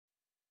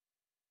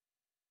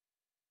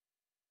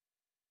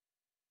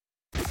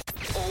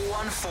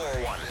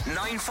0141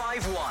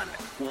 951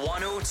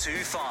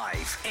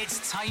 1025.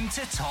 It's time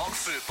to talk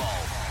football.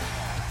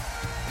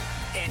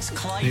 It's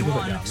Clyde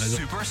One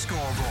Super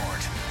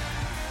Scoreboard.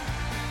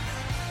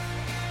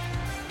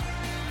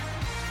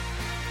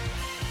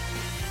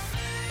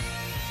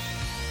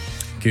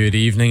 Good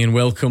evening and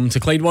welcome to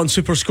Clyde One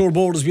Super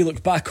Scoreboard as we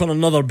look back on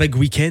another big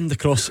weekend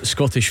across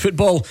Scottish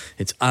football.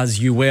 It's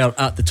as you were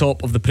at the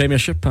top of the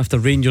Premiership after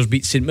Rangers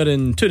beat St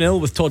Mirren 2-0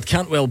 with Todd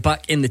Cantwell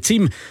back in the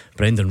team.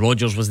 Brendan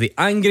Rodgers was the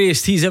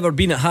angriest he's ever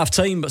been at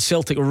half-time, but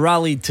Celtic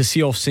rallied to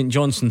see off St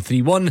Johnstone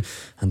 3-1,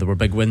 and there were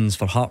big wins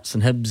for Hearts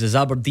and Hibs as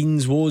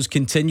Aberdeen's woes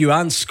continue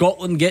and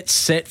Scotland gets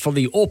set for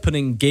the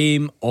opening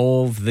game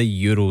of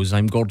the Euros.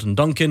 I'm Gordon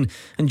Duncan,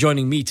 and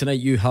joining me tonight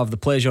you have the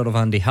pleasure of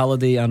Andy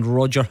Halliday and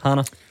Rodger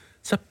Hannah.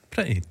 It's a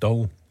pretty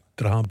dull,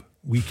 drab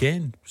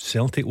weekend.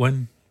 Celtic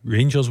win,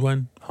 Rangers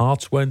win,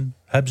 Hearts win,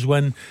 Hibs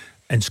win,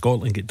 and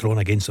Scotland get drawn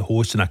against the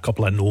hosts in a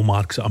couple of no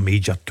marks at a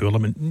major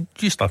tournament.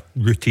 Just a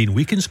routine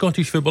week in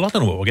Scottish football. I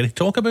don't know what we're going to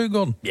talk about,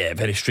 Gordon. Yeah,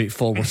 very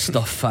straightforward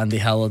stuff, Andy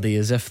Halliday,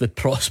 as if the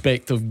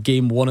prospect of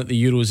game one at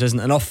the Euros isn't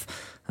enough.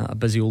 A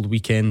busy old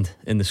weekend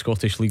in the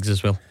Scottish leagues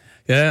as well.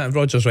 Yeah,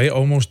 Roger's right. I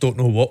almost don't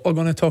know what we're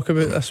going to talk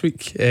about this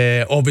week.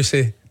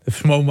 Obviously, the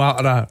small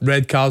matter of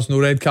red cards, no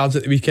red cards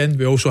at the weekend.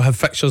 We also have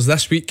fixtures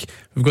this week.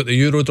 We've got the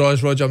Euro draw,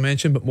 as Roger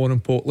mentioned, but more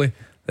importantly,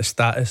 the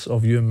status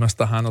of you and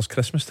Mr. Hannah's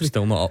Christmas tree.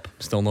 Still not up,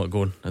 still not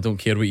going. I don't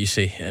care what you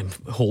say.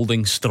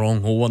 Holding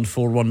strong.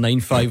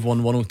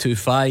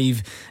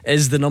 01419511025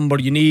 is the number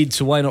you need,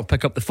 so why not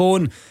pick up the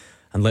phone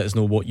and let us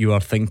know what you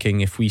are thinking.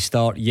 If we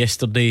start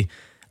yesterday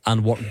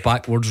and work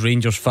backwards,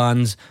 Rangers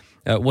fans,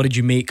 what did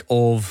you make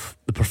of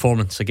the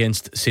performance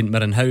against St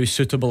Mirren? How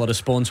suitable a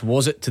response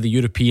was it to the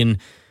European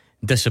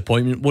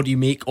disappointment? What do you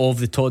make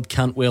of the Todd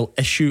Cantwell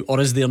issue, or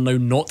is there now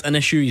not an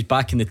issue? He's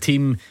back in the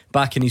team,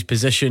 back in his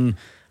position,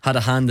 had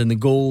a hand in the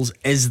goals.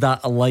 Is that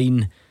a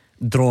line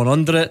drawn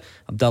under it?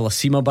 Abdallah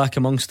Sima back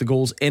amongst the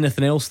goals.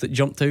 Anything else that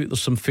jumped out?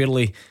 There's some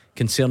fairly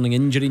concerning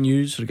injury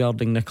news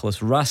regarding Nicholas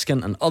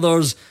Raskin and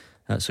others,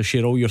 so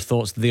share all your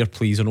thoughts there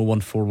please on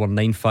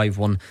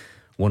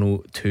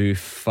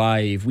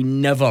 01419511025. We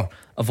never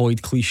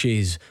avoid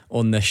cliches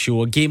on this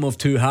show. A game of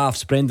two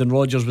halves. Brendan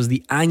Rodgers was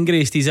the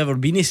angriest he's ever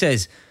been, he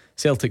says.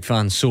 Celtic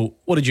fans, so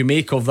what did you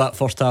make of that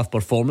first half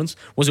performance?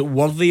 Was it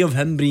worthy of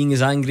him being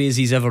as angry as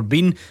he's ever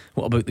been?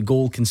 What about the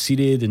goal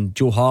conceded and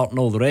Joe Hart and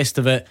all the rest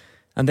of it?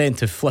 And then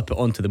to flip it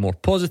onto the more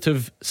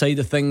positive side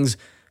of things,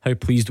 how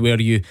pleased were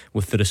you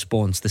with the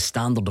response, the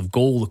standard of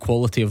goal, the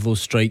quality of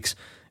those strikes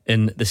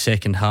in the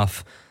second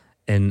half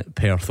in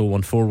Perth?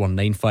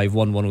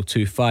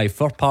 01419511025.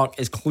 Fir Park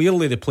is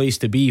clearly the place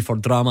to be for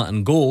drama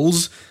and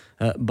goals,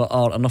 but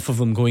are enough of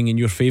them going in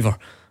your favour?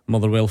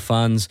 Motherwell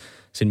fans,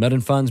 St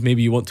Mirren fans,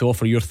 maybe you want to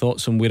offer your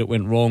thoughts on where it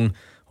went wrong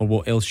or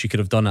what else you could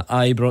have done at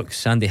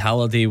Ibrox. Andy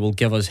Halliday will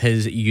give us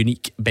his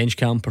unique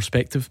benchcam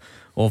perspective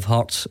of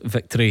Hearts'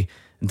 victory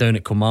down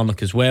at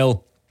Kilmarnock as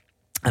well.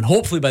 And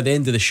hopefully by the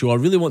end of the show, I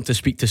really want to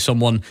speak to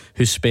someone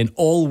who spent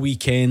all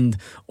weekend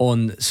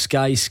on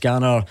Sky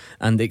Scanner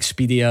and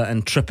Expedia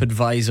and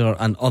TripAdvisor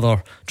and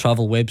other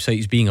travel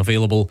websites being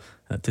available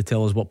to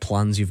tell us what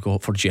plans you've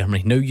got for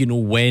Germany. Now you know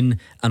when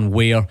and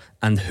where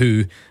and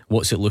who.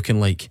 What's it looking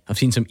like? I've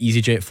seen some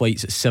EasyJet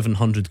flights at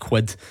 700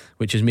 quid,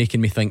 which is making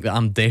me think that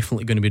I'm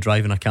definitely going to be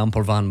driving a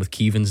camper van with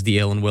Keevans,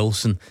 DL and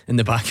Wilson in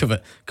the back of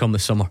it come the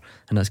summer,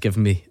 and that's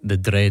giving me the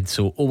dread.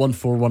 So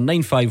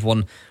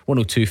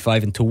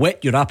 01419511025, and to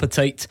whet your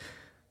appetite,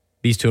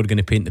 these two are going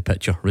to paint the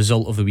picture.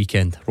 Result of the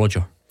weekend,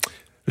 Rodger.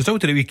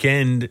 Result of the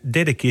weekend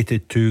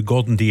dedicated to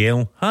Gordon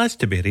DL has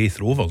to be Wraith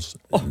Rovers.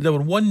 They were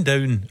one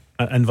down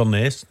at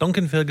Inverness.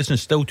 Duncan Ferguson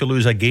still to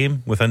lose a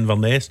game with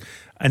Inverness,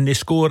 and they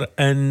score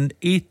in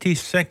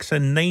 86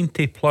 and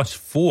 90 plus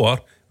 4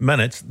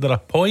 minutes. They're a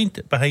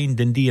point behind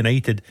Dundee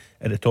United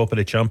at the top of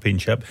the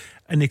championship,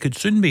 and they could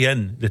soon be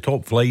in the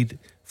top flight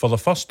for the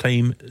first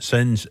time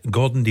since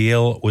Gordon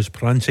DL was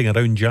prancing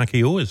around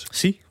Jackie O's.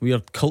 See, we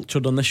are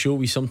cultured on this show.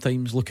 We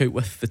sometimes look out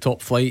with the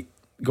top flight.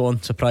 Go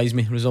on, surprise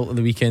me. Result of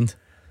the weekend.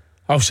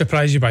 I'll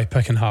surprise you by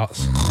picking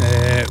Hearts.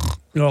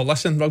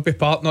 Listen, Rugby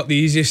Park, not the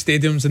easiest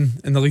stadiums in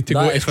the league to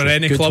go to for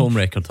any good club. Home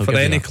record, for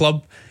any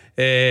club.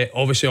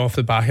 Obviously off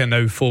the back of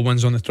now 4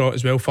 wins on the trot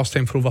as well. First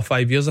time for over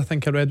 5 years, I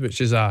think I read,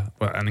 which is an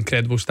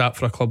incredible stat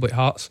for a club like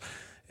Hearts.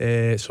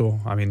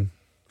 So I mean,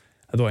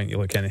 I don't think you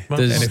look any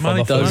further.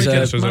 Manager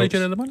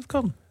of the month,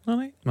 Gordon.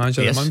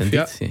 Manager of the month,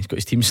 yeah. He's got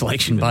his team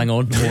selection bang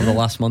on over the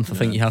last month, I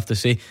think you have to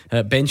say.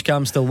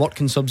 Benchcam still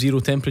working sub-zero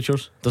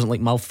temperatures, doesn't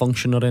like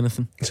malfunction or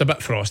anything. It's a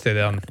bit frosty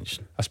there.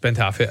 I spent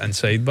half it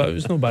inside, but it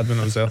was no bad when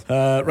I was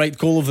there. Right,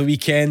 goal of the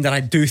weekend, and I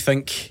do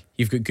think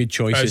you've got good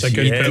choices.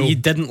 You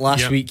didn't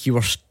last week, you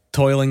were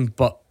toiling,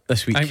 but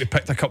this week I think we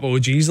picked a couple of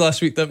OGs last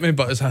week, didn't we?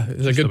 But it's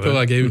a good pool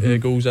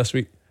of goals this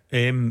week.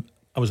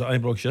 I was at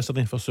Ibrox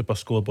yesterday for Super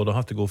Scoreboard. I'll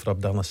have to go for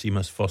Abdallah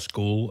Sima's first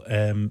goal.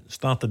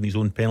 Started in his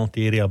own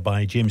penalty area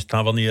by James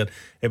Tavernier.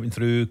 It went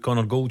through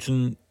Connor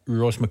Goldson,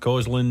 Ross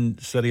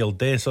McCausland, Cyril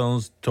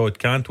Dessers, Todd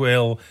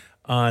Cantwell,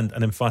 and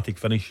an emphatic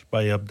finish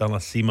by Abdallah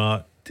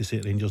Sima to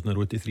set Rangers on the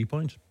road to 3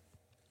 points.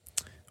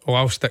 Well,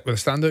 I'll stick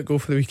with the standout goal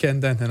for the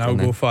weekend then, and I'll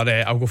go for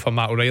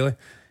Matt O'Reilly.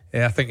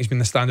 I think he's been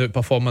the standout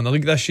performer in the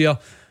league this year.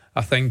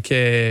 I think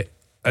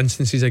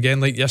instances again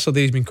like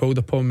yesterday, he's been called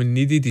upon when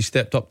needed. He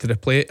stepped up to the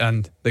plate,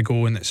 and the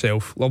goal in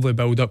itself, lovely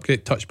build up,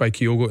 great touch by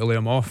Kyogo to lay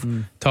him off.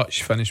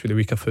 Touch, finish with a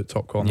weaker foot,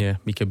 top corner. Yeah,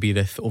 Mika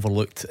Beirith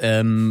overlooked.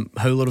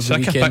 Howler of the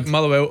weekend. Pick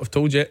Motherwell, I've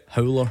told you.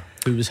 Howler,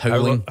 who was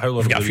howling. Howler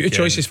We've got a few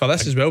choices for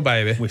this as well,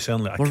 by the way. We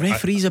certainly. Were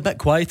referees a bit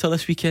quieter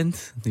this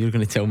weekend? You're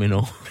going to tell me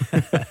no.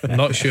 I'm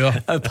not sure.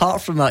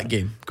 Apart from that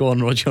game, go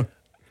on, Rodger.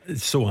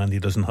 It's so Andy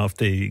doesn't have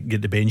to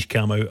get the bench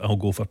cam out. I'll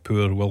go for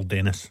poor Will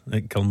Dennis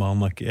at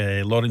Kilmarnock.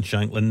 Lawrence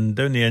Shanklin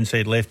down the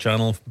inside left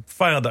channel,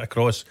 fired it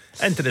across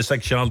into the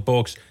 6-yard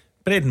box.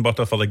 Bread and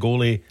butter for the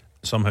goalie.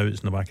 Somehow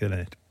it's in the back of the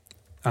net.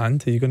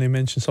 And are you going to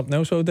mention something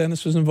else Will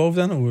Dennis was involved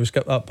in, or will we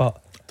skip that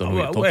part? Don't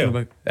know what you're talking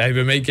about.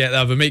 We might get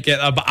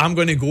there, but I'm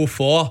going to go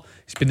for,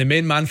 he's been the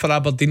main man for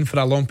Aberdeen for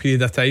a long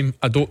period of time.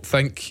 I don't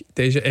think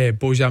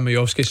Bojan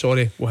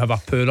Majowski will have a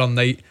poorer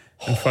night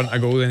in front of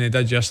goal than he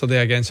did yesterday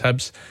against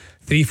Hibs.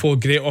 3-4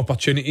 great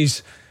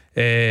opportunities,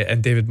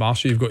 and David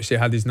Marshall, you've got to say,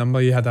 had his number.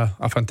 He had a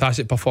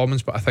fantastic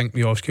performance, but I think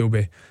Majowski will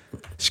be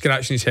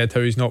scratching his head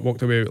how he's not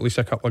walked away with at least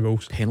a couple of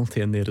goals.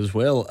 Penalty in there as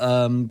well.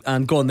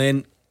 And go on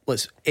then,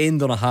 let's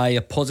end on a high,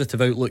 a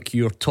positive outlook.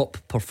 Your top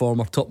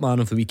performer, top man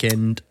of the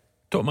weekend.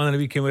 Top man of the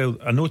weekend, well,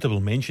 a notable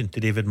mention to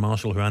David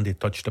Marshall, who Andy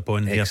touched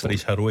upon there for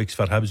his heroics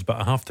for Hibs,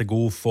 but I have to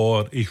go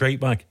for his right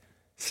back,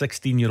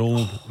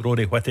 16-year-old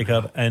Rory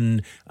Whittaker,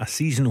 in a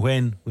season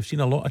when we've seen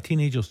a lot of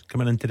teenagers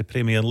coming into the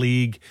Premier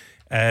League.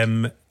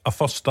 A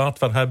first start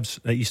for Hibs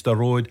at Easter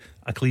Road,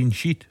 a clean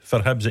sheet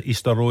for Hibs at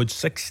Easter Road,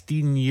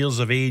 16 years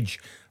of age,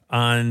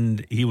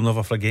 and he will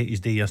never forget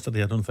his day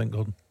yesterday, I don't think,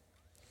 Gordon.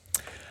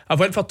 I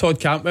went for Todd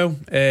Cantwell.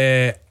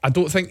 I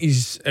don't think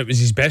it was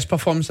his best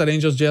performance in the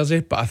Rangers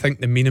jersey, but I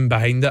think the meaning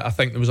behind it, I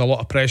think there was a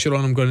lot of pressure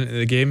on him going into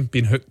the game,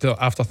 being hooked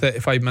after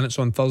 35 minutes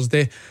on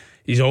Thursday.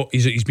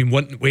 He's been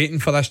waiting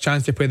for this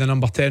chance to play the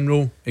number 10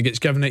 role. He gets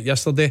given it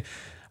yesterday,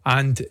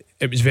 and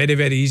it was very,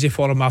 very easy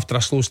for him after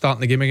a slow start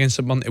in the game against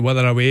St Mirren to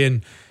wither away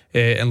and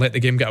let the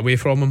game get away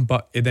from him.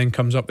 But he then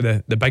comes up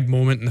with the big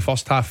moment in the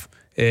first half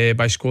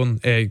by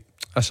scoring,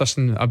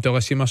 assisting Abdullah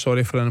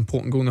Sima for an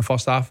important goal in the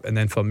first half. And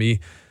then for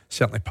me,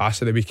 certainly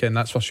pass of the weekend,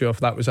 that's for sure. If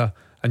that was a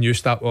new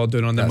start we're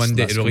doing on the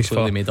Monday to release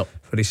for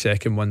his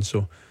second one,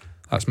 so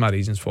that's my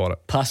reasons for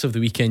it. Pass of the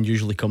weekend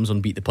usually comes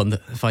on Beat the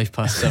Pundit,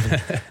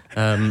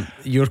 7:05.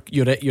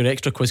 Your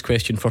extra quiz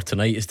question for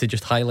tonight is to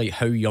just highlight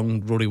how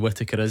young Rory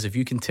Whittaker is. If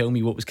you can tell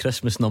me what was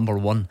Christmas number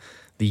 1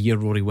 the year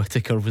Rory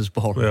Whittaker was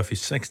born. Well, if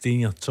he's 16,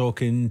 you're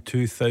talking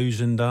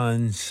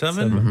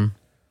 2007.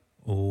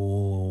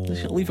 Oh,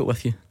 I'll leave it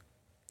with you.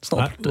 It's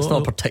not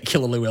a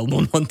particularly well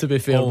known one, to be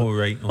fair. Oh,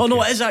 right. Okay. Oh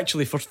no, it is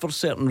actually for a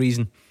certain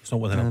reason. It's not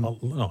within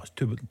no, it's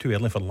too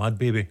early for lad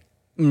baby.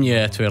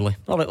 Yeah, too early.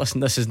 Alright, listen,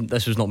 this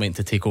was not meant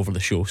to take over the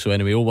show. So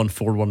anyway,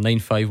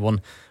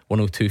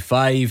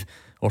 01419511025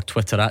 or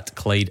Twitter at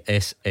Clyde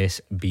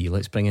SSB.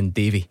 Let's bring in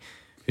Davey,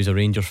 who's a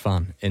Rangers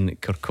fan in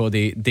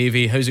Kirkcaldy.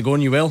 Davey, how's it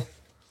going? You well?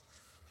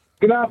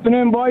 Good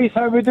afternoon, boys.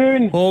 How we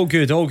doing? All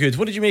good.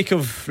 What did you make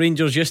of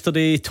Rangers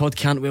yesterday? Todd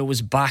Cantwell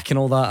was back and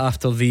all that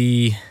after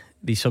the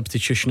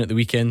substitution at the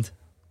weekend.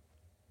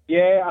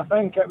 Yeah, I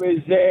think it was.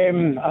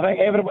 I think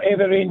every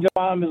Rangers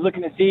fan was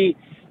looking to see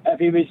if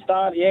he would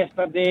start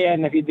yesterday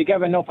and if he'd be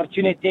given an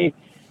opportunity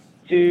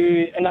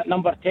to in that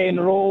number 10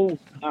 role.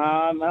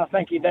 And I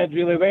think he did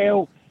really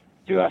well,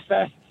 2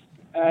 assists,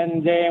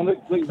 and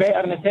looked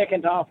better in the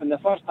second half than the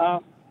first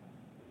half.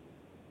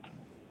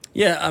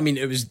 Yeah, I mean,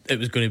 it was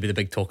going to be the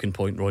big talking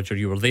point, Rodger.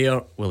 You were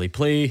there. Will he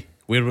play?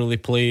 Where will he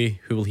play?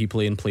 Who will he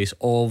play in place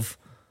of?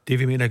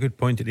 Davey made a good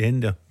point at the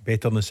end there.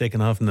 Better in the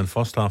second half than the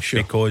first half,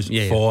 sure. Because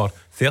for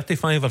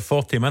 35 or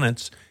 40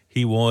 minutes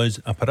he was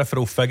a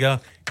peripheral figure.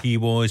 He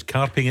was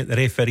carping at the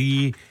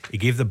referee. He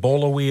gave the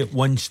ball away at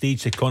one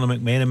stage to Conor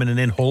McMenamin and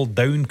then hauled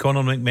down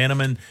Conor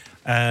McMenamin.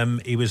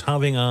 He was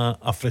having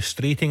a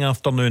frustrating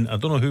afternoon. I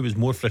don't know who was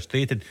more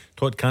frustrated,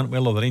 Todd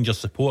Cantwell or the Rangers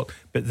support.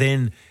 But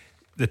then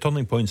the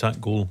turning point's that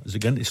goal as it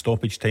got into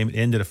stoppage time at the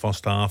end of the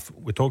first half.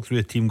 We talked through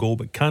the team goal,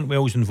 but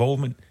Cantwell's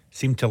involvement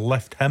seemed to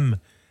lift him,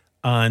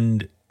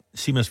 and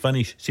Seamus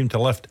finish seemed to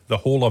lift the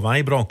whole of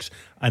Ibrox,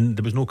 and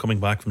there was no coming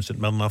back from St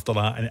Mirren after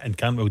that, and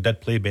Cantwell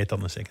did play better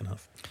in the second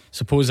half.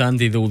 Suppose,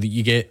 Andy, though, that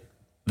you get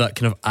that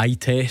kind of eye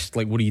test,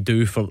 like what do you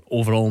do for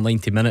overall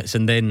 90 minutes,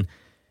 and then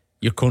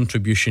your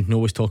contribution. You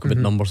always talk about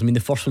numbers. I mean,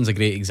 the first one's a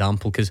great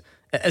example because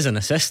it is an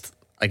assist,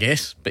 I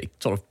guess, but he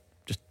sort of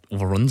just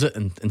overruns it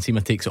and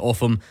Seamus takes it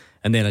off him,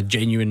 and then a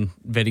genuine,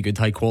 very good,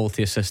 high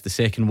quality assist the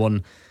second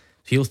one.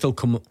 So he'll still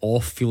come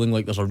off feeling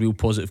like there's a real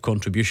positive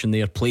contribution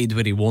there, played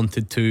where he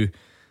wanted to.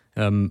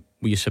 Were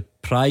you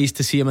surprised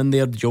to see him in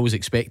there? Did you always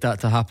expect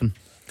that to happen?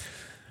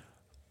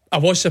 I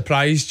was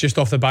surprised just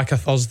off the back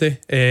of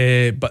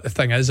Thursday, but the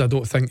thing is, I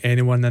don't think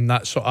anyone in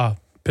that sort of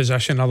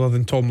position other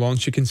than Tom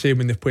Lawrence, you can say,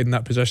 when they've played in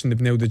that position,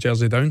 they've nailed the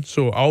jersey down.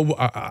 So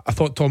I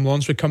thought Tom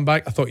Lawrence would come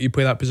back. I thought he'd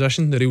play that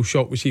position. The real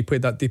shock was he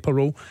played that deeper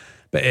role,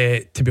 But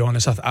to be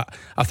honest,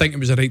 I think it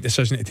was the right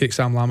decision to take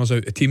Sam Lammers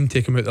out the team,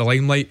 take him out the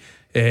limelight.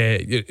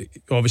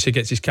 Obviously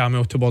gets his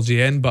cameo towards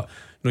the end, but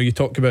you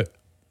talk about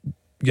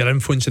your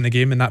influence in the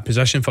game in that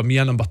position. For me,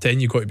 at number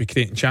 10, you've got to be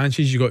creating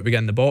chances, you've got to be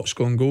getting the box,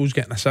 scoring goals,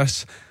 getting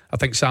assists. I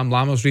think Sam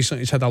Lammers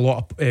recently has had a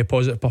lot of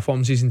positive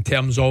performances in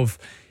terms of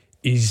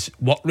his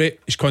work rate,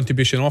 his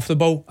contribution off the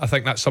ball. I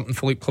think that's something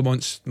Philippe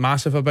Clement's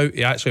massive about.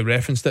 He actually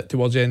referenced it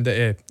towards the end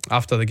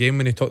after the game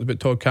when he talked about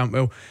Todd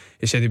Cantwell.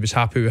 He said he was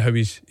happy with how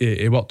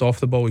he worked off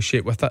the ball, his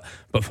shape with it.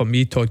 But for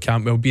me, Todd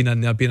Cantwell being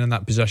in there, being in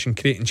that position,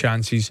 creating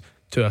chances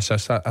to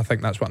assist, I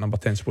think that's what number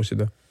 10 is supposed to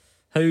do.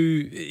 How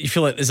you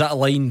feel like, is that a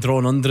line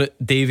drawn under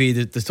it,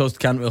 Davey? Does Todd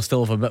Cantwell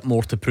still have a bit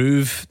more to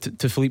prove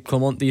to Philippe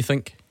Clement, do you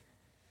think?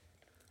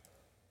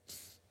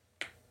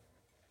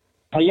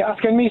 Are you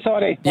asking me?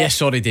 Sorry. Yes,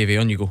 sorry, Davey,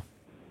 on you go.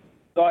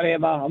 Sorry,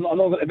 I'm not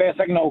got the best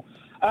signal.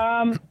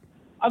 I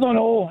don't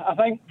know. I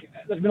think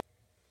there's been.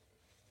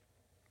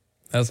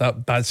 There's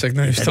that bad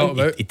signal he's talking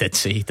about. He did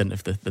say he didn't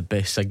have the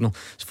best signal.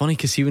 It's funny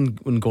because see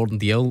when Gordon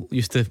Duncan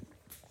used to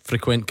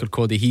frequent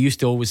Kirkcaldy, he used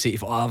to always say,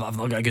 I've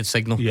not got a good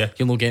signal,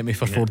 you'll not get me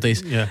for 4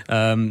 days.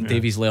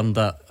 Davies learned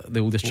that, the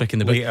oldest trick in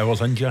the book. Late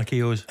hours in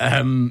Jackie O's.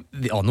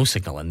 No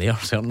signal in there,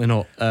 certainly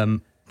not.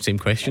 Same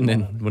question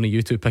then, one of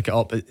you two pick it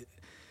up.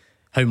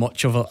 How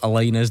much of a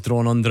line is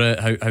drawn under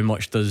it? How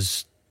much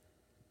does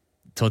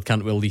Todd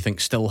Cantwell, do you think,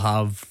 still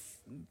have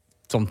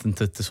something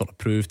to sort of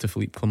prove to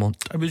Philippe Clement?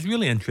 It was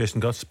really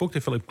interesting. I spoke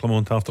to Philippe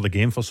Clement after the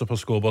game for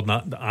Superscoreboard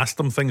and I asked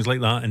him things like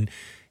that, and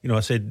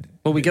I said,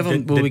 will we give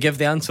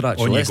the answer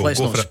actually? Let's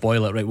not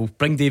spoil it. Right, we'll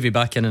bring Davey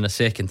back in a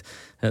second.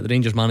 The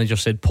Rangers manager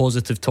said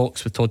positive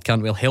talks with Todd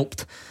Cantwell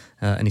helped,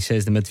 and he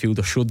says the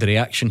midfielder showed the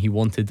reaction he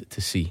wanted to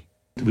see.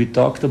 We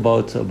talked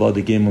about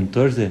the game on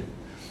Thursday,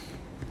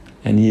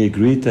 and he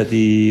agreed that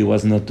he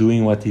was not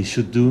doing what he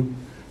should do.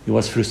 He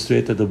was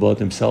frustrated about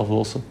himself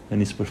also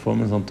and his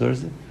performance on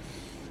Thursday.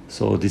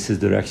 So this is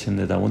the direction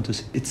that I want to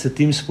see. It's a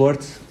team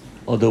sport,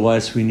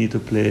 otherwise we need to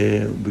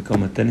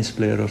become a tennis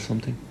player or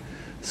something.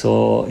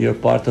 So you're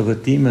part of a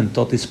team, and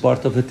Todd is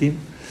part of a team.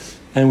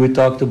 And we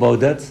talked about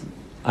that.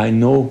 I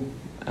know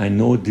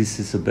this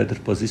is a better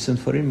position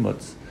for him,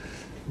 but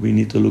we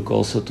need to look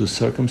also to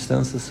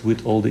circumstances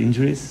with all the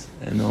injuries.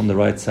 And on the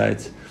right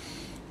side,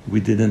 we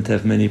didn't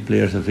have many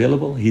players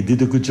available. He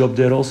did a good job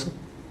there also.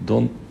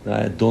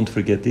 Don't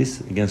forget this.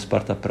 Against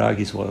Sparta Prague,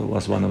 he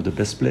was one of the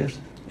best players.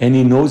 And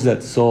he knows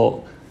that,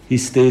 so he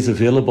stays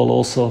available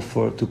also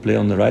to play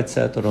on the right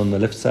side or on the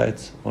left side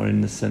or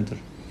in the center.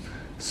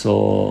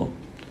 So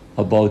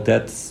about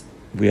that,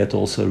 we had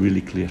also a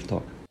really clear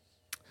talk.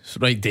 So,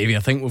 right, Davey, I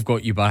think we've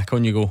got you back.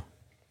 On you go.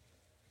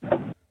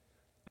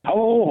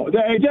 Hello,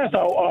 just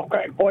a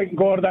quick point,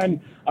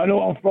 Gordon. I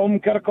know I'm from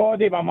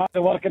Kirkcaldy, but I'm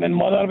actually working in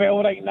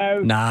Motherwell right now.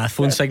 Nah,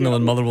 phone signal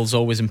in Motherwell's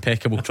always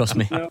impeccable, trust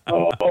me.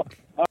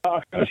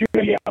 I can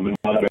assure you I'm in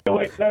Motherwell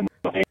right now,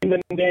 and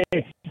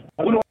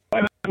I don't know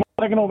why the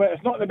signal, but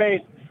it's not the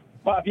best.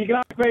 But if you can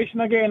ask a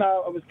question again, I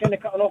was kind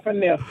of cutting off in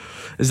there.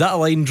 Is that a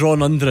line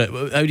drawn under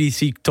it? How do you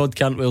see Todd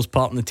Cantwell's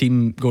part in the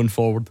team going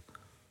forward?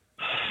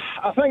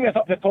 I think it's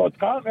up to Todd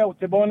Cantwell,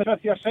 to be honest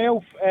with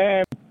yourself.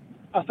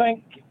 I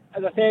think,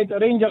 as I said,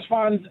 Rangers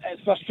fans,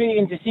 it's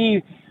frustrating to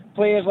see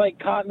players like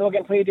Cantwell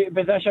getting played out of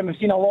position. We've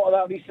seen a lot of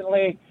that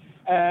recently.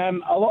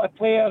 A lot of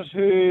players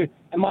who,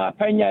 in my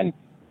opinion,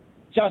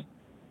 just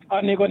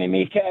aren't going to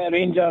make it at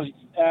Rangers.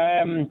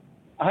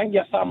 I think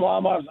your Sam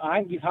Lammers, I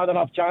think he's had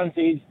enough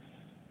chances,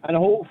 and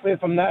hopefully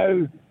from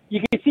now, you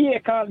can see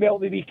it can't be all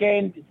the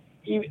weekend.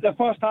 The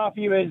first half,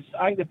 I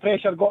think the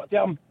pressure got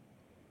to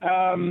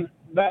him,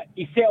 but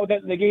he settled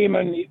into the game,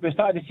 and we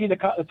started to see the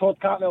Todd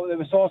Cantwell that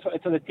we saw sort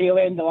of to the tail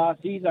end of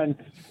last season.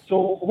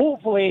 So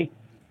hopefully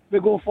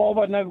we go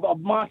forward now. We've got a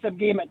massive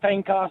game at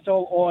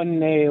Tynecastle on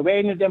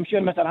Wednesday. I'm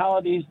sure Mr.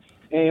 Halliday's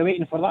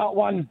waiting for that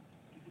one.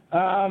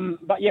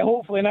 But yeah,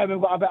 hopefully now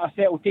we've got a bit of a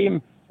settled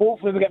team.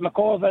 Hopefully we get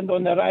McCausland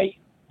on the right.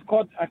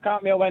 I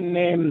can't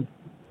win.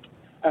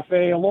 If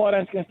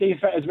Lawrence can stay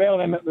fit as well,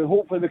 then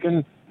hopefully we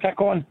can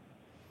kick on.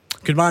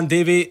 Good man,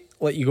 Davey.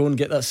 Let you go and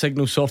get that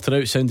signal sorted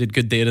out. Sounded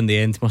good there in the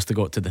end. Must have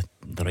got to the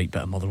right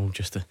bit of Motherwell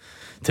just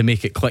to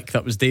make it click.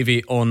 That was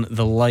Davey on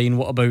the line.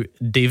 What about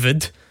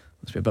David?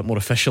 Let's be a bit more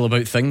official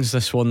about things.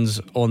 This one's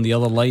on the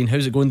other line.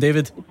 How's it going,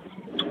 David?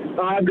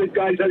 I'm good,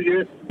 guys. How's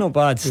you? Not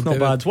bad, not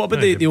bad. What about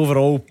the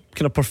overall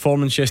kind of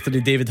performance yesterday,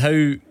 David?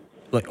 How,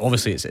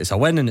 obviously it's a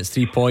win and it's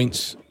 3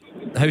 points.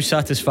 How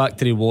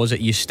satisfactory was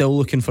it? Are you still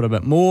looking for a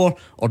bit more,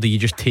 or do you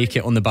just take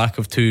it on the back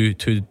of two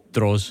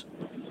draws?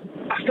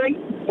 I think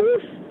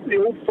both the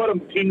old firm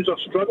teams are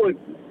struggling.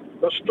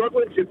 They're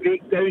struggling to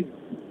break down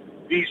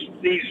these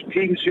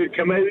teams who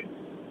come out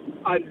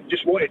and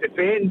just want to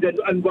defend,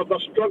 and we're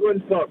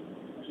struggling for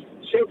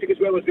Celtic as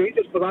well as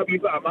Rangers for that wee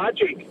bit of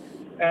magic.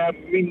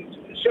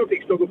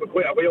 Celtic struggled for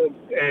quite a while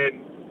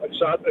on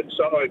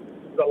Saturday,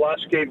 the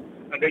last game,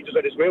 and Rangers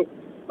did as well.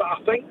 But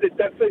I think the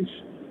difference,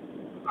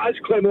 as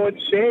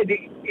Clement said,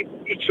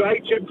 he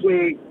tried to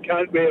play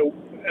Cantwell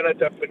in a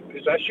different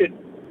position,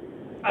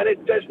 and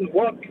it doesn't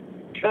work.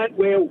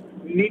 Cantwell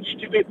needs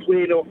to be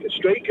playing off the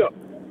striker.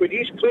 when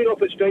he's playing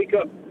off a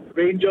striker,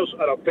 Rangers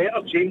are a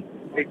better team.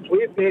 They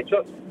play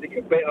better, they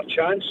get better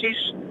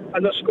chances,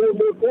 and they score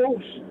more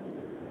goals.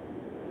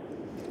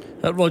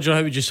 Rodger,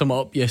 how would you sum it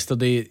up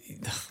yesterday?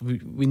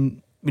 We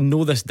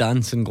know this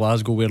dance in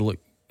Glasgow where, look,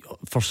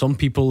 for some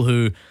people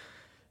who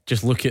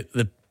just look at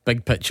the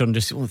big picture and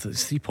just say, oh,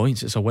 it's 3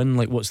 points, it's a win,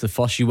 like what's the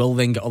fuss? You will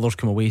then get others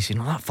come away saying,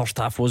 oh, that first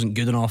half wasn't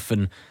good enough,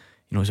 and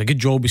you know, it's a good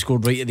job we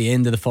scored right at the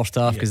end of the first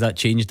half because that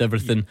changed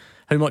everything.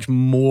 How much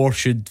more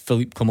should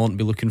Philippe Clement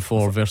be looking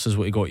for versus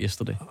what he got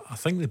yesterday? I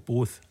think they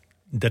both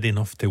did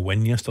enough to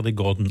win yesterday,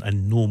 Gordon,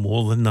 and no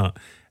more than that.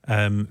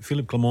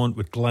 Philippe Clement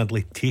would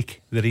gladly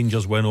take the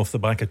Rangers win off the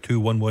back of 2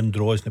 1-1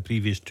 draws in the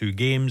previous 2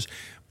 games,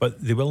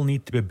 but they will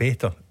need to be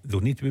better. They'll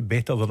need to be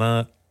better than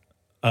that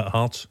at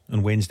Hearts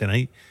on Wednesday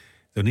night.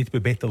 They'll need to be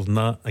better than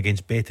that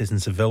against Betis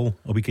and Seville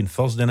a week on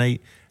Thursday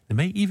night. They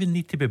might even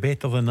need to be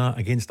better than that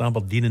against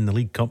Aberdeen in the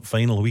League Cup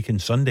final a week on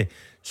Sunday.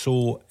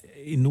 So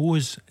he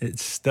knows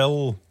it's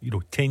still,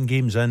 10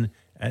 games in,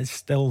 it's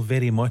still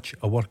very much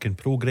a work in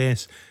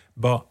progress,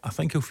 but I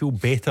think he'll feel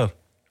better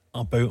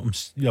about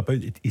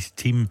his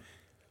team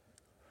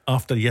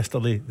after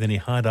yesterday than he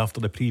had after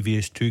the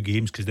previous 2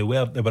 games, because they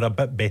were a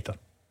bit better.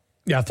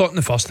 Yeah, I thought in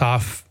the first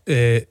half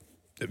it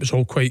was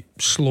all quite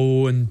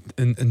slow and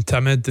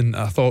timid, and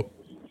I thought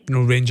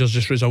Rangers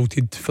just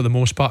resulted for the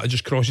most part. It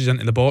just crosses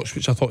into the box,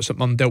 which I thought St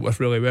Mirren dealt with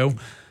really well.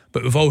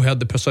 But we've all heard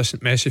the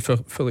persistent message for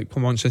Philippe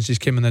Clement since he's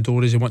came in the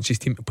door is he wants his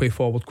team to play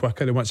forward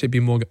quicker, he wants it to be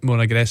more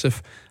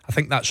aggressive. I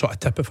think that sort of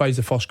typifies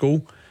the first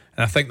goal,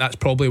 and I think that's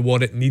probably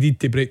what it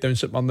needed to break down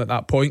St Mirren at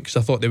that point, because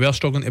I thought they were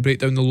struggling to break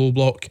down the low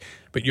block,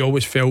 but you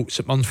always felt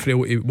St Mirren's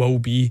frailty will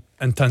be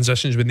in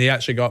transitions when they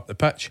actually got up the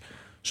pitch.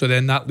 So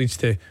then that leads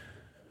to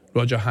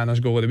Roger Hannah's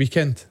goal of the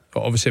weekend. It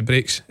obviously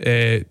breaks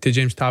to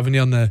James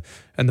Tavernier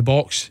in the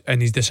box,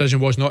 and his decision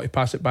was not to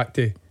pass it back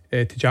to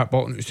Jack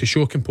Button. It was to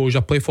show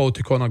composure, play forward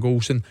to Connor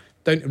Golson,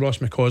 down to Ross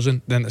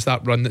McCausland. Then it's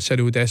that run that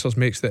Cyril Dessers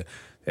makes that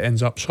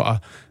ends up sort of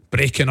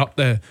breaking up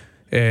the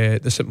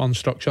St Mirren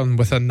structure, and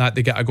within that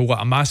they get a goal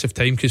at a massive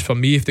time, because for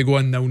me, if they go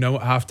in 0-0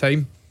 at half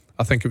time,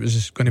 I think it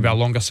was going to be a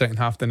longer second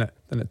half than it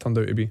turned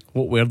out to be.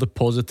 What were the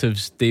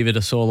positives, David? I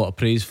saw a lot of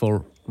praise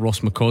for Ross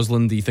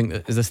McCausland. Do you think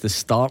that is this the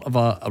start of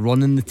a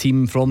run in the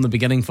team from the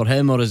beginning for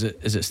him, or is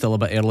it still a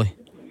bit early?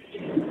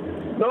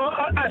 No,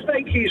 I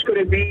think he's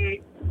going to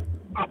be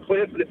a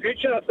player for the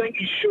future. I think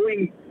he's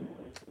showing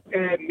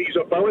his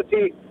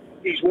ability.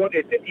 He loves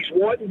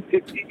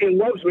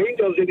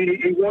Rangers, and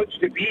he wants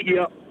to be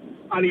here,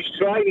 and he's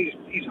trying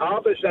his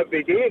hardest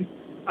every game.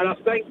 And I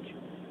think,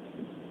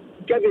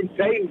 given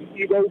time,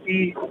 he will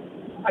be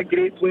a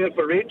great player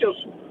for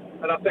Rangers.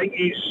 And I think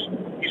he's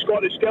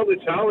got the skill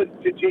and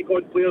talent to take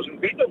on players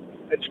and beat them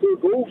and score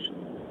goals.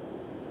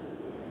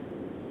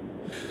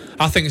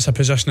 I think it's a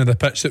position of the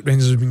pitch that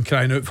Rangers have been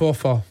crying out for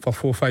 4,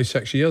 5,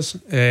 6 years.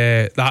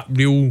 That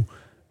real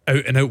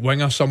out and out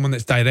winger, someone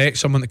that's direct,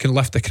 someone that can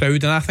lift the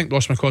crowd, and I think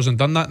Ross McCausland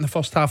done that in the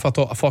first half. I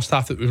thought a first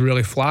half that was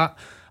really flat.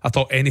 I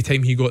thought any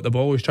time he got the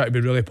ball, he was trying to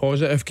be really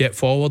positive, get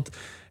forward.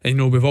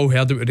 And we've all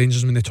heard it with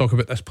Rangers when they talk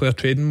about this player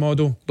trading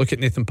model. Look at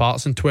Nathan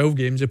Patterson, 12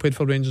 games he played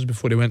for Rangers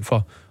before he went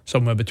for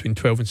somewhere between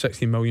 12 and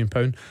 16 million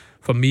pound.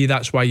 For me,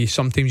 that's why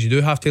sometimes you do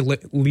have to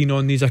lean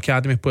on these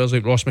academy players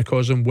like Ross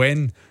McCausland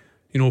when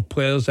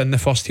players in the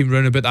first team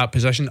round about that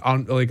position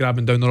aren't really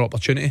grabbing down their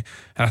opportunity.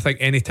 And I think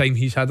any time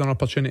he's had an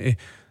opportunity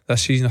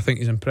this season, I think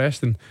he's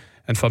impressed, and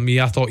for me,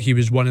 I thought he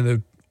was one of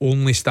the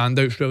only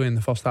standouts really in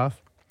the first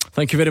half.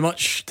 Thank you very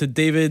much to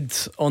David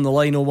on the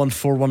line.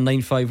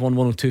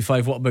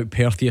 01419511025. What about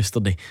Perth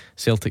yesterday?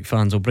 Celtic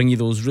fans, I'll bring you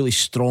those really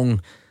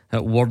strong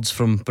words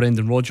from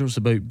Brendan Rodgers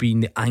about being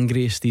the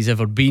angriest he's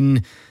ever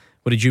been.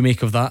 What did you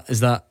make of that?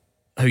 Is that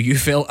how you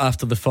felt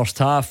after the first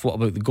half? What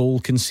about the goal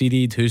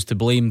conceded? Who's to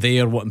blame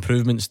there? What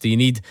improvements do you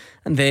need?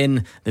 And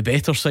then the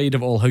better side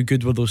of all, how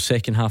good were those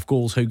second half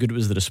goals? How good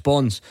was the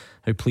response?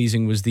 How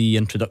pleasing was the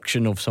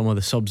introduction of some of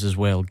the subs as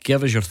well?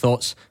 Give us your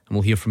thoughts and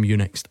we'll hear from you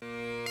next.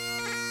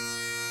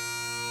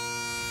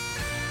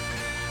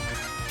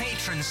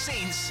 Patron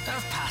saints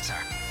of Patter.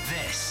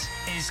 This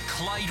is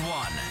Clyde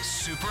One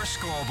Super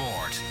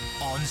Scoreboard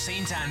on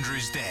St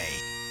Andrew's Day.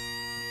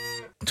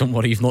 Don't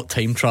worry, you've not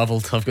time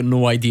travelled. I've got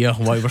no idea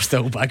why we're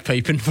still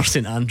bagpiping for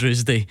St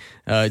Andrew's Day,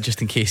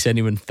 just in case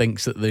anyone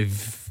thinks that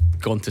they've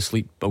gone to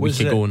sleep a week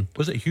ago.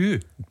 Was it Hugh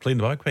playing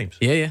the bagpipes?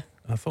 Yeah.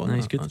 I thought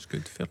nice, good. That's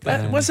good. Fair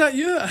play. Was that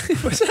you?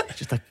 Was it?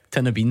 Just a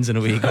tin of beans and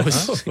away he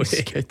goes.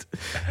 It's good.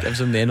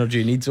 Gives him the energy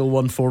he needs.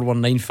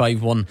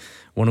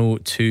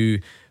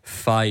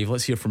 01419511025.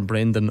 Let's hear from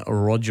Brendan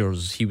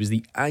Rodgers. He was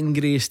the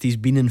angriest he's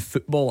been in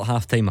football at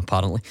half time,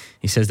 apparently.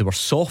 He says they were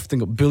soft and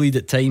got bullied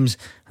at times,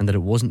 and that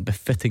it wasn't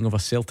befitting of a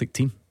Celtic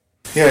team.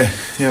 Yeah,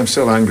 I'm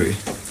still angry,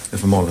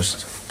 if I'm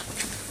honest.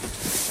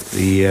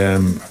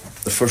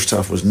 The first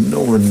half was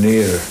nowhere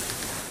near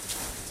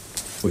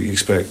what you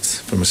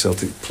expect from a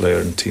Celtic player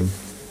and team.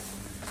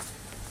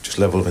 Just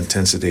level of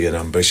intensity and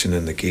ambition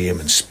in the game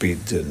and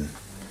speed, and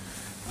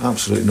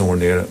absolutely nowhere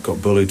near it.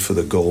 Got bullied for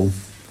the goal,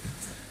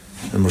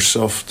 and we're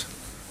soft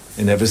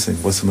in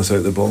everything, with and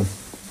without the ball.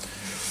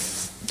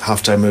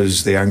 half time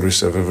was the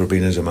angriest I've ever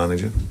been as a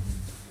manager,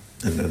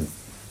 and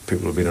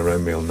people who've been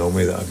around me will know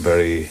me that I'm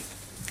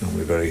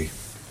normally very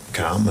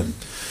calm, and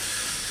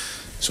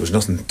so it was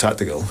nothing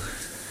tactical.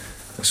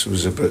 This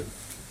was about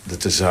the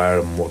desire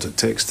and what it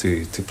takes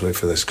to play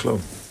for this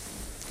club.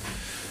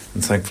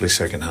 And thankfully,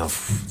 second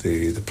half,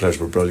 the players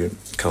were brilliant.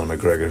 Callum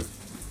McGregor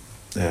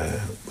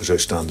was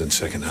outstanding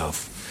second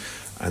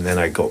half, and then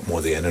I got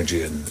more the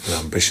energy and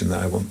ambition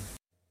that I want.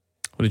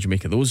 What did you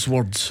make of those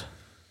words?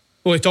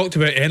 Well, he talked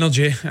about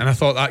energy, and I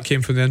thought that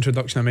came from the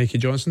introduction of Mikey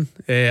Johnson.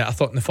 I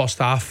thought in the first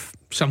half,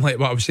 similar to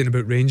what I was saying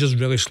about Rangers,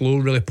 really slow,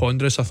 really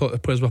ponderous. I thought the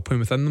players were playing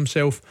within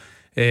themselves.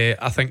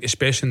 I think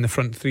especially in the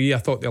front three, I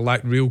thought they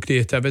lacked real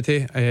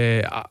creativity.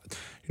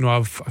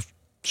 I've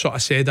sort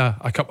of said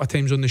a couple of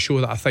times on the show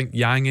that I think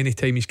Yang,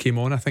 anytime he's came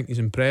on, I think he's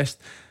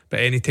impressed, but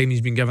anytime he's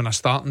been given a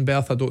starting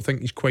berth, I don't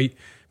think he's quite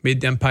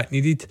made the impact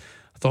needed.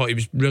 I thought he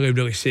was really,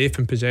 really safe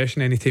in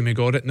possession anytime he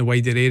got it in the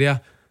wider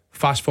area.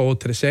 Fast forward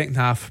to the second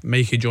half,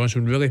 Mikey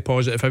Johnson really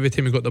positive every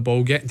time he got the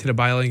ball, getting to the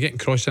byline, getting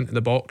crossed into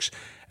the box,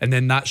 and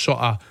then that sort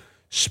of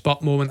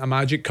spurt moment of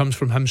magic comes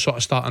from him sort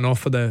of starting off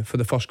for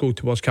the first goal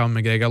towards Callum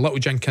McGregor. A little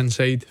jink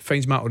inside,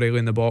 finds Matt O'Reilly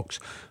in the box,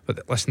 but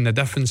listen, the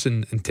difference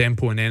in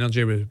tempo and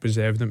energy was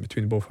evident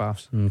between both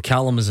halves.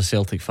 Callum is a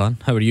Celtic fan.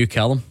 How are you,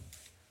 Callum?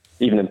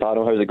 Evening,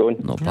 Paro. How's it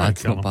going? Not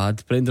bad, not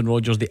bad. Brendan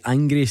Rodgers, the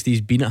angriest he's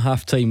been at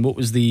half time. What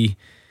was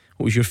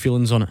your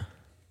feelings on it?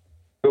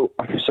 Well,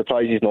 I'm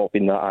surprised he's not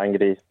been that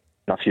angry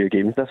in a few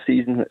games this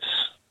season. It's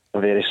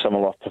a very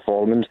similar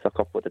performance to a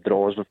couple of the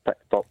draws we've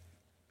picked up.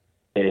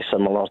 Very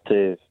similar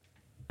to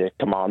the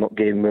Kilmarnock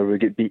game where we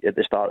got beat at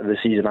the start of the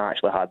season. I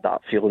actually had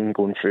that feeling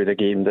going through the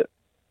game that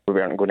we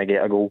weren't going to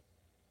get a goal.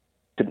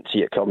 Didn't see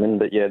it coming,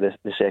 but yeah, the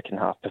second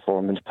half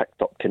performance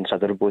picked up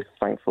considerably,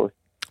 thankfully.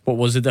 What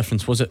was the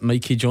difference? Was it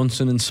Mikey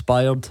Johnson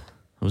inspired,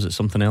 or was it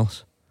something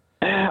else?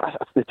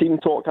 The team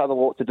talk had a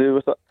lot to do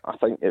with it. I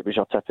think it was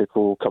your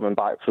typical coming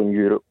back from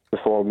Europe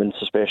performance,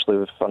 especially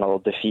with another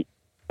defeat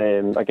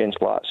against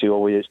Lazio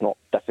away. It's not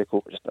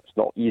difficult, it's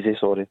not easy,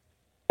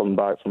 coming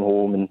back from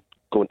home and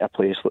going to a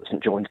place like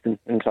St Johnstone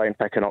and trying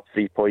picking up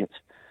 3 points.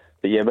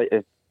 But yeah,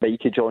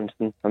 Mikey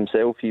Johnson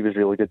himself, he was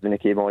really good when he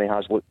came on. He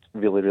has looked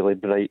really, really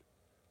bright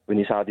when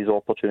he's had his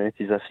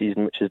opportunities this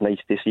season, which is nice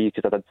to see,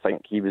 because I did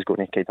think he was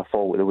going to kind of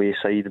fall to the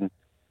wayside and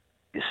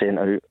get sent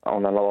out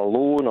on another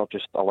loan or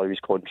just allow his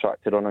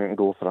contract to run out and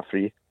go for a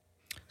free.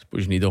 I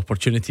suppose you need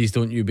opportunities,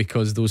 don't you?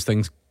 Because those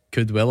things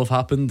could well have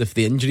happened if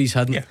the injuries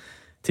hadn't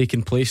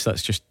taken place.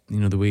 That's just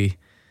the way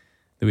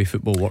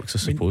football works, I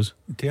suppose.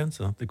 To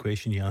answer the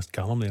question you asked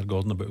Callum there,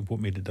 Gordon, about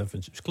what made the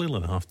difference, it was clearly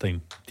the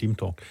half-time team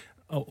talk.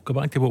 I'll go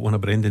back to what one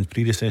of Brendan's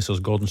predecessors,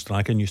 Gordon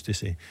Strachan, used to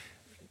say.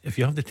 If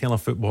you have to tell a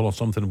footballer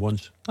something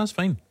once, that's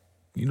fine.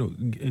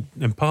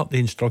 Impart the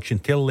instruction,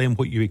 tell them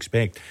what you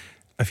expect.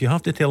 If you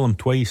have to tell them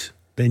twice,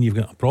 then you've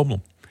got a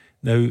problem.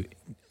 Now,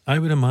 I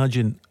would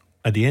imagine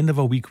at the end of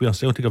a week where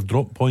Celtic have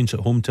dropped points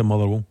at home to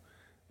Motherwell,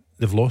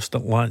 they've lost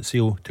at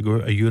Lazio to go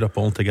out of Europe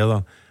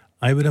altogether,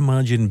 I would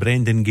imagine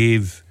Brendan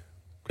gave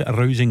quite a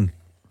rousing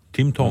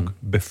team talk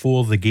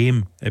before the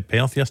game at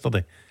Perth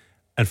yesterday,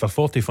 and for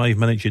 45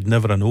 minutes you'd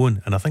never have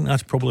known. And I think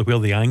that's probably where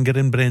the anger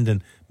in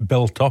Brendan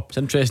built up. It's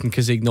interesting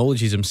because he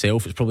acknowledges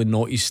himself it's probably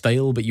not his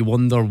style, but you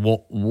wonder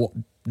what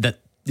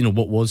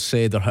was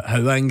said or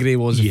how angry he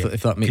was,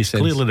 if that makes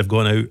sense. Clearly they've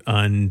gone out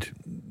and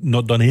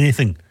not done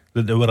anything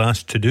that they were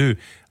asked to do,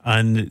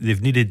 and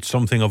they've needed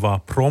something of a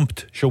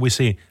prompt, shall we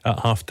say, at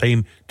half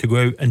time to go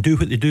out and do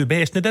what they do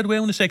best. And they did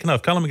well in the second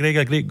half. Callum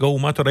McGregor, great goal.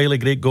 Matt O'Reilly,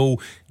 great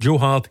goal. Joe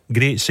Hart,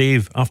 great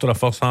save after a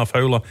first half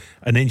howler.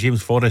 And then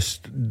James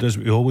Forrest does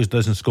what he always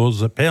does and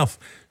scores at Perth.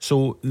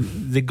 So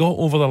they got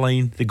over the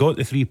line, they got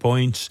the 3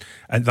 points.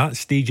 At that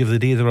stage of the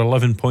day they were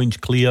 11 points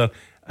clear.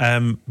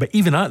 But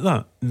even at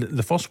that,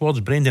 the first words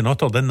Brendan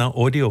uttered in that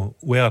audio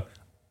were,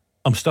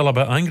 I'm still a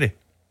bit angry.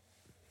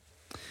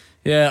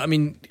 Yeah, I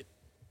mean,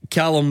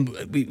 Callum,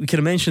 we kind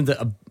of mentioned it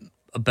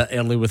a bit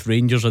earlier with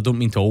Rangers. I don't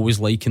mean to always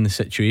liken the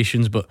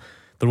situations, but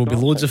there will be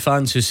loads of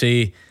fans who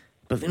say,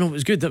 but it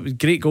was good, that was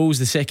great goals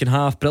the second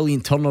half,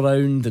 brilliant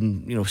turnaround,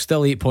 and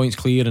still 8 points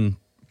clear, and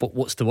but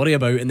what's to worry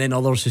about? And then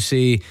others who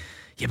say,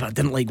 yeah, but I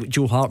didn't like what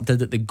Joe Hart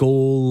did at the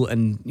goal,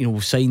 and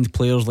signed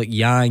players like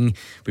Yang.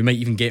 We might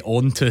even get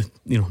on to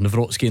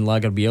Nawrocki and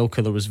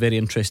Lagerbielke. There was very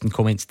interesting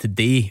comments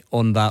today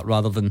on that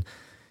rather than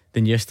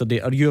yesterday.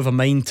 Are you of a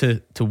mind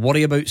to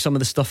worry about some of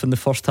the stuff in the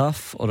first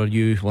half, or are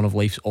you one of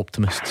life's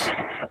optimists?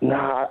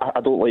 Nah, I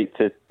don't like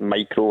to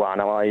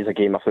micro-analyse a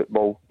game of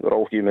football. We're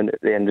all human at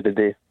the end of the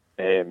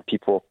day.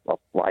 People are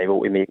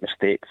liable to make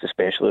mistakes,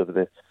 especially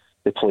with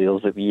the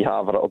players that we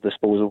have at our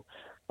disposal.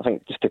 I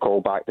think just to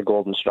call back the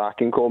Gordon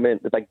Strachan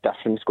comment, the big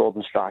difference,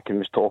 Gordon Strachan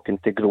was talking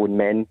to grown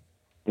men,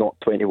 not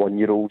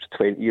 21-year-olds,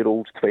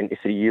 20-year-olds,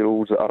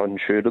 23-year-olds that are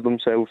unsure of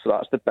themselves. So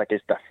that's the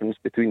biggest difference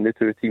between the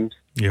two teams.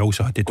 You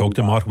also had to talk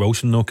to Mark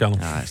Wilson though, Callum.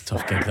 It's a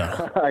tough gig,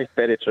 that. It's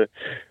very true.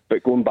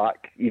 But going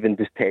back even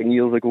just 10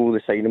 years ago,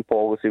 the signing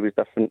policy was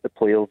different. The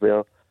players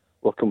there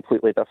were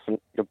completely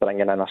different. You're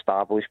bringing in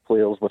established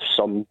players with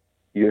some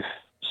youth,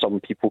 some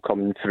people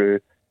coming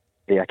through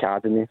the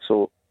academy.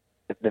 So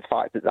the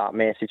fact that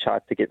message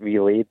had to get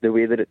relayed the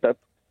way that it did.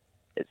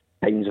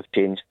 Times have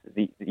changed.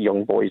 The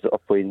young boys that are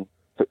playing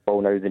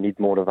football now, they need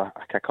more of a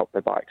kick up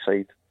the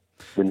backside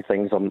when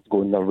things aren't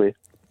going their way.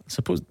 I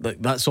suppose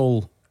that's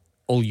all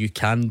you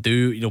can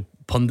do. You know,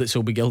 pundits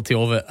will be guilty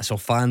of it. I saw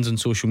fans on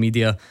social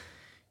media.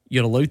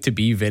 You're allowed to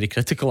be very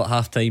critical at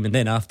half time and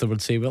then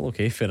afterwards say, well,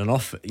 okay, fair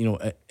enough, you know,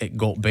 it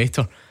got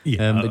better.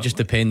 It just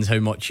depends how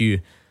much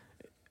you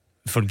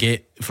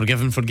forgive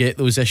and forget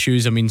those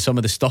issues. I mean, some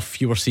of the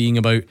stuff you were seeing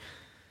about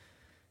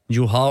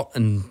Joe Hart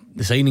and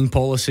the signing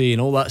policy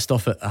and all that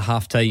stuff at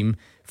half time,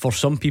 for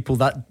some people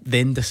that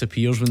then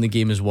disappears when the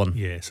game is won.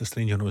 Yeah, it's a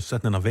strange one. I was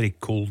sitting in a very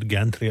cold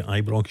gantry at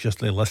Ibrox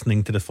yesterday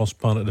listening to the first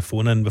part of the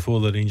phone in before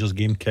the Rangers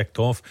game kicked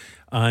off,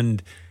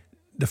 and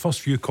the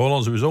first few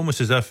callers, it was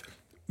almost as if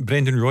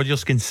Brendan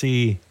Rodgers can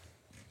say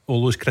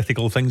all those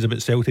critical things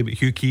about Celtic but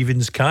Hugh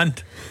Keevins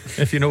can't,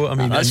 if you know what I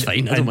mean. That's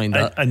fine, I don't mind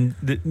that. And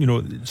you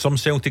know, some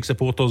Celtic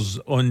supporters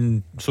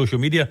on social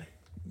media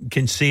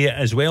can say it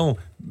as well,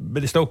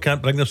 but they still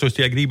can't bring themselves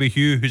to agree with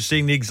Hugh, who's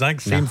saying the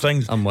exact same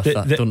things. I'm with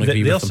that. Don't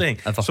agree they're with them saying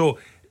ever. so.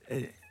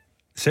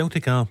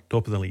 Celtic are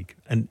top of the league,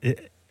 and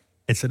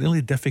it's a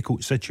really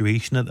difficult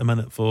situation at the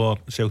minute for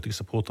Celtic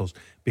supporters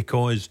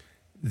because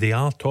they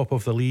are top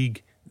of the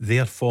league.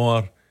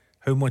 Therefore,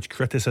 how much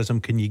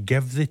criticism can you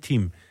give the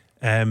team?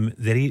 They're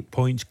 8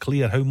 points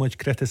clear. How much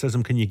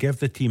criticism can you give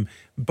the team?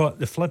 But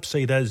the flip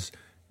side is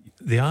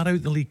they are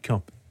out the League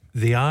Cup.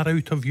 They are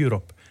out of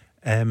Europe.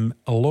 A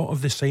lot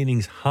of the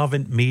signings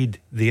haven't made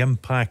the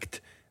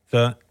impact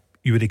that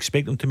you would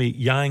expect them to make.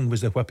 Yang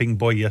was the whipping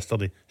boy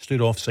yesterday,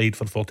 stood offside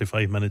for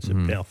 45 minutes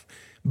in Perth.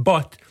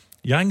 But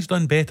Yang's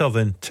done better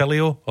than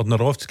Tillio or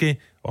Narovsky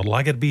or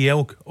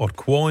Lagerbielk or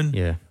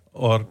Kwon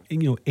or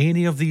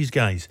any of these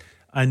guys.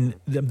 And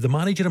the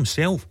manager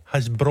himself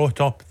has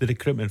brought up the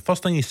recruitment.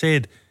 First thing he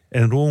said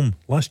in Rome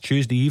last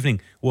Tuesday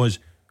evening was,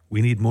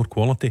 we need more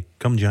quality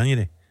come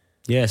January.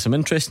 Yeah, some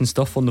interesting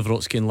stuff on the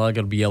Vrotsky and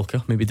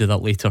Lagerbielka. Maybe do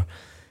that later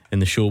in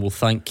the show. We'll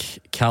thank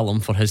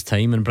Callum for his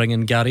time and bring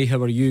in Gary. How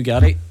are you,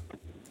 Gary?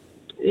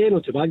 Yeah,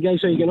 not too bad,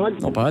 guys. How you getting on?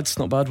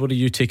 Not bad. What do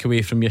you take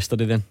away from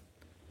yesterday then?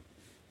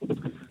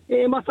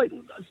 I think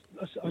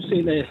I was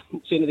saying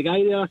to the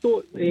guy there, I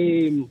thought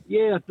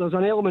there's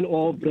an element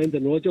of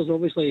Brendan Rodgers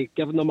obviously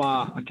giving them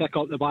a kick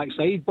up the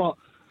backside, but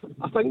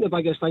I think the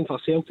biggest thing for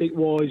Celtic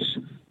was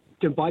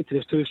going back to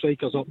those two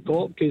strikers up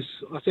top, because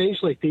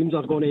essentially teams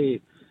are going to,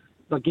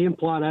 their game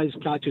plan is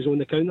catches on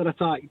the counter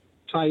attack,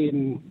 try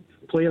and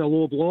play in a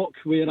low block,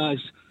 whereas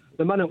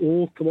the minute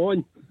come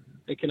on,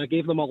 it kind of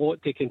gave them a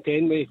lot to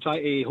contend with,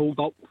 try to hold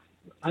up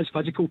his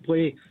physical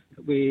play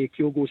with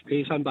Kyogo's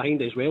pace in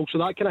behind as well. So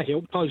that kind of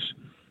helped us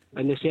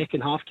in the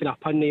second half, kind of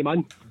pin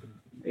them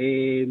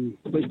in,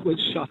 which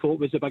I thought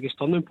was the biggest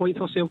turning point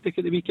for Celtic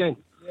at the weekend.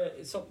 Yeah,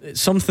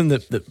 it's something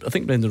that I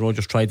think Brendan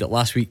Rodgers tried it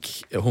last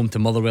week at home to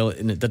Motherwell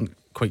and it didn't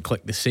quite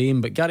click the same.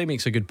 But Gary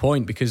makes a good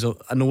point, because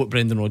I know what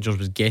Brendan Rodgers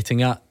was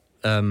getting at,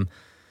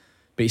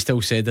 but he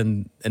still said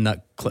in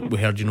that clip we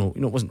heard, it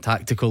wasn't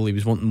tactical, he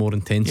was wanting more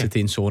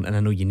intensity and so on, and I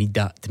know you need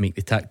that to make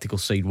the tactical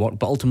side work,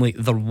 but ultimately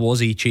there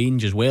was a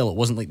change as well. It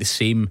wasn't like the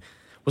same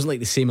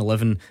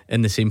 11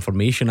 in the same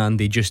formation, and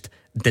they just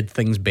did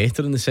things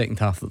better in the second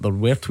half. That there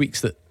were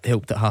tweaks that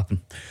helped it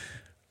happen.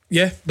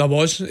 Yeah, there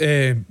was.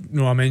 I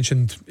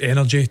mentioned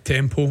energy,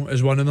 tempo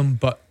is one of them,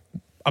 but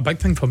a big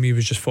thing for me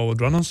was just forward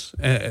runners.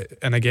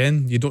 And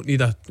again, you don't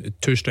need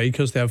two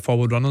strikers to have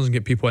forward runners and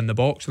get people in the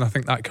box. And I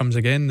think that comes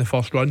again the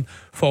first run.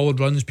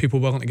 Forward runs, people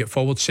willing to get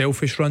forward,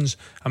 selfish runs.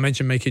 I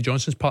mentioned Mikey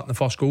Johnson's part in the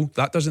first goal.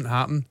 That doesn't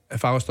happen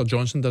if Alistair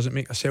Johnson doesn't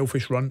make a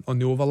selfish run on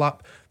the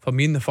overlap. For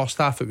me in the first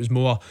half, it was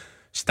more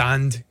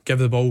stand, give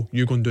the ball,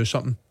 you go and do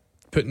something,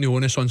 putting the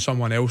onus on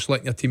someone else,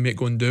 letting your teammate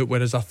go and do it.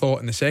 Whereas I thought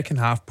in the second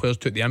half, players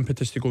took the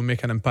impetus to go and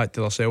make an impact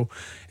to themselves.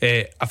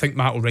 I think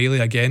Matt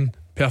O'Reilly, again,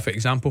 perfect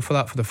example for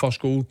that. For the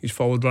first goal, he's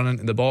forward running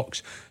into the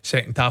box.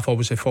 Second half,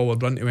 obviously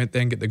forward run, he went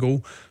there and get the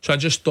goal. So I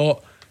just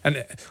thought,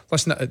 and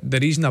listen, the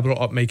reason I brought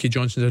up Mikey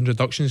Johnson's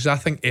introduction is I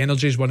think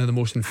energy is one of the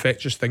most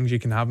infectious things you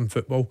can have in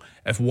football.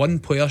 If one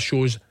player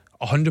shows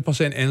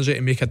 100% energy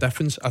to make a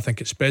difference, I think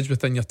it spreads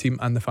within your team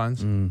and the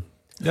fans.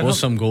 It was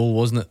some goal,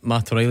 wasn't it,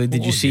 Matt O'Reilly?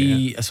 Did you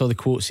see? I saw the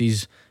quotes.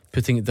 He's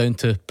putting it down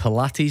to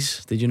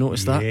Pilates. Did you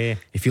notice that?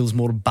 He feels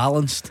more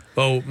balanced.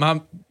 Well,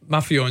 my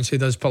fiance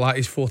does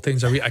Pilates 4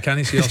 times a week. I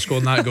can't see her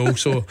scoring that goal,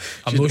 so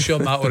I'm not sure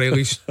Matt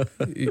O'Reilly's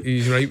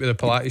he's right with the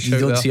Pilates. You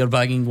don't see her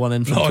bagging one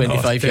in from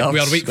 25 yards. We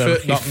are weak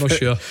foot. I'm not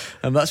sure.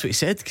 And that's what he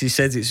said, because he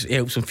said it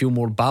helps him feel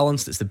more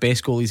balanced. It's the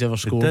best goal he's ever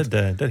scored.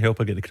 It did help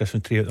her get the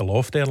Christmas tree out the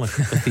loft early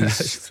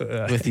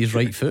with his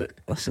right foot.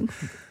 Listen,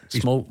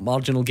 small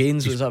marginal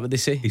gains. Was that what they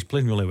say? He's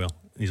playing really well.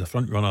 He's a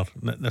front runner.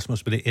 This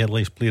must be the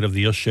earliest Player of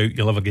the Year shout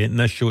you'll ever get in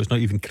this show. It's not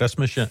even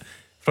Christmas yet.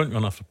 Front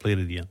runner for Player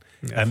of the Year.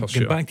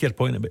 Going back to your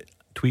point about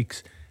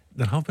tweaks,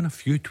 there have been a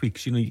few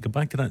tweaks. You go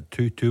back to that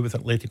 2-2 with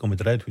Atletico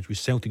Madrid, which was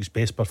Celtic's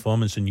best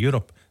performance in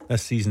Europe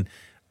this season,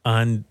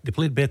 and they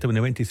played better when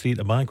they went to 3 at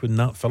the back when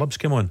Nat Phillips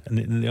came on,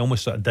 and they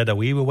almost sort of did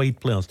away with wide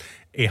players.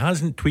 He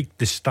hasn't tweaked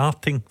the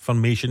starting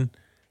formation.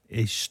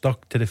 He's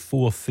stuck to the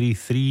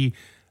 4-3-3.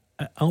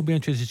 I'll be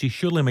interested to see.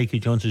 Surely Mikey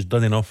Johnson's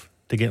done enough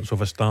to get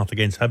himself a start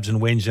against Hibs on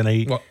Wednesday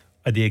night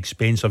at the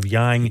expense of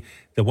Yang.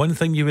 The one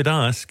thing you would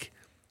ask,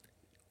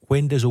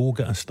 when does O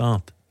get a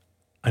start?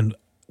 And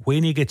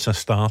when he gets a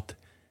start,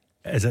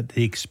 is it at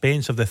the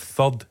expense of the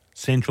third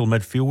central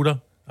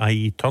midfielder,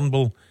 i.e.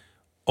 Turnbull,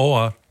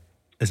 or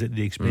is it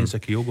the expense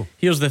of Kyogo?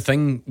 Here's the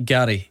thing,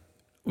 Gary.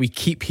 We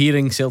keep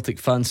hearing Celtic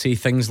fans say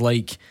things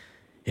like,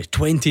 it's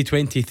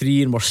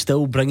 2023 and we're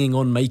still bringing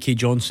on Mikey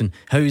Johnson.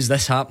 How is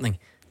this happening?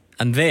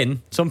 And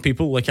then some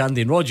people like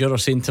Andy and Rodger are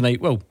saying tonight,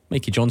 well,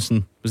 Mikey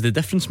Johnson was the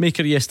difference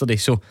maker yesterday.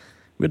 So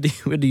where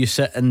do you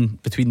sit in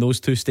between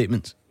those two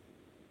statements?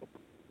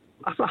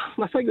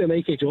 I think that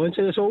Mikey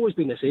Johnson, it's always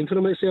been the same for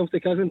him at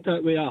Celtic, isn't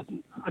it? Where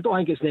I don't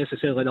think it's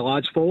necessarily the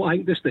lad's fault. I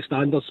think just the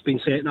standards been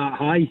set that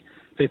high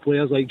for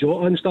players like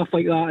Jota and stuff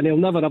like that, and he'll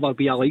never ever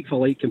be a like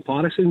for like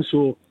comparison.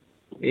 So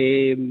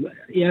he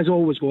is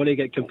always going to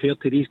get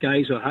compared to these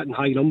guys who are hitting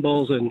high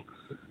numbers and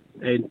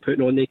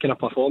putting on their kind of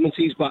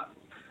performances. But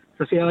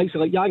I say,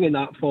 like Yang and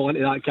that fall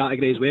into that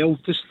category as well.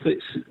 Just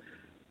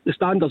the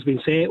standards been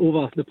set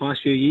over the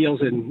past few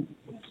years, and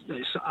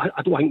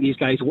I don't think these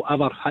guys will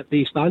ever hit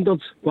these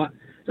standards. But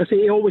I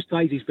say he always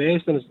tries his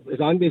best, and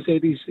as Andy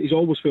said, he's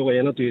always full of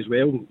energy as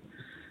well.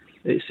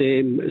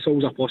 It's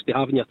always a plus to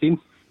have in your team.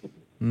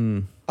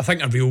 I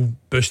think a real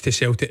boost to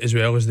Celtic as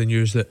well is the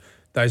news that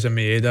Daiza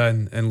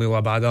Maeda and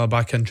Leila Bada are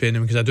back in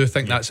training, because I do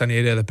think that's an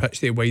area of the pitch,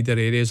 the wider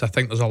areas. I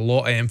think there's a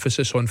lot of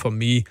emphasis on, for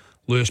me,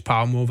 Lewis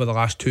Palmer over the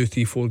last 2,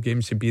 3, 4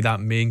 games to be that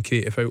main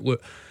creative outlet,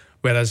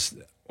 whereas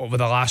over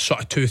the last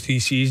sort of 2, 3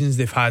 seasons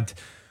they've had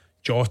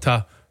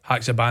Jota,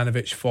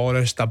 Haksabanovic,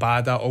 Forrest,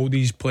 Abada, all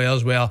these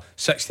players where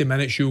 60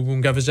 minutes you'll go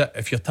and give us it.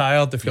 If you're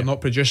tired, if you're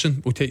not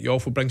producing, we'll take you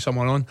off, we'll bring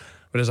someone on.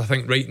 Whereas I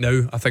think right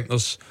now, I think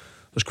there's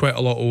quite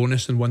a lot of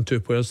onus in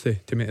 1-2 players to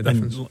make a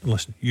difference. And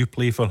listen, you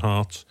play for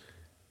Hearts,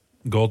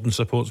 Gordon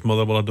supports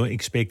Motherwell. I don't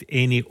expect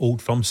any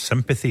Old Firm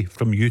sympathy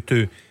from you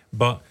two,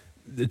 but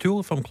the two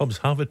Old Firm clubs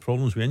have had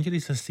problems with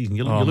injuries this season.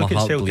 You look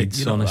at Celtic,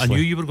 bleeds, I knew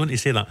you were going to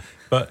say that,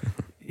 but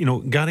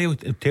Gary will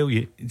tell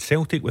you,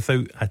 Celtic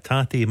without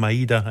Hatate,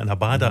 Maeda and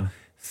Abada,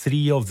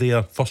 3 of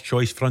their first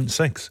choice front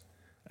 6,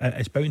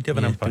 it's bound to have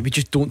an impact. But we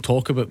just don't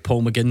talk about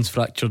Paul McGinn's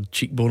fractured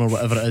cheekbone or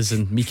whatever it is,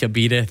 and Mika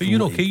Biereth. But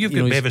okay, you've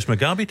got Bevis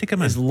Mugabe to come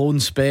in. His loan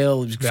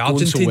spell, he's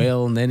going so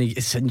well, and then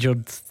he's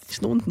injured.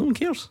 No one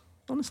cares,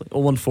 honestly.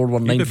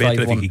 0141951. It'd be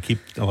better if you could keep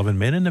 11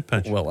 men in the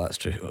pitch. Well, that's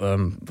true.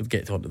 We'll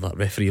get on to that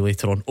referee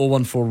later on.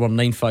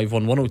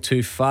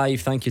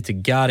 01419511025. Thank you to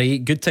Gary.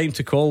 Good time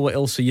to call. What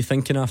else are you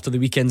thinking after the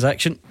weekend's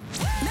action?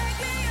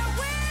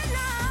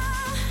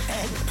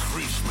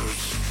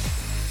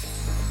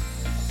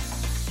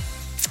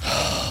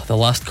 The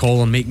last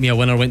call on Make Me a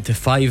Winner went to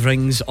 5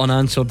 rings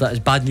unanswered. That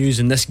is bad news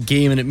in this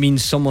game, and it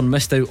means someone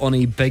missed out on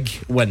a big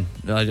win,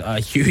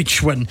 a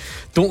huge win.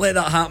 Don't let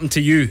that happen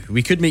to you.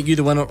 We could make you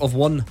the winner of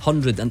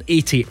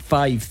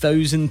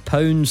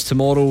 £185,000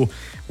 tomorrow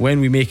when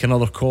we make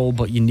another call,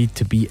 but you need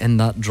to be in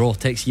that draw.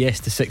 Text yes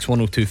to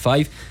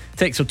 61025.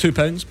 Texts are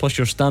 £2 plus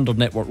your standard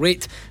network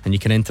rate, and you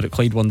can enter at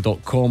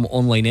Clyde1.com.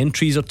 Online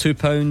entries are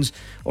 £2,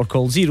 or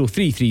call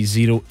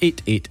 0330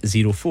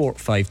 8804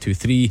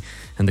 523,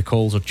 and the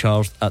calls are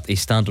charged at a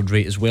standard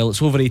rate as well.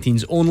 It's over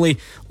 18s only.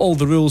 All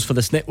the rules for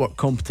this network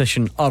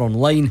competition are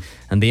online,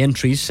 and the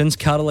entries since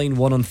Caroline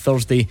won on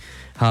Thursday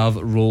have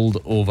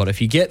rolled over.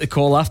 If you get the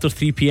call after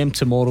 3pm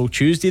tomorrow,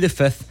 Tuesday the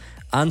 5th,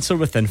 answer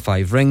within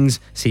 5 rings,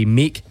 say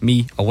make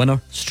me a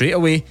winner straight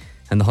away,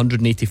 and the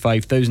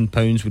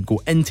 £185,000 would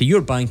go into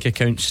your bank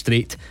account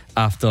straight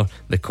after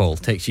the call.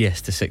 Text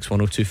yes to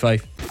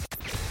 61025.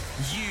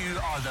 You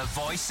are the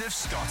voice of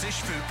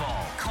Scottish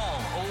football. Call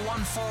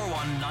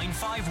 0141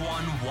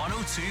 951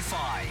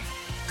 1025.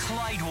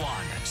 Clyde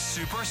One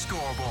Super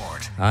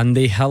Scoreboard.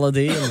 Andy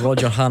Halliday and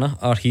Rodger Hannah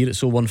are here.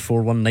 It's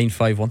 0141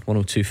 951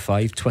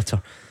 1025.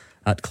 Twitter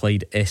at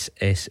Clyde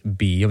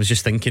SSB. I was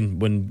just thinking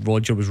when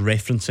Rodger was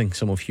referencing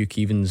some of Hugh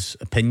Keevan's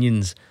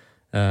opinions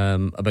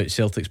about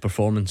Celtic's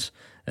performance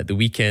at the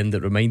weekend,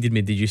 it reminded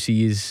me, did you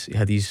see he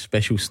had these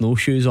special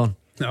snowshoes on?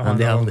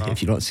 No.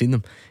 If you've not seen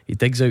them, he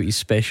digs out his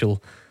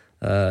special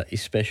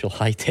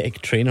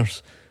high-tech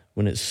trainers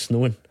when it's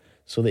snowing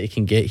so that he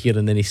can get here,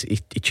 and then he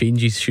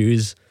changes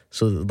shoes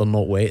so that they're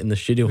not wet in the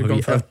studio.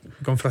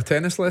 Gone for a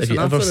tennis lesson. Have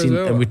you ever seen?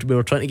 Well, and we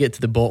were trying to get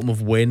to the bottom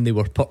of when they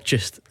were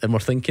purchased, and we're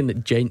thinking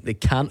that they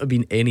can't have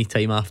been any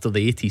time after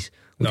the 80s.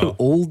 Look how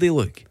old they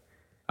look.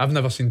 I've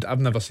never seen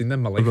them in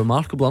my life. They're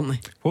remarkable, aren't they?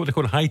 What they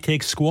call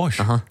high-tech squash.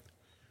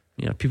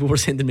 Yeah, people were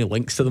sending me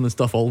links to them and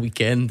stuff all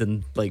weekend,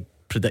 and like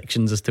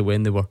predictions as to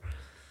when they were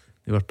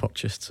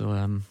purchased. So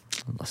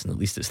listen, at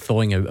least it's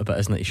thawing out a bit,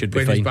 isn't it? He should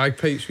be fine. His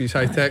bagpipes with his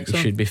high-tech. He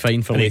should be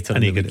fine for later.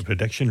 And he got the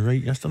prediction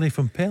right yesterday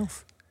from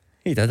Perth.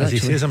 He did, as actually.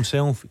 he says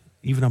himself,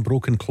 even a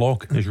broken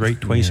clock is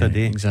right twice a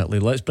day. Exactly.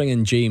 Let's bring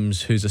in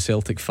James, who's a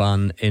Celtic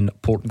fan in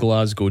Port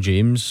Glasgow.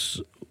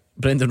 James,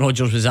 Brendan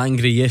Rodgers was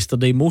angry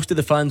yesterday. Most of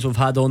the fans we've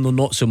had on, though,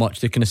 not so much.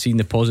 They're kind of seeing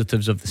the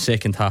positives of the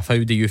second half.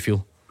 How do you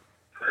feel?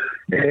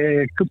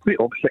 Complete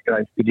opposite,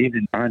 guys. Good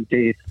evening,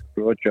 Andy,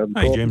 Rodger.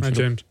 Hi, James. Hi,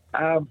 James.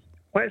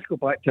 let's go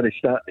back to the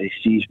start of the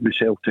season with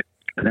Celtic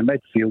in the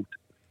midfield.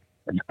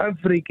 In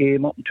every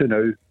game up to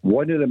now,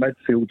 one of the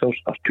midfielders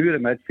or two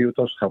of the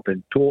midfielders have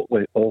been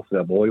totally off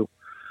the boil.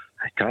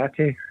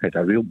 Hatate had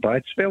a real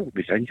bad spell. He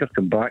was injured,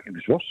 come back, it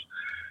was worse.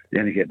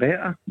 Then he get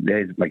better.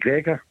 Then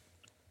McGregor,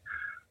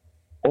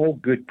 all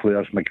good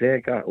players.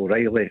 McGregor,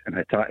 O'Reilly and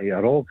Hatate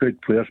are all good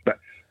players, but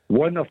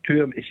one or two of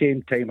them at the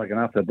same time are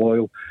going off the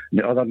boil, and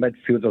the other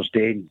midfielders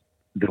doing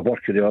the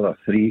work of the other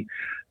three.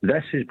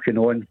 This has been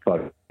on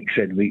for weeks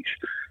and weeks.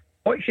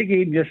 Watch the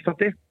game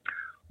yesterday.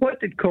 What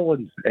did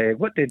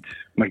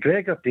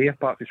McGregor do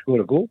apart from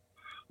score a goal?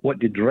 What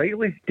did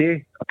Riley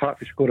do apart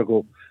from score a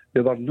goal?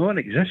 They were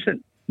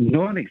non-existent.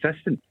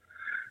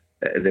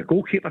 The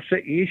goalkeeper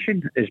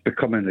situation is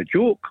becoming a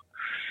joke.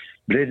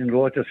 Brendan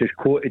Rodgers is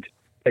quoted,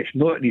 "It's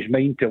not in his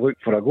mind to look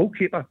for a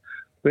goalkeeper."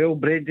 Well,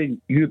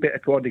 Brendan, you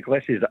better go on the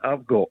glasses that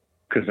I've got,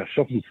 because there's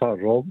something far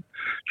wrong.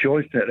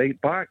 Johnston at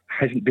right back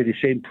hasn't been the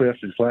same player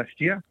since last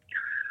year.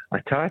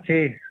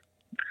 Hatate,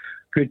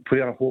 good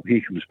player, I hope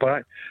he comes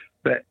back.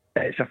 But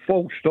it's a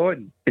false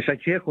dawn. It's a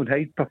Jekyll and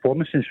Hyde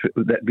performances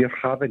that we're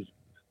having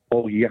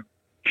all year.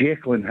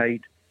 Jekyll and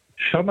Hyde.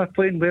 Some are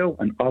playing well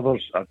and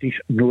others are just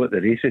no at the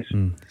races.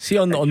 See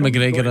on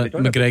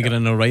McGregor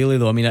and O'Reilly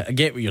though, I mean, I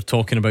get what you're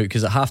talking about,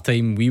 because at half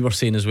time we were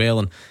saying as well,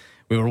 and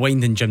we were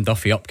winding Jim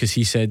Duffy up because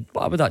he said,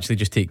 well, I would actually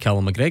just take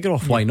Callum McGregor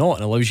off. Why not?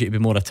 It allows you to be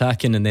more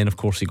attacking, and then of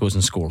course he goes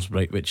and scores,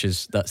 right?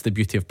 That's the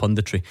beauty of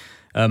punditry.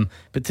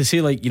 But to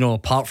say, like, you know,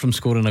 apart from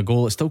scoring a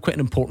goal, it's still quite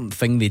an important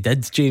thing they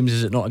did, James.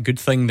 Is it not a good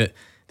thing that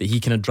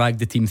he kind of dragged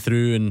the team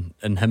through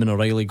and him and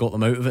O'Reilly got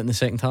them out of it in the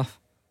second half?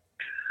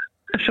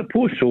 I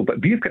suppose so,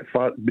 but we've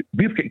got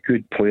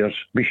good players.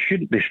 We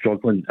shouldn't be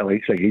struggling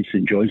against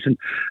St Johnstone.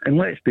 And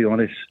let's be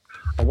honest,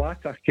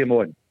 Awata came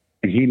on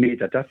and he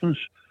made a difference.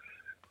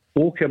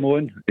 O came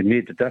on and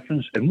made the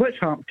difference. And what's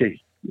happened to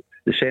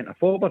the centre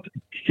forward,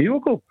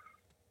 Diogo?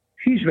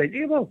 He's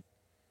ready well.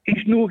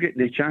 He's not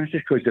getting the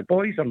chances because the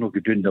boys are not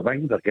doing the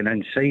wing. They're going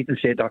inside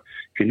instead of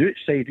going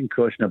outside and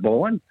crossing the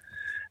ball in.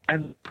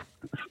 And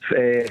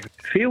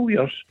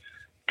failures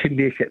can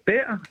make it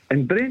better.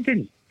 And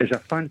Brendan is a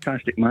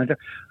fantastic manager.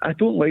 I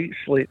don't like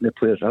slating the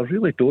players, I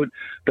really don't.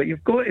 But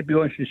you've got to be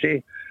honest and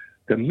say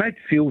the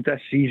midfield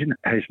this season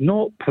has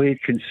not played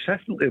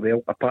consistently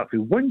well, apart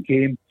from one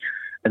game,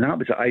 and that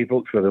was at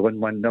Ibrox where they won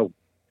 1-0.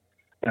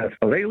 If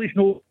O'Reilly's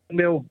not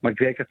playing well,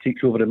 McGregor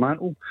takes over the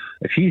mantle.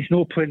 If he's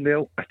not playing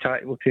well,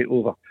 Hatate will take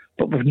over.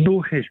 But we've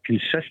no his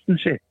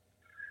consistency.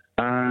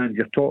 And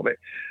you're talking about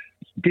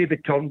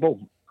David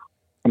Turnbull.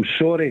 I'm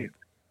sorry,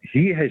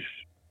 he has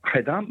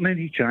had that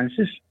many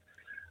chances.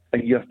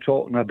 And you're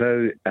talking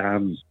about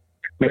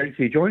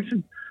Melody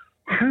Johnson.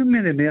 How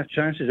many more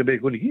chances are we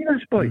going to give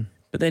this boy?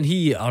 But then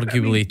he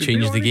arguably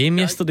changed the game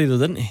yesterday, though,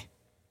 didn't he?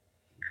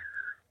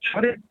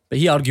 Sorry? But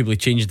he arguably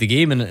changed the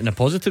game in a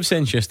positive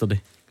sense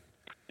yesterday.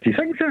 Do you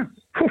think so?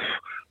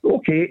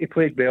 Okay, he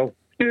played well.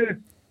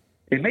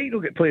 He might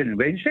not get playing on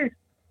Wednesday.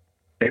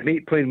 He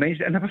might play on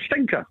Wednesday and have a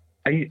stinker.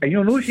 And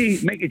you'll not see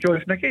Mikey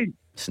Johnson again.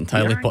 It's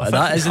entirely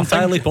that is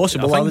entirely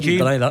possible. I wouldn't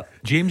deny that.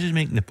 James is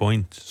making the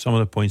point, some of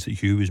the points that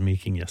Hugh was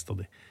making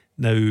yesterday.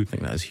 Now, I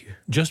think that is Hugh.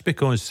 Just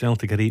because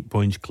Celtic are 8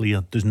 points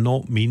clear does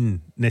not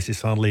mean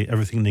necessarily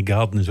everything in the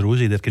garden is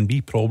rosy. There can be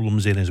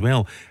problems there as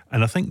well.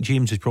 And I think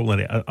James is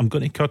probably right. I'm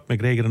going to cut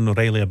McGregor and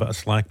O'Reilly a bit of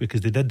slack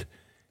because they did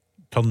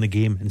turn the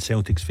game in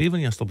Celtic's favour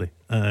yesterday.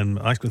 I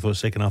actually thought the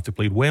second half they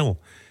played well.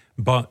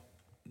 But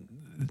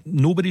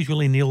nobody's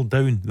really nailed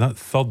down that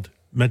third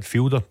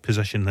midfielder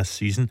position this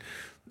season.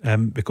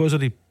 Because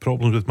of the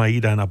problems with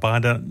Maeda and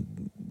Abada,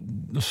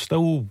 there's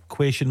still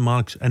question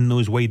marks in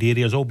those wide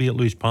areas, albeit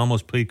Lewis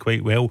Palmer's played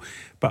quite well.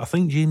 But I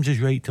think James is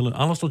right to look.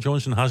 Alistair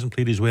Johnson hasn't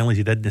played as well as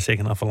he did in the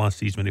second half of last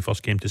season when he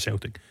first came to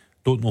Celtic.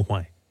 Don't know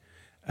why.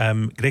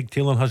 Greg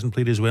Taylor hasn't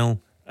played as well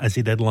as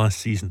he did last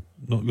season.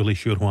 Not really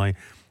sure why.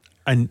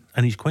 And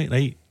he's quite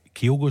right.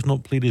 Kyogo's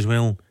not played as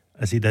well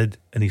as he did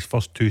in his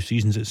first 2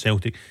 seasons at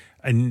Celtic.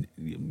 And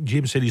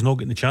James said he's not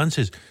getting the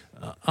chances.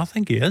 I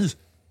think he is.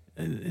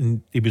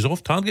 And he was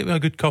off target with a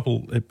good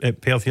couple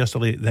at Perth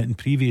yesterday that in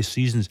previous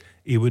seasons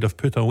he would have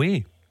put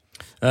away.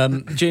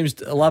 James,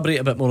 elaborate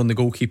a bit more on the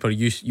goalkeeper.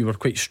 You were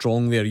quite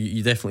strong there.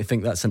 You definitely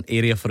think that's an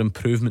area for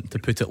improvement, to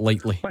put it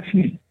lightly.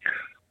 Listen,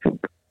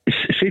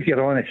 see if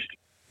you're honest,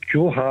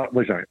 Joe Hart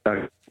was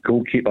a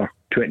goalkeeper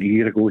 20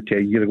 years ago,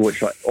 10 years ago.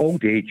 It's like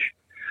old age.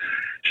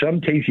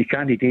 Sometimes you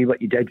can't do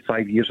what you did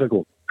 5 years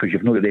ago because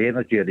you've not got the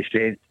energy or the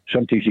strength.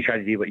 Sometimes you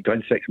can't do what you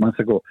done 6 months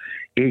ago.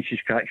 Age is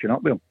catching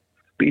up with him.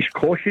 But he's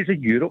cautious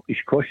in Europe,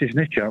 he's cautious in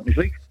the Champions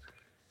League,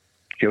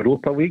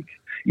 Europa League,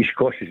 he's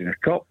cautious in the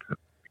Cup,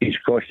 he's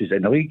cautious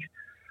in the league.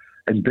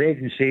 And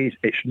Brendan says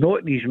it's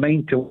not in his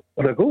mind to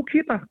or a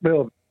goalkeeper.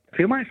 Well, if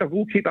he wants a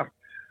goalkeeper,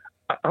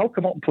 I'll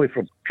come up and play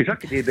for him because I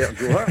could do better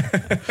than Joe Hart.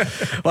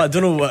 Well, I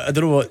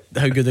don't know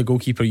how good a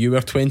goalkeeper you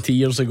were 20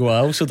 years ago. I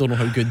also don't know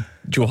how good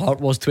Joe Hart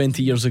was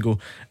 20 years ago.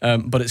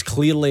 But it's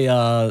clearly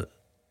a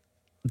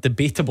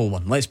debatable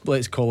one. Let's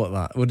call it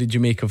that. What did you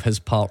make of his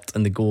part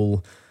in the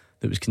goal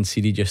that was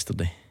conceded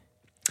yesterday?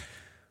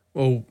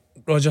 Well,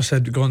 Rodger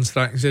said, Gordon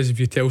Duncan says, if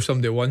you tell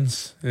somebody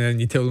once and then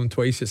you tell them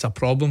twice, it's a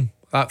problem.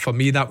 That, for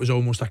me, that was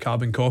almost a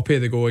carbon copy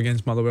of the goal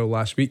against Motherwell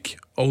last week.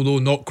 Although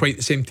not quite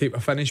the same type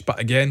of finish, but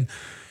again,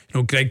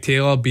 Greg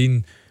Taylor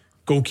being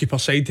goalkeeper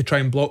side to try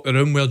and block the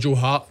room, where Joe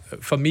Hart,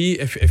 for me,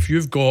 if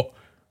you've got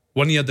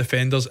one of your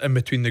defenders in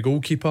between the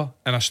goalkeeper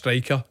and a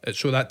striker, it's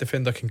so that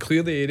defender can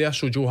clear the area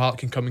so Joe Hart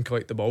can come and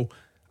collect the ball.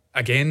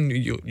 Again,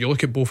 you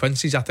look at both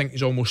instances, I think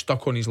he's almost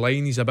stuck on his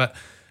line. He's a bit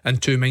in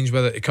two minds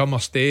whether to come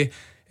or stay.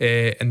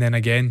 And then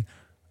again,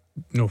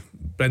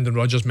 Brendan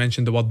Rodgers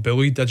mentioned the word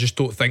bullied. I just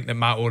don't think that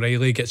Matt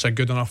O'Reilly gets a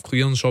good enough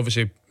clearance.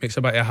 Obviously makes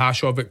a bit of a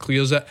hash of it,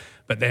 clears it,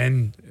 but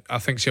then I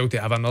think Celtic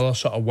have another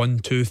sort of 1,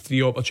 2,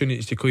 3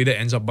 opportunities to clear it,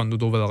 ends up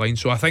bundled over the line.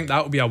 So I think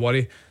that will be a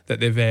worry that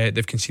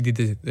they've conceded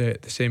the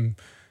same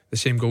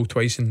goal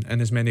twice in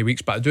as many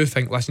weeks. But I do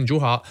think, listen, Joe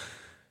Hart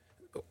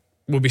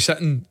will be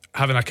sitting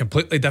having a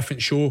completely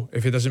different show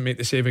if he doesn't make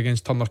the save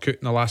against Turner Cook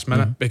in the last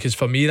minute, because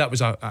for me that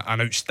was an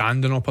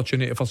outstanding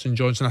opportunity for St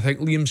Johnstone. I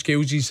think Liam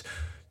Scales's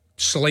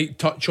slight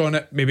touch on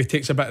it maybe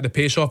takes a bit of the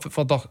pace off it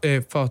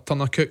for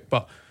Turner Cook,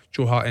 but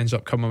Joe Hart ends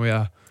up coming with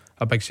a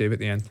big save at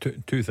the end.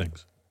 Two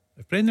things.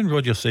 If Brendan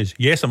Rodgers says,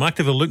 yes, I'm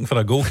actively looking for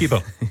a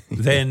goalkeeper,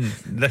 then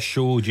this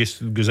show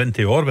just goes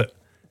into orbit.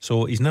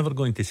 So he's never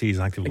going to say he's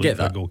actively looking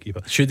for a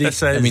goalkeeper. Should he?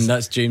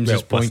 That's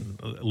James's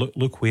point. Listen,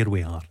 look where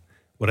we are.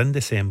 We're in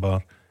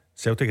December.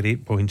 Celtic are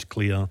 8 points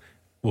clear.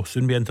 We'll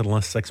soon be into the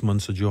last 6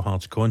 months of Joe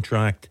Hart's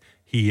contract.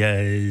 He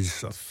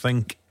is, I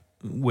think,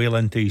 well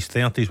into his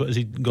 30s. What is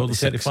he? Gordon,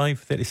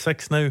 35,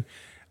 36 now.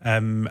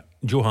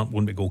 Joe Hart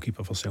won't be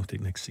goalkeeper for Celtic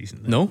next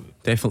season. No,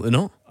 definitely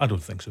not. I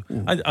don't think so.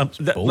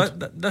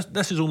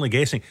 This is only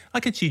guessing. I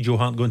could see Joe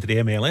Hart going to the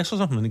MLS or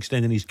something and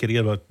extending his career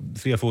about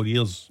 3 or 4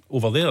 years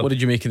over there. What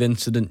did you make of the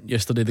incident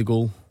yesterday, the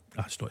goal?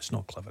 It's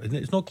not clever.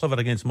 It's not clever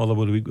against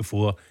Motherwell the week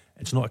before.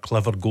 It's not a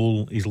clever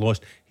goal he's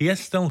lost. He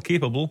is still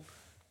capable.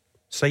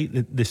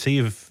 Cite the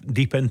save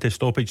deep into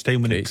stoppage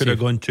time when it could have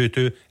gone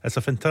 2-2. It's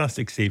a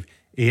fantastic save.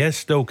 He is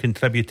still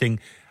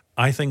contributing.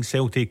 I think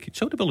Celtic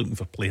should be looking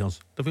for players.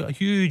 They've got a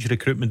huge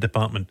recruitment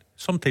department.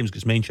 Sometimes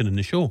gets mentioned in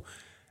the show.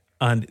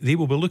 And they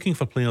will be looking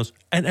for players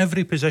in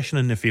every position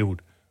in the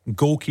field.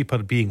 Goalkeeper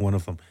being one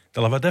of them.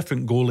 They'll have a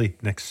different goalie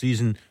next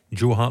season.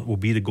 Joe Hart will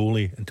be the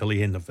goalie until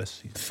the end of this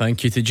season.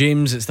 Thank you to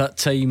James. It's that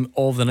time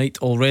of the night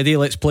already.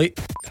 Let's play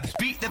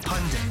Beat the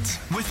Pundit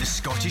with the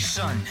Scottish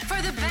Sun. For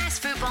the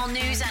best football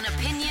news and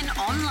opinion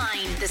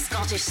online,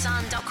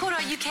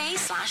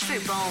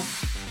 thescottishsun.co.uk/football.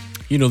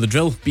 You know the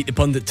drill. Beat the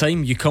Pundit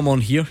time. You come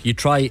on here, you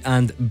try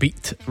and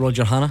beat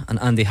Rodger Hannah and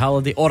Andy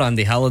Halliday, or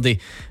Andy Halliday,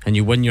 and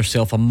you win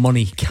yourself a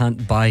money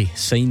can't buy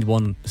signed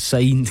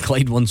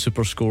Clyde 1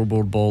 Super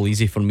Scoreboard ball.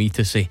 Easy for me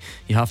to say.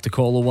 You have to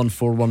call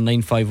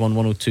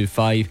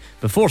 01419511025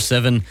 before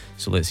 7.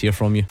 So let's hear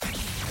from you.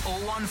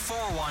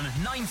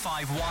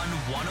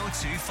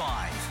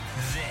 01419511025.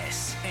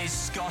 This is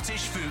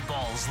Scottish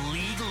football's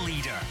league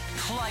leader,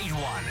 Clyde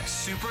 1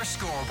 Super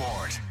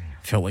Scoreboard.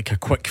 Felt like a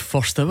quick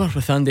first hour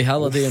with Andy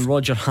Halliday and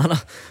Rodger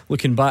Hannah.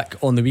 Looking back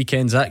on the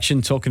weekend's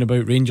action, talking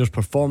about Rangers'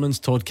 performance,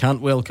 Todd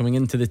Cantwell coming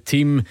into the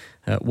team,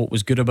 what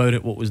was good about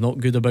it, what was not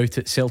good about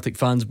it. Celtic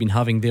fans been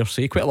having their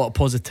say. Quite a lot of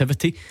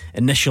positivity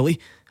initially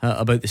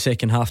about the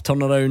second half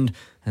turnaround,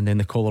 and then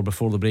the caller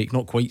before the break,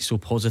 not quite so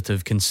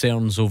positive,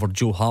 concerns over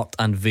Joe Hart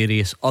and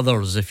various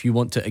others. If you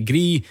want to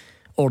agree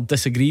or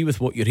disagree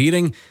with what you're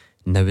hearing,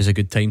 now is a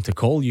good time to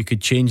call. You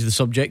could change the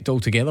subject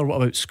altogether.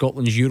 What about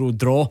Scotland's Euro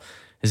draw?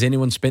 Has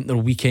anyone spent their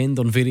weekend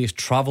on various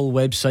travel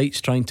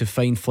websites trying to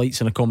find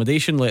flights and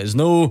accommodation? Let us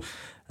know.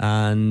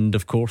 And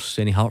of course,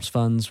 any Hearts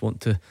fans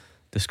want to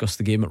discuss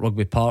the game at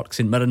Rugby Park.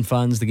 St Mirren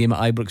fans, the game at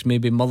Ibrox,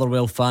 maybe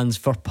Motherwell fans,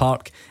 Fir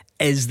Park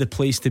is the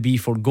place to be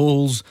for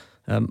goals,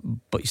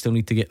 but you still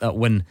need to get that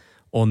win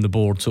on the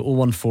board. So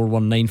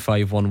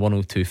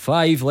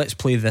 01419511025. Let's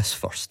play this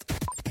first.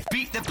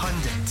 Beat the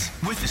Pundit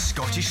with the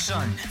Scottish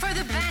Sun. For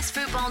the best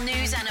football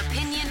news and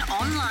opinion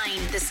online,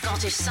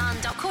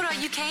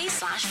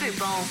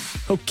 thescottishsun.co.uk/football.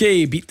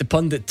 Okay, Beat the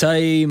Pundit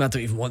time. I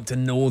don't even want to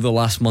know the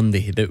last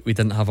Monday that we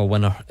didn't have a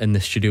winner in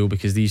the studio,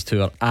 because these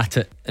two are at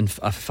it. In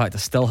fact, I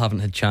still haven't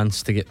had a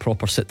chance to get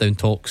proper sit-down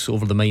talks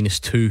over the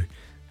 -2.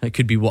 It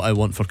could be what I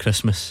want for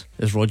Christmas,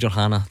 is Rodger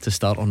Hannah to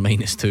start on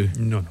 -2.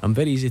 No. I'm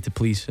very easy to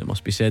please, it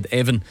must be said.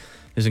 Evan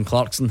is in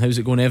Clarkson. How's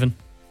it going, Evan?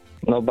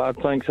 Not bad,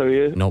 thanks. How are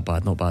you? Not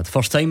bad.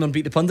 First time on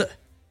Beat the Pundit?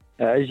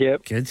 It is,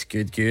 yep.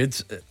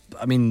 Good.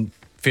 I mean,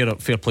 fair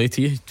play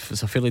to you.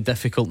 It's a fairly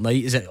difficult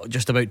night. Is it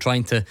just about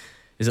trying to,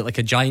 is it like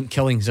a giant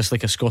killing? Is this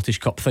like a Scottish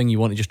Cup thing? You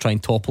want to just try and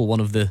topple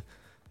one of the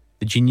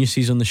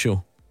geniuses on the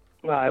show?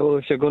 Aye, well,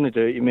 if you're going to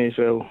do it, you may as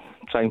well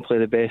try and play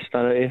the best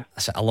out of you.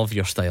 I love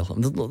your style.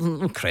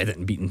 No credit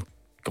in beating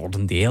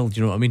Gordon Duncan, do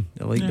you know what I mean?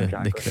 I like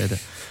the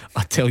credit.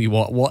 I tell you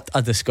what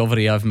a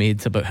discovery I've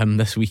made about him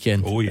this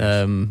weekend. Oh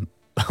yes.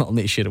 I'll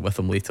need to share it with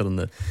him later in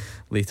the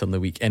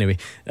week. Anyway,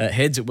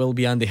 heads it will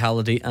be Andy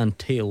Halliday, and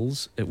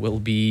tails it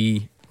will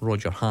be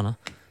Rodger Hannah.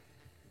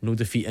 No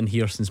defeat in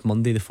here since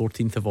Monday the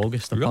 14th of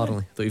August apparently.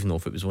 Really? I don't even know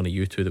if it was one of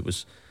you two that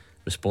was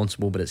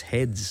responsible, but it's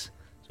heads.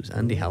 So it's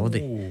Andy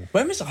Halliday.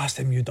 When was the last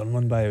time you done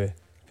one, by the way?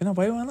 Been a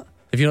while, hasn't it?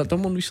 Have you not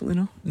done one recently,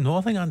 no? No,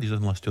 I think Andy's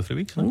done the last 2 or 3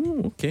 weeks.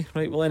 Oh, okay.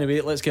 Right, well,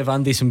 anyway, let's give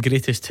Andy some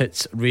greatest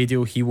hits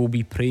radio. He will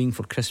be praying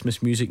for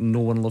Christmas music.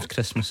 No one loves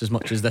Christmas as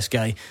much as this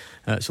guy.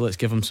 So let's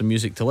give him some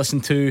music to listen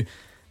to.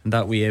 And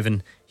that way,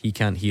 Evan, he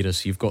can't hear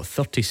us. You've got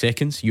 30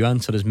 seconds. You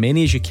answer as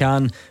many as you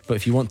can. But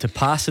if you want to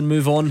pass and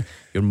move on,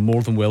 you're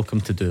more than welcome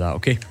to do that,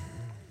 okay?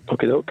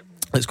 Okay, doke.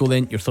 Let's go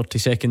then. Your 30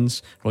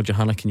 seconds. Roger,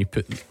 Hannah, can you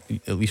put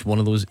at least one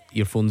of those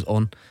earphones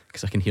on?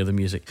 Because I can hear the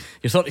music.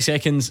 Your 30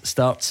 seconds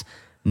starts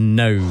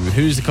now.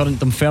 Who's the current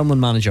Dunfermline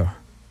manager?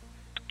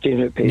 James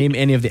McPake. Name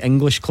any of the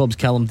English clubs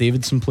Callum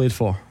Davidson played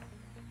for.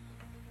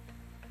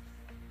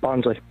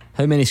 Barnsley.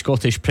 How many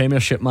Scottish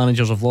Premiership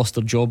managers have lost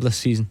their job this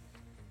season?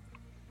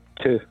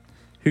 2.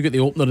 Who got the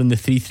opener in the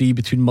 3-3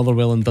 between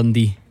Motherwell and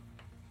Dundee?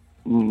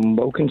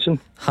 Wilkinson.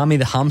 Hammy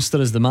the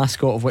hamster is the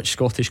mascot of which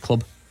Scottish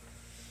club?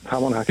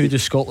 Hamilton. Who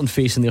does Scotland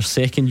face in their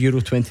second Euro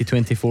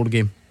 2024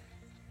 game?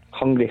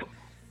 Hungary.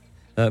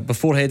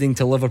 Before heading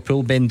to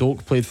Liverpool, Ben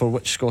Doak played for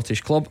which Scottish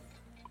club?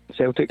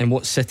 Celtic. In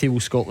what city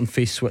will Scotland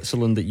face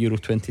Switzerland at Euro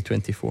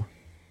 2024?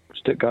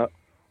 Stuttgart.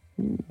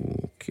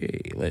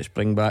 Okay, let's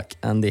bring back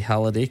Andy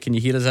Halliday. Can you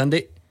hear us,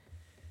 Andy?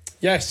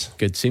 Yes.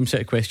 Good, same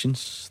set of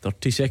questions.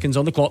 30 seconds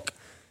on the clock.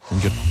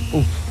 And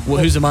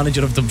who's the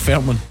manager of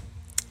Dunfermline?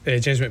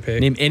 James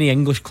McPake. Name any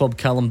English club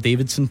Callum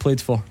Davidson played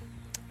for.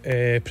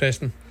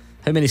 Preston.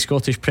 How many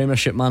Scottish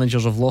Premiership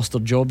managers have lost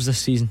their jobs this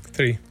season?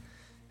 3.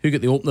 Who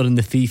got the opener in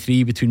the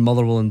 3-3 between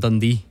Motherwell and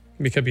Dundee?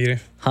 Mika Beery.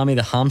 Hammy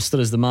the hamster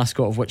is the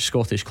mascot of which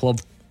Scottish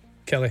club?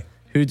 Kelly.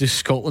 Who does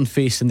Scotland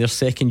face in their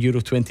second Euro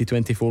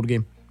 2024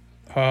 game?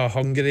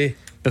 Hungary.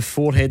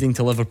 Before heading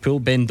to Liverpool,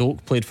 Ben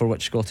Doak played for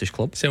which Scottish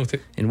club?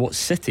 Celtic. In what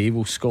city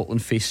will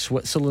Scotland face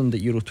Switzerland at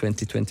Euro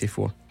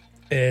 2024?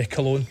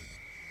 Cologne.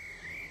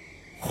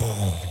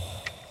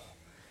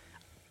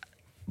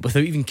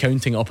 Without even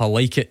counting it up, I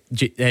like it,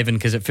 Evan,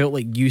 because it felt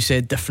like you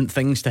said different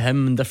things to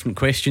him and different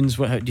questions.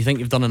 Do you think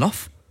you've done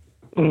enough?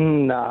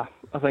 Nah,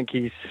 I think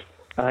he's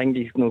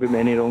not got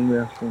many wrong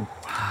there. So.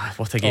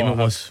 What a game it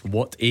was.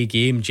 What a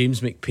game.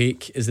 James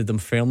McPake is the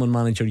Dunfermline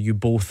manager. You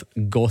both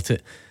got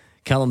it.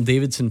 Callum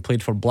Davidson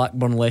played for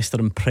Blackburn, Leicester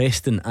and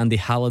Preston. Andy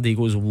Halliday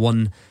goes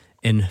one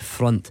in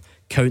front.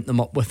 Count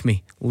them up with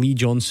me. Lee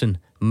Johnson,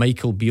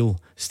 Michael Beale,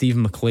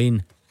 Stephen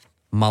McLean,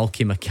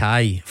 Malky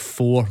Mackay.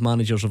 4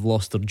 managers have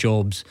lost their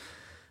jobs.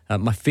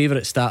 My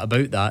favourite stat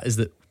about that is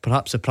that,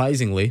 perhaps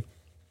surprisingly,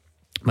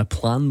 my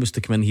plan was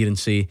to come in here and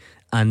say,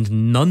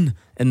 and none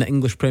in the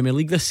English Premier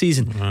League this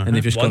season. And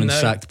they've just gone and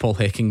sacked Paul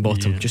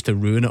Heckingbottom just to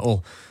ruin it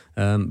all.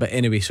 But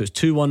anyway, so it's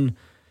 2-1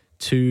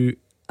 to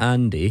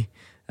Andy.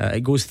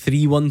 It goes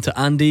 3-1 to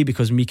Andy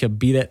because Mika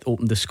Beeret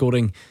opened the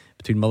scoring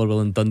between Motherwell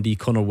and Dundee.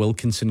 Connor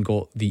Wilkinson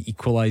got the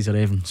equaliser,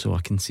 Evan. So I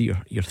can see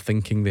your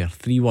thinking there.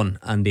 3-1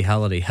 Andy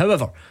Halliday.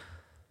 However,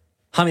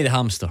 Hammy the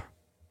hamster.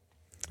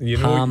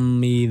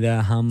 Hammy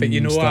the hamster. But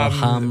you know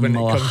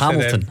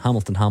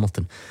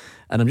Hamilton.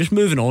 And I'm just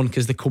moving on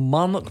because the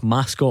Kilmarnock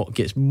mascot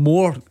gets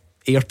more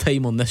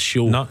airtime on this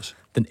show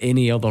than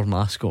any other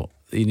mascot.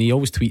 And he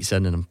always tweets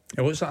in and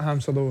what's that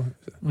hamster though?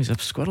 He's a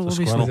squirrel,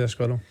 obviously. He's a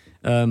squirrel.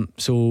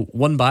 So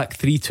one back,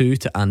 3-2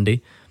 to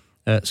Andy.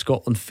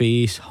 Scotland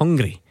face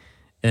Hungary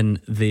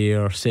in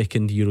their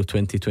second Euro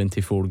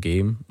 2024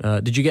 game.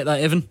 Did you get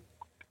that, Evan?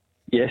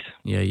 Yes.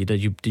 Yeah, you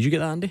did. Did you get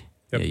that, Andy?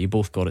 Yep. Yeah, you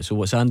both got it. So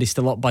what's Andy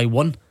still up by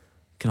 1?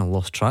 Kind of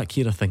lost track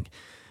here, I think.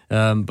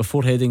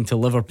 Before heading to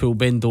Liverpool,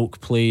 Ben Doak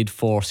played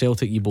for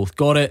Celtic. You both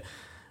got it.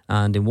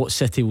 And in what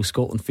city will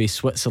Scotland face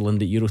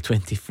Switzerland at Euro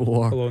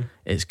 24? Cologne.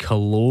 It's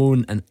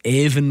Cologne, and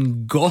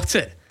Evan got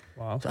it.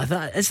 Wow.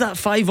 Is that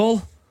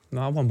 5-all?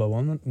 No, 1 by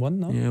 1.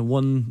 No. Yeah,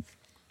 1,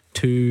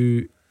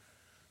 2,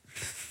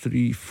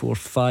 3, 4,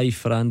 5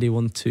 for Andy.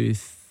 1, 2,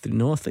 3.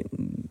 No, I think.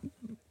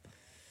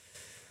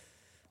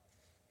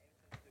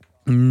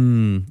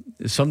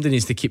 Somebody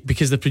needs to keep,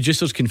 because the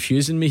producer's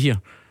confusing me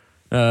here.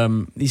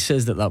 He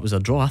says that was a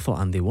draw. I thought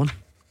Andy won.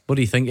 What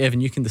do you think,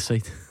 Evan? You can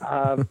decide.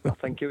 I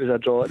think it was a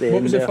draw at the end.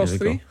 What was the there. first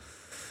 3?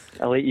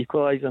 A late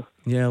equaliser.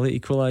 Yeah,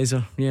 late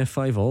equaliser. Yeah,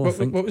 5-all. I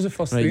think. What was the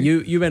first right, 3?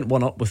 You went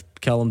 1 up with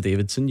Callum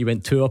Davidson. You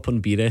went 2 up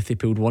on Beereth. He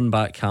pulled 1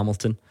 back,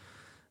 Hamilton.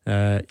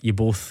 You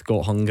both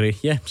got Hungary.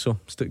 Yeah, so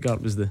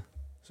Stuttgart was the.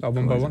 Is that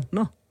 1 by 1?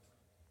 No.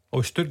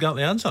 Oh, Stuttgart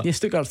the answer? Yeah,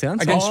 Stuttgart's the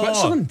answer. Against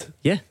Switzerland?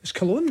 Yeah. It's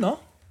Cologne, no?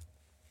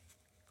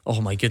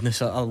 Oh my goodness,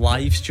 a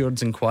live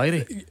steward's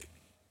inquiry.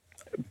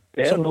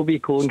 Better not be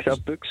Cologne because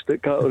I've booked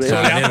Stuttgart already.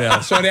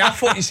 Sorry, I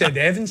thought you said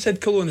Evan said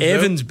Cologne.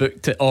 Evans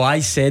booked it. Oh, I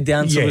said the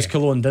answer was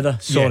Cologne, did I?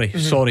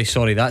 Sorry,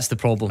 sorry. That's the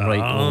problem. Right,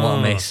 what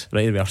a mess.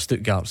 Right, there we are,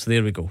 Stuttgart. So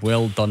there we go.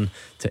 Well done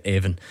to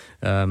Evan.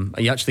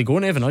 Are you actually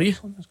going, Evan? Are you?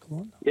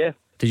 Yeah.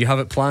 Did you have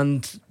it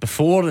planned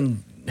before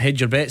and hedge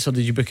your bets, or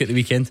did you book it the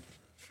weekend?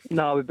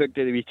 No, we booked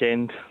it the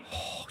weekend.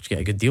 Oh, did you get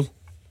a good deal?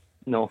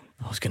 No.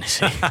 I was going to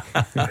say,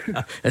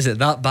 is it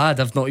that bad?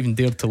 I've not even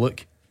dared to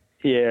look.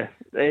 Yeah,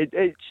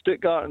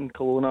 Stuttgart and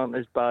Cologne aren't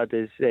as bad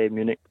as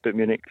Munich, but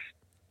Munich's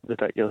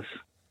ridiculous.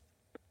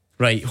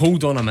 Right,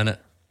 hold on a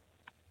minute.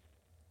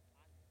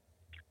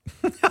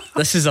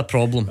 This is a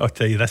problem. I'll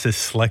tell you, this is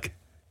slick.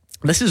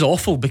 This is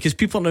awful because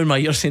people are now in my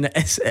ear saying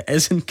it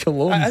is in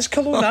Cologne. It is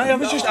Cologne. I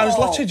was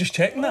literally just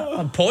checking that.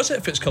 I'm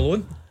positive it's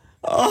Cologne.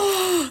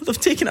 Oh, they've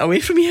taken it away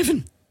from me,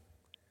 Evan.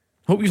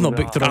 Hope you've not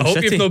booked the wrong city. I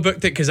hope you've not booked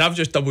it because I've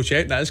just double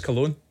checked that is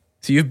Cologne.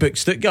 So you've booked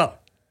Stuttgart?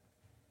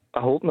 I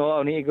hope not.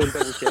 I'll need to go and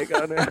double check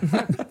that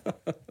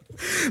now.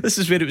 This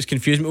is where it was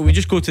confusing. But we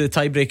just go to the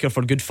tiebreaker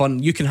for good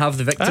fun. You can have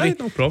the victory.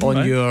 No problem.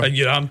 On your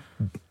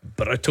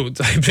brutal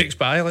tiebreaks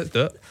by. Let's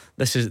do it.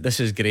 This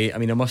is great. I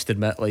mean, I must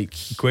admit, like,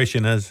 the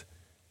question is,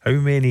 how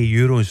many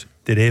euros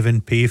did Evan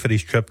pay for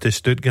his trip to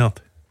Stuttgart?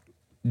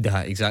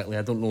 Yeah, exactly.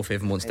 I don't know if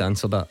Evan wants to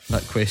answer that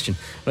question.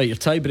 Right, your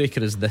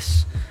tiebreaker is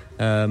this.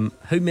 How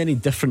many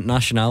different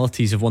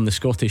nationalities have won the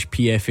Scottish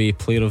PFA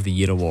Player of the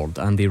Year award?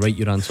 Andy, write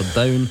your answer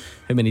down.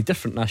 How many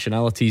different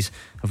nationalities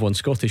have won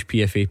Scottish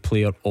PFA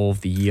Player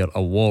of the Year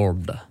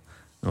award?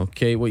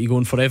 Okay, what are you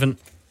going for, Evan?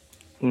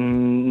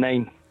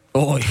 9.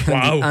 Oh,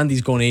 wow.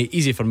 Andy's gone 8.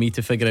 Easy for me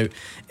to figure out.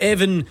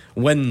 Evan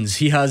wins.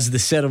 He has the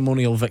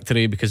ceremonial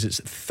victory because it's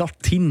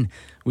 13,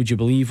 would you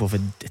believe, of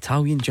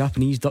Italian,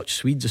 Japanese, Dutch,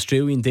 Swedes,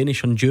 Australian,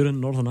 Danish,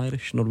 Honduran, Northern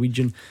Irish,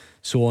 Norwegian,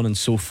 so on and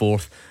so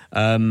forth.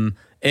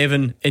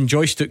 Evan,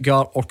 enjoy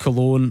Stuttgart or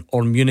Cologne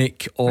or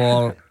Munich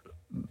or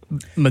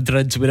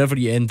Madrid, wherever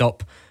you end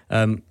up.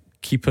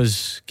 Keep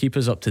us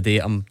up to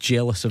date. I'm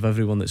jealous of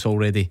everyone that's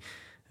already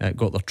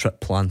got their trip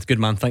planned. Good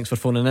man, thanks for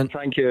phoning in.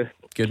 Thank you.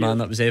 Good man,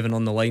 that was Evan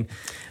on the line.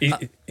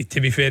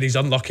 To be fair, he's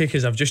unlucky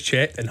because I've just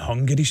checked and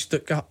Hungary's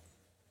Stuttgart.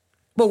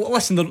 Well,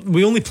 listen,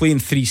 we only play in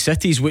 3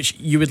 cities, which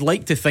you would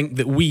like to think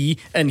that we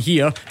in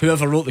here,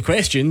 whoever wrote the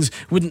questions,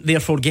 wouldn't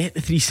therefore get the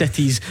 3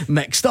 cities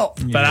mixed up.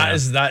 But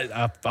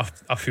I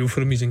feel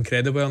for him. He's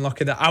incredibly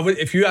unlucky.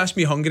 If you asked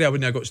me Hungary, I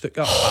wouldn't have got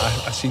Stuttgart.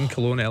 I seen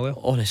Cologne earlier.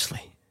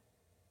 Honestly,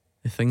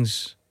 the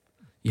things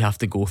you have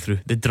to go through,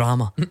 the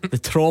drama, the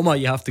trauma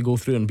you have to go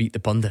through and beat the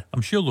pundit.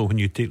 I'm sure though, when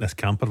you take this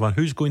camper van,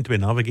 who's going to be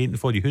navigating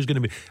for you? Who's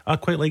going to be? I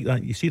quite like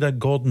that. You see that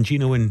Gordon,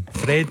 Gino and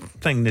Fred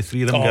thing, the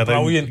 3 of them go around.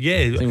 Brilliant.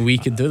 Yeah, I think we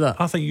could do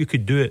that. I think you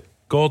could do it.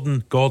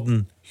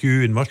 Gordon,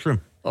 Hugh and Mushroom.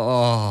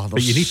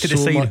 But you need to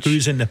decide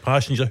who's in the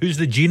passenger. Who's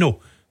the Gino?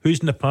 Who's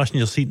in the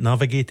passenger seat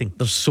navigating?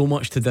 There's so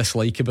much to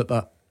dislike about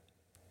that,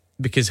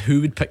 because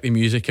who would pick the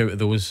music out of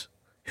those?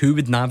 Who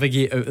would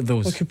navigate out of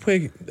those? We could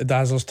play the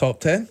Dazzler's Top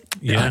 10.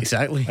 Yeah,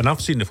 exactly. And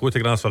I've seen the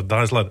photographs of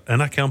Dazzler in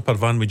a camper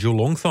van with Joe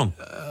Longthorne.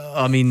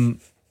 I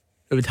mean,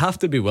 it would have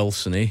to be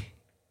Wilson,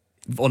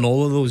 on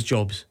all of those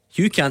jobs.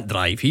 Hugh can't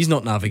drive, he's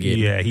not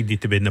navigating. Yeah, he'd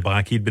need to be in the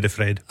back. He'd be the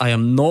Fred. I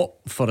am not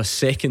for a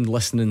second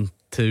listening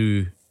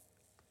to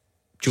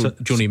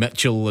Joni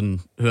Mitchell and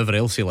whoever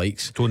else he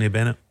likes, Tony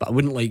Bennett. But I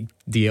wouldn't like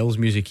DL's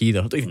music either.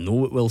 I don't even know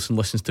what Wilson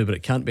listens to, but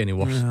it can't be any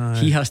worse.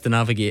 He has to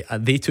navigate.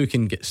 They two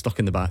can get stuck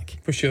in the back.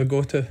 What's your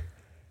go-to? Do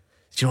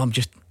you know,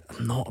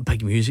 I'm not a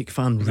big music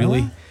fan,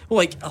 really. Well,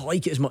 like, I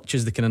like it as much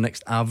as the kind of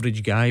next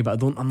average guy,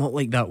 but I'm not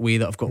like that way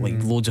that I've got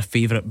like loads of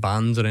favourite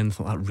bands or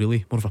anything like that.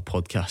 Really, more of a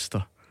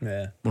podcaster.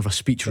 Yeah, more of a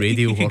speech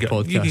radio or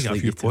podcast. You can get a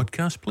few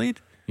podcasts played.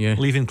 Yeah.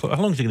 Leaving. How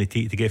long is it going to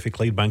take to get from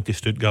Clyde Bank to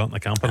Stuttgart in a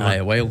camper van?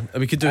 A while.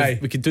 We could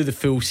do the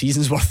full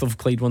season's worth of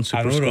Clyde One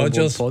Super Scoreboard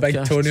Rodger's podcasts.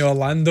 Big Tony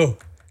Orlando.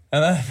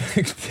 And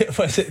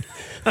was it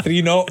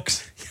 3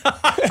 knocks?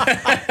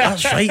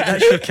 That's right,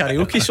 that's your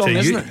karaoke song,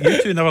 isn't it?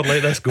 You two never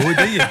let this go,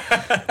 do you?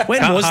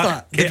 When was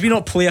that? Did we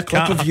not play a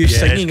clip of you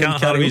singing in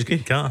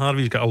karaoke? Cat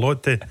Harvey's got a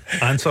lot to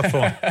answer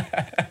for.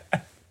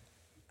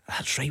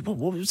 That's right.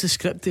 What was the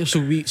script there? So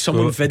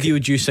someone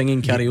videoed you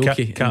singing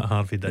karaoke. Cat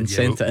Harvey did. And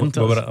sent it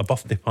into us. We us. were at a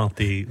birthday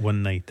party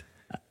one night,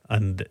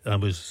 and I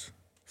was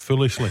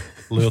foolishly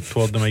lured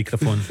toward the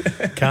microphone.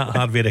 Cat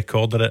Harvey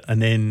recorded it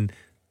and then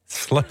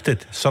slipped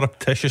it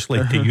surreptitiously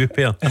to you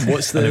pair.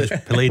 What's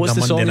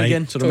the song night.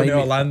 again? So Tony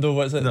Orlando,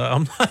 what's it?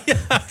 No,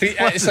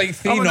 it's like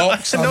 3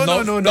 knocks. No.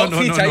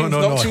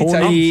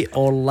 Tony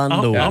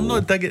Orlando. I'm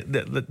not digging.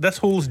 This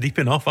hole's deep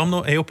enough. I'm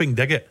not helping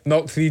dig it.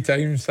 Knock 3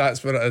 times.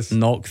 That's what it is.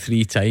 Knock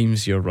 3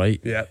 times. You're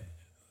right. Yeah.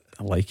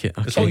 I like it.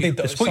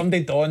 Okay.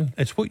 Someday Dawn.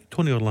 It's what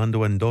Tony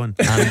Orlando and Dawn.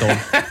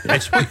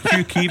 It's what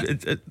Hugh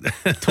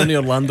Keevins. Tony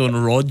Orlando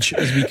and Rodger,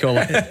 as we call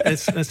it.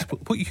 It's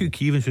what Hugh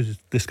Keevins would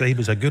describe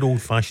as a good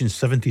old fashioned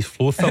 70s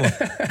floor filler.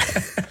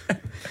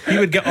 He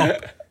would get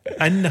up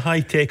in the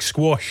high tech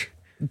squash.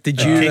 Did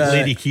you take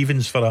Lady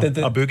Keevins for a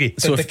boogie?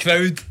 Did the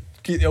crowd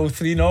get all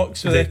 3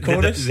 knocks with the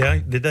chorus? They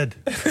did.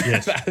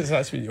 Yes.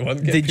 That's what you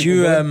want. Did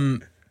you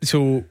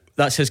so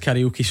that's his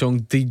karaoke song.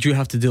 Did you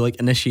have to do like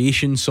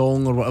initiation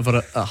song or whatever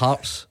at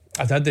Hearts?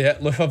 I did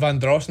it. Luther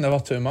Vandross, never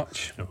too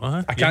much.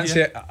 I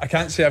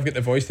can't say I've got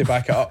the voice to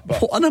back it up.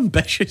 But what an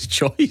ambitious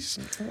choice!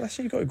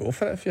 Listen, you've got to go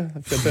for it if you're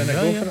doing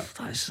it.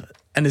 Go for it.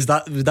 And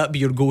would that be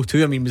your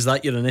go-to? I mean, was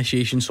that your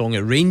initiation song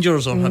at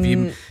Rangers, or have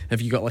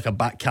you got like a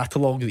back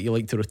catalogue that you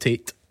like to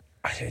rotate?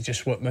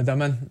 Just what mood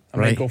I'm in. I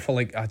might go for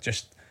like I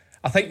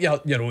think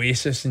your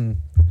Oasis, and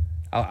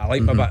I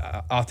like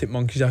my Arctic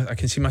Monkeys. I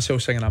can see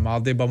myself singing a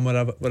Mardy Bum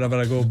wherever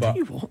I go. But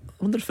I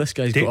wonder if this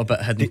guy's got a bit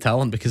of hidden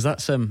talent, because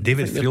that's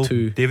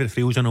David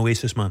Friel's an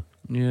Oasis man.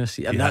 Yeah,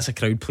 see, and that's a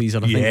crowd pleaser.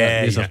 I think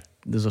that is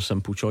those are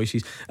simple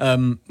choices.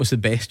 What's the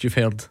best you've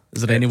heard?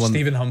 Is there anyone?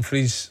 Stephen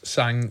Humphries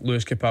sang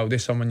Lewis Capaldi,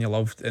 Someone You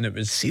Loved, and it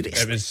was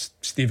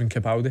Stephen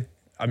Capaldi.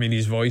 I mean,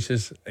 his voice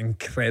is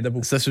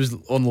incredible. So this was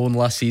on loan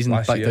last season,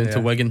 back down to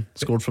Wigan,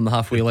 scored from the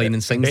halfway line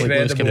and sings like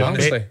Lewis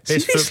Capaldi.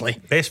 Seriously,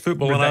 best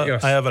footballer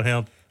I ever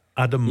heard.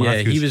 Adam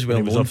Matthews. He was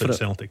well known for it.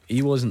 Celtic.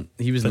 He was known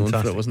for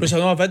it, wasn't he? Was there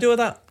not a video of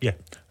that? Yeah.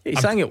 He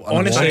sang it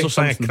honestly, or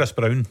something. Chris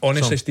Brown.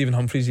 Honestly, Stephen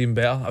Humphries even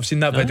better. I've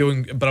seen that video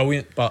and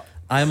brilliant, but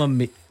I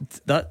am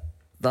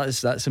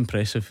that's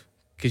impressive,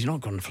 because you're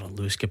not going for a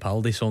Lewis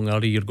Capaldi song,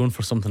 are you? You're going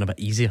for something a bit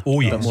easier, a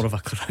bit more of a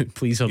crowd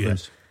pleaser. Than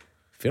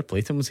fair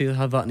play to him. Was he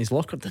have that in his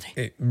locker? Did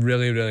he?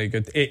 Really, really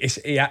good.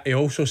 He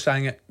also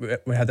sang it.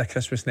 We had a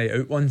Christmas night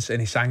out once,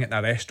 and he sang it in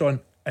a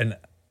restaurant, and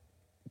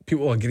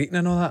people were greeting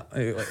and all that.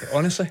 Like,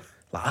 honestly,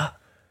 like that.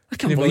 I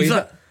can't believe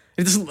that.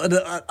 It doesn't.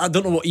 I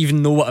don't know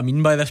what I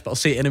mean by this, but I'll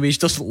say it anyways.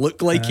 It doesn't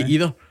look like it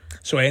either.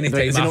 So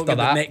anytime after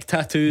that, neck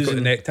tattoos, got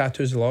the neck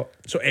tattoos a lot.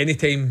 So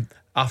anytime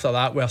after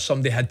that, where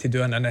somebody had to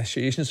do an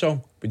initiation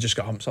song, we just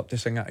got Humps up to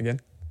sing it again.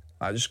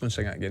 I'm just going to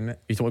sing it again, mate.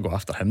 You don't want to go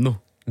after him though?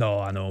 No,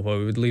 I know, but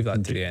we would leave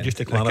that to the end. Just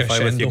to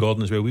clarify with you,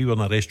 Gordon, as well, we were in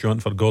a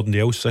restaurant for Gordon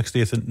Dale's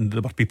 60th, and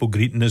there were people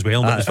greeting as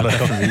well. That was for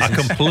a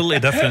completely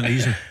different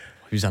reason.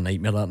 He was a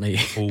nightmare that night.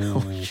 Oh,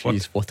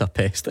 jeez, what a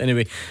pest.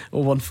 Anyway,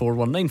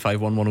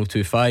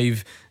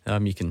 01419511025.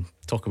 You can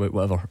talk about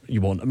whatever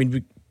you want. I mean,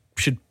 we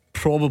should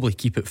probably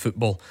keep it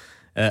football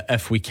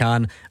if we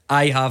can.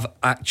 I have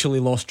actually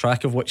lost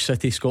track of which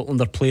city Scotland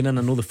are playing in.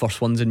 I know the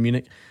first one's in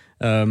Munich.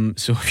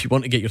 So if you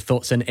want to get your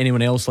thoughts in,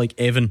 anyone else like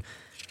Evan,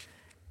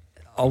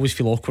 I always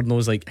feel awkward and I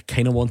was like, I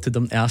kind of wanted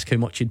them to ask how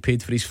much he'd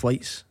paid for his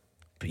flights,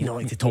 but you don't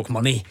like to talk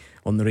money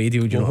on the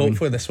radio. Do you know what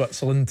hopefully I mean? the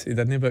Switzerland he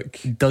didn't book.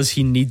 Does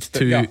he need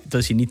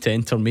to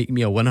enter Make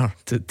Me a Winner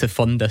to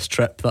fund this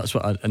trip? That's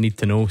what I need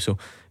to know. So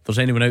if there's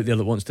anyone out there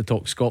that wants to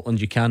talk Scotland,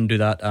 you can do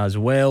that as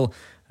well,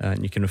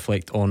 and you can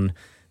reflect on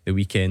the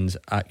weekend's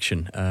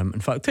action.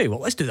 In fact, I'll tell you what,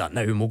 let's do that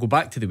now and we'll go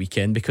back to the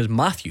weekend, because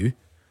Matthew,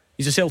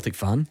 he's a Celtic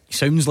fan. He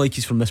sounds like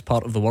he's from this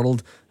part of the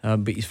world,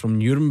 but he's from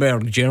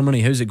Nuremberg,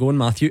 Germany. How's it going,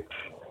 Matthew?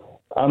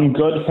 I'm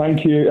good,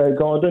 thank you,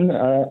 Gordon.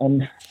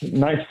 And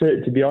nice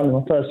to be on,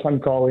 my first time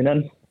calling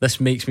in. This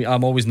makes me,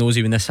 I'm always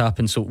nosy when this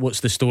happens. So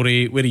what's the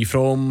story? Where are you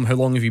from? How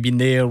long have you been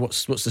there?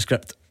 What's the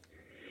script?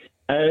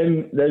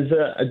 There's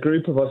a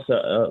group of us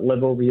that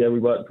live over here. We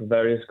work for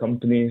various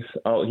companies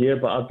out here,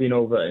 but I've been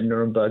over in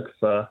Nuremberg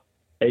for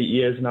 8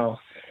 years now.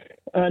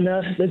 And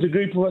there's a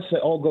group of us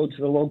that all go to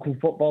the local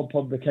football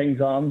pub, the King's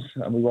Arms,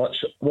 and we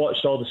watched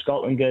all the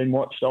Scotland game,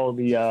 watched all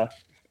the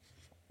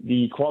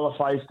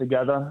qualifiers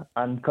together.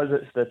 And because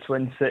it's the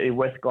twin city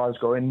with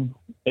Glasgow in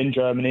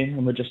Germany,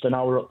 and we're just an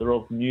hour up the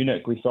road from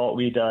Munich, we thought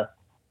we'd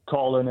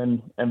call in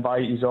and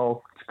invite you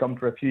all to come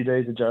for a few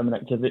days of German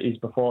activities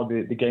before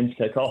the games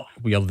kick off.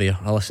 We are there.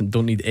 Listen,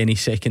 don't need any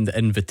second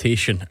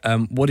invitation.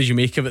 What did you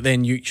make of it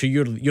then?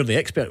 You're the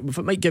expert. If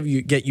it might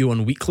get you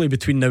on weekly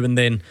between now and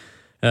then,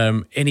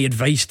 any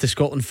advice to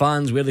Scotland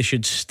fans where they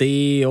should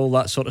stay, all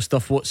that sort of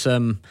stuff?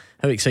 How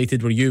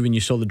excited were you when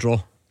you saw the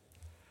draw?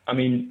 I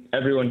mean,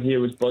 everyone here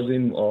was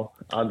buzzing, or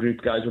our group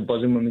of guys were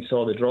buzzing when we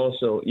saw the draw.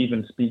 So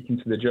even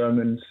speaking to the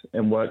Germans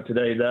in work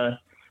today, they're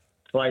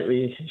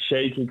slightly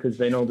shaky because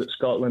they know that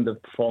Scotland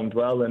have performed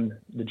well, and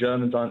the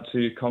Germans aren't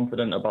too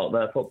confident about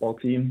their football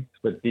team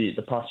with the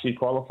past few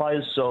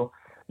qualifiers. So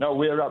no,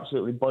 we're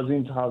absolutely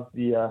buzzing to have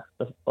the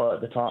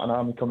Tartan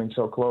Army coming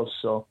so close.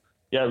 So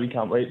yeah, we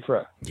can't wait for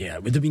it. Yeah,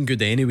 it would have been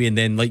good anyway. And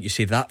then, like you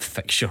say, that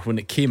fixture, when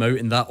it came out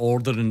in that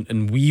order,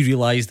 and we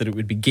realised that it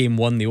would be game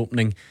one, the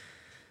opening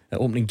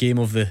game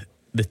of the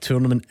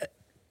tournament.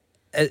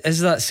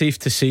 Is that safe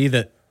to say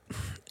that,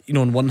 you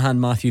know, on one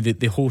hand, Matthew,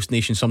 the host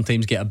nation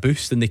sometimes get a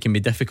boost and they can be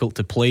difficult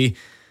to play?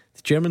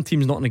 The German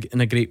team's not in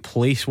a great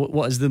place.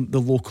 What is the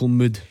local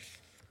mood?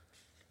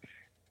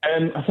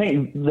 I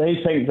think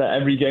they think that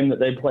every game that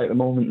they play at the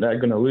moment they're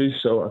going to lose.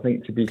 So I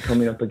think to be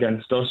coming up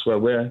against us, where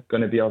we're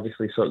going to be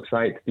obviously so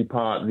excited to be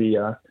part of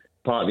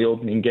the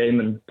opening game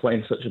and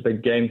playing such a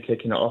big game,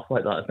 kicking it off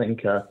like that, I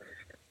think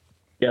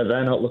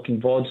they're not looking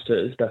forward to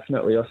it. It's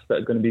definitely us that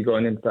are going to be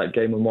going into that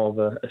game with more of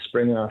a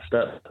spring in our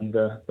step than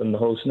the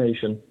host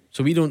nation.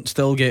 So we don't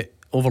still get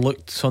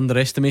overlooked,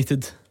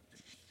 underestimated?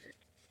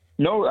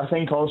 No, I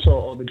think also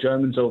all the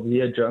Germans over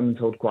here, Germans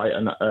hold quite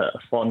a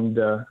fond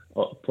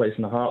place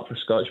in the heart for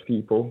Scottish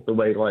people. The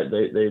way like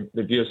they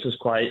view us as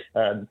quite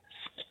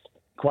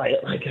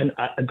like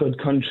a good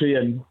country,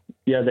 and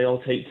they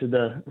all take to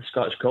the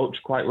Scottish culture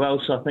quite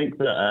well. So I think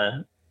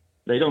that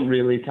they don't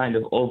really kind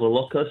of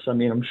overlook us. I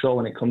mean, I'm sure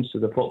when it comes to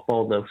the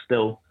football, they'll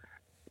still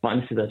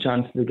fancy their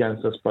chances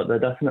against us, but they're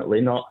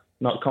definitely not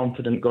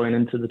confident going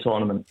into the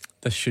tournament.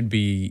 This should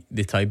be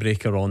the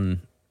tiebreaker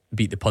on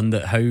Beat the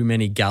Pundit. How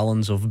many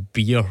gallons of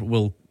beer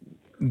will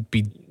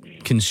be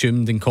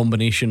consumed in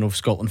combination of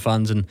Scotland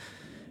fans and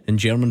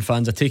German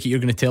fans? I take it you're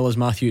going to tell us,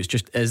 Matthew, it's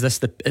just is this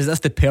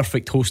the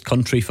perfect host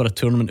country for a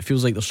tournament? It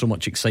feels like there's so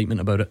much excitement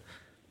about it.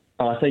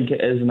 I think it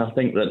is, and I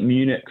think that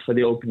Munich for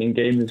the opening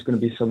game there's going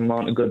to be some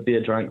amount of good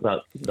beer drank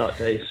that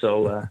day.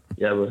 So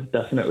we're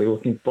definitely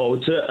looking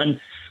forward to it. And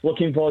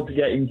looking forward to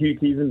getting Hugh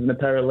Keevins and a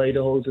pair of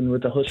lederhosen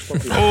with the hush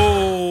puppy.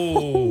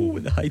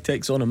 With the high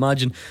techs on,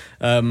 imagine.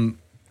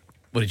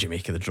 What did you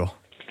make of the draw?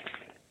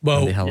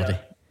 Well, Andy Halliday.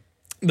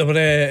 There were,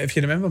 if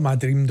you remember my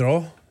dream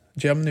draw,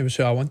 Germany was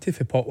who I wanted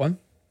for pot 1.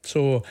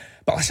 So,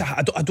 but listen,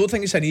 I don't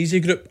think it's an easy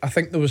group. I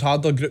think there was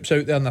harder groups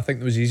out there, and I think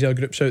there was easier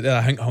groups out there.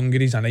 I think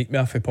Hungary's a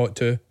nightmare for pot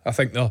 2. I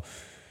think they're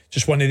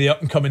just one of the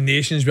up and coming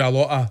nations with a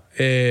lot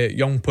of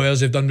young players.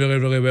 They've done really,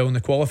 really well in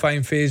the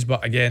qualifying phase,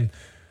 but again,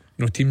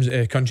 you know, teams,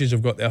 countries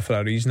have got there for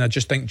a reason. I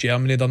just think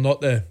Germany, they're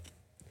not the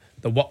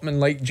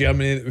workman-like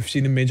Germany that we've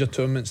seen in major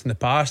tournaments in the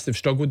past. They've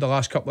struggled the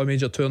last couple of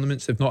major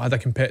tournaments. They've not had a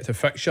competitive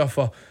fixture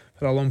for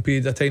a long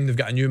period of time. They've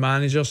got a new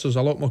manager, so there's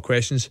a lot more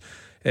questions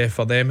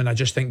for them, and I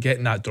just think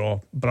getting that draw,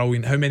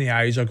 brilliant. How many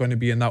eyes are going to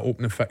be in that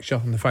opening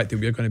fixture, and the fact that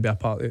we're going to be a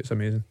part of it's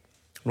amazing.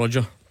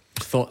 Rodger,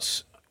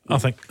 thoughts? I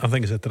think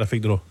it's a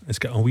terrific draw. It's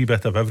got a wee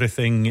bit of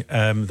everything.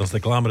 There's the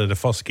glamour of the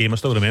first game. I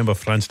still remember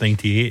France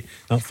 98,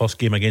 that first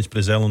game against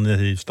Brazil in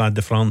the Stade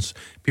de France.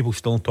 People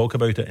still talk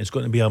about it. It's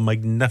going to be a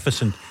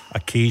magnificent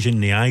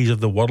occasion. The eyes of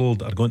the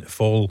world are going to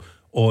fall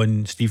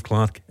on Steve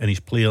Clarke and his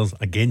players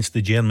against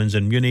the Germans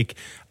in Munich,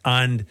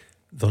 and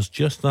there's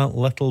just that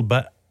little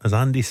bit, as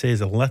Andy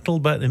says, a little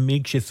bit that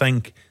makes you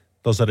think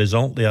there's a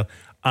result there.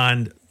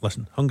 And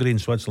listen, Hungary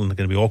and Switzerland are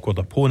going to be awkward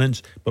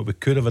opponents, but we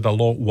could have had a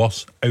lot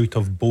worse out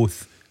of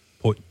both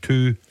pot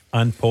 2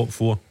 and pot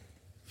 4.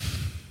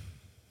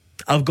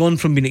 I've gone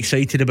from being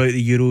excited about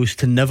the Euros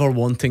to never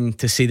wanting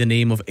to say the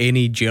name of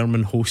any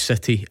German host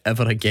city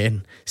ever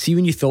again. See,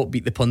 when you thought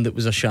Beat the Pundit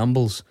was a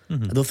shambles, I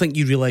don't think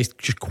you realised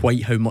just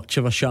quite how much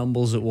of a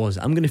shambles it was.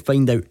 I'm going to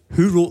find out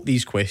who wrote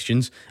these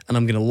questions, and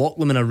I'm going to lock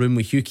them in a room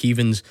with Hugh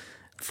Keevins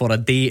for a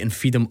day and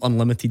feed him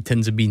unlimited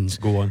tins of beans.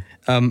 Go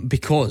on.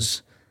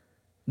 Because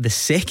the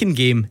second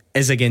game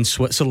is against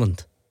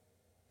Switzerland.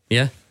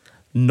 Yeah?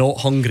 Not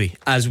Hungary,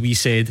 as we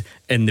said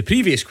in the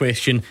previous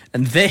question.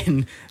 And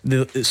then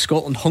the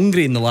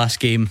Scotland-Hungary in the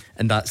last game,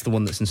 and that's the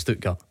one that's in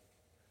Stuttgart.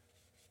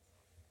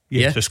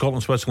 Yeah, so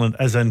Scotland-Switzerland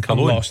is in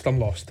Cologne. I'm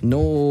lost.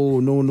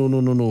 No.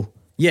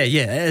 Yeah,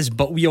 it is.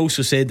 But we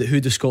also said that who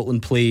does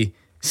Scotland play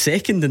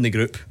second in the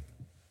group?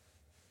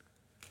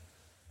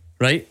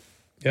 Right?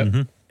 Yep.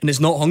 And it's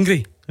not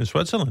Hungary. It's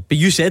Switzerland. But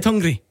you said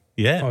Hungary.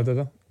 Yeah. Oh, did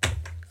I?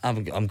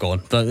 I'm gone.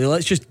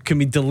 Can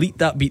we delete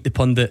that Beat the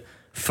Pundit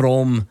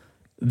from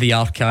the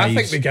archives?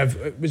 I think we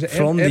give. Was it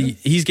from Evan?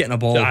 He's getting a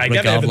ball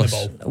regardless. Evan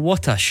the ball.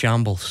 What a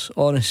shambles,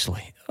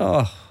 honestly.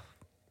 I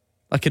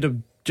could have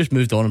just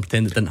moved on and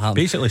pretend it didn't happen.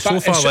 Basically, so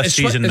far this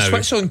season now,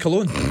 Switzerland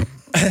Cologne.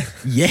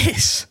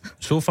 Yes.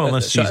 So far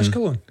this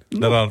season,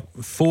 there are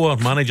 4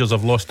 managers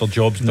have lost their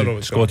jobs in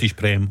the Scottish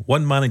Prem.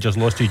 1 manager's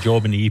lost his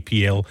job in the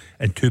EPL,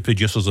 and 2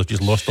 producers have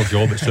just lost their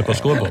job at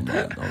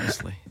Superscoreboard.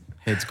 Honestly,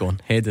 head's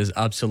gone. Head is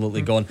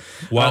absolutely gone.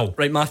 Wow.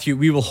 Right, Matthew,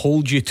 we will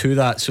hold you to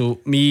that.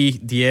 So me,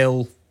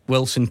 DL,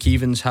 Wilson,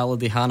 Keevins,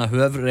 Halliday, Hannah,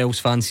 whoever else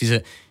fancies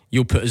it,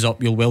 you'll put us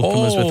up. You'll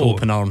welcome us with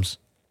open arms.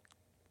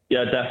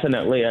 Yeah,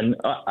 definitely. And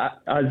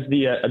as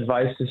the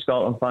advice to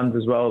Scotland fans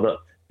as well, that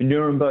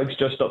Nuremberg's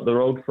just up the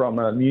road from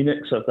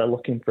Munich, so if they're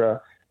looking for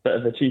a bit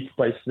of a cheaper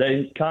place,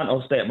 they can't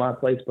all stay at my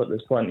place, but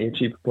there's plenty of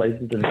cheaper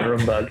places in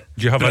Nuremberg.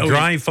 Do you have a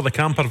drive for the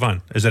camper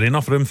van? Is there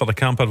enough room for the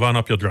camper van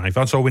up your drive?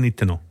 That's all we need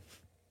to know.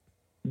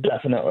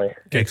 Definitely.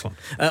 Excellent.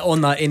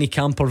 On that, any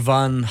camper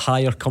van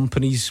hire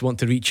companies want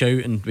to reach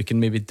out and we can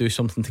maybe do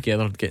something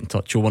together, get in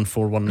touch.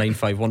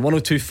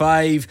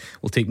 01419511025.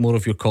 We'll take more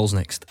of your calls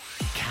next.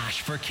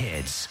 Cash for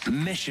Kids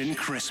Mission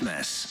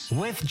Christmas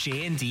with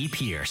J&D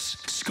Pierce,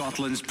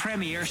 Scotland's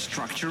premier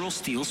structural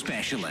steel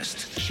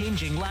specialist,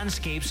 changing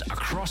landscapes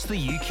across the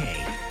UK.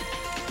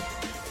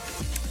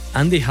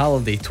 Andy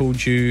Halliday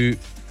told you,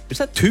 was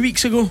that 2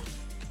 weeks ago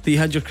that you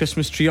had your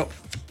Christmas tree up?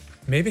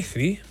 Maybe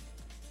 3.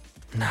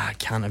 Nah, it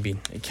can't have been.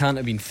 It can't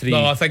have been 3.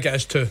 No, I think it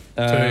is 2.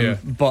 Yeah.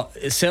 But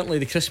it's certainly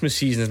the Christmas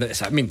season.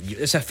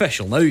 It's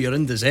official now. You're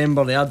in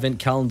December. The Advent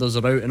calendars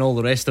are out and all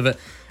the rest of it.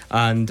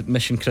 And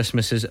Mission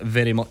Christmas is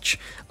very much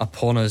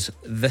upon us.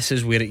 This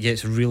is where it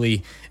gets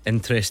really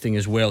interesting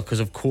as well,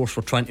 because of course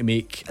we're trying to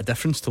make a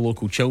difference to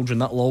local children.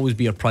 That'll always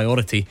be our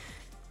priority.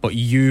 But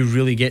you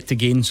really get to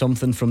gain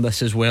something from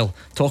this as well.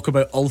 Talk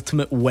about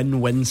ultimate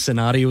win-win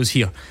scenarios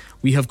here.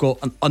 We have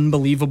got an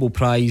unbelievable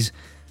prize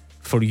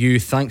for you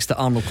thanks to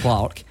Arnold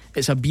Clark.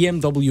 It's a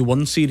BMW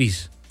 1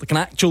 Series, like an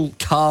actual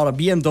car, a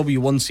BMW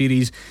 1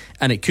 Series,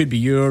 and it could be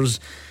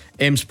yours.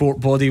 M Sport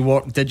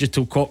bodywork,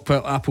 digital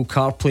cockpit, Apple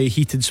CarPlay,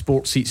 heated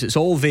sports seats, it's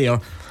all there,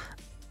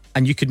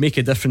 and you could make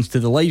a difference to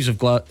the lives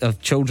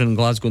of children in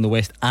Glasgow and the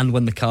West and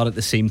win the car at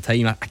the same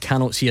time. I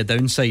cannot see a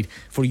downside.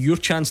 For your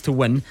chance to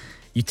win,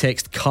 you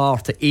text CAR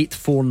to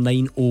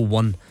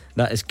 84901.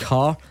 That is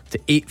CAR to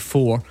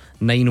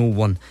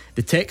 84901.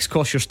 The text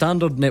costs your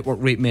standard network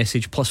rate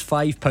message plus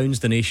 £5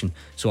 donation.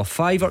 So a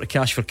 £5 to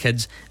Cash for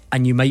Kids,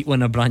 and you might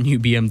win a brand new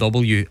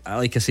BMW.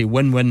 Like I say,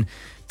 win-win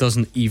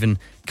doesn't even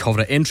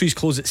cover it. Entries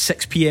close at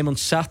 6 p.m. on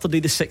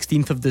Saturday the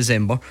 16th of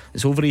December.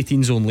 It's over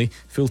 18s only.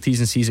 Full T's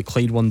and C's at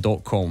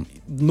Clyde1.com.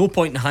 No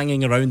point in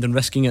hanging around and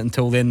risking it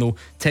until then though.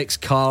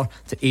 Text CAR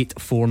to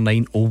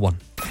 84901.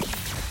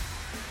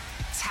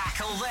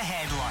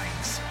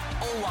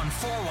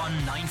 0141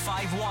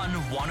 951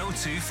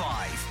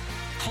 1025.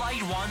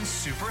 Clyde One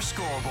Super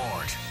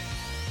Scoreboard.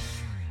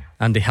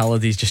 Andy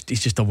Halliday's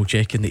he's just double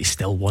checking that he's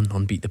still won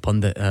on Beat the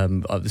Pundit.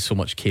 There's so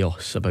much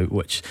chaos about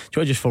which. Do you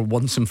want to just for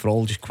once and for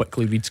all just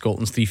quickly read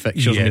Scotland's 3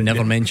 fixtures and we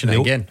never mention it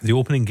again? The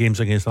opening games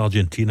against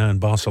Argentina and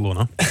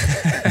Barcelona.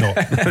 No.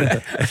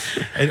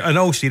 In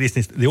all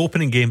seriousness, the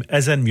opening game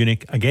is in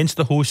Munich against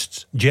the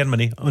hosts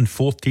Germany on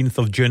 14th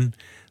of June.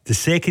 The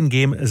second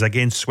game is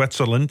against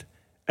Switzerland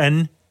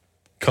in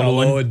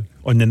Cologne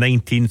on the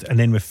 19th, and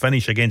then we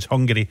finish against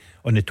Hungary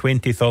on the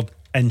 23rd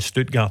in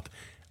Stuttgart.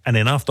 And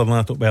then after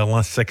that it'll be our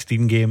last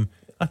 16 game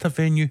at a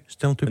venue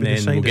still to be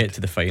decided. We'll get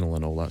to the final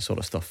and all that sort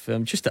of stuff.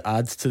 Just to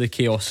add to the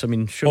chaos, I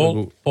mean,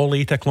 surely all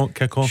 8 o'clock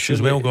kick-offs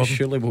as well, Gordon.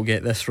 Surely we'll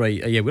get this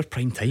right. Yeah, we're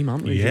prime time,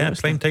 aren't we? Yeah,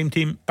 prime time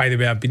team. By the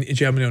way, I've been to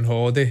Germany on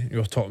holiday. You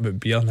were talking about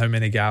beer and how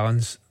many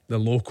gallons. The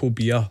local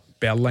beer,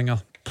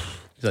 Berlinger.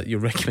 Is that your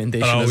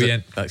recommendation?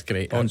 Brilliant. That's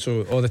great. And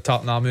so all the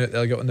tartan army out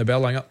there got on the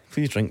Berlinger.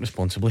 Please drink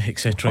responsibly,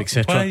 etc.,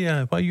 etc.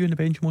 Why are you on the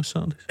bench most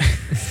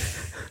Saturdays?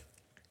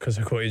 Because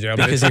I go to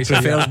Germany. Because he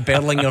prefers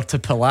Berlinger to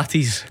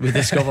Pilates. We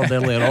discovered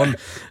earlier on.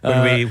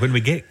 When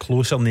we get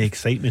closer and the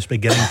excitement's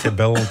beginning to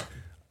build,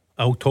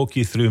 I'll talk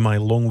you through my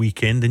long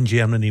weekend in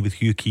Germany with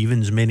Hugh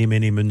Keevans many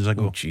moons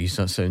ago. Oh jeez,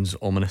 that sounds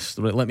ominous.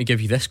 Right, let me give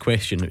you this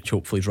question, which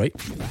hopefully is right.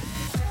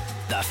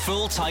 The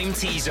full-time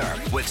teaser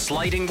with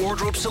Sliding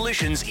Wardrobe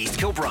Solutions East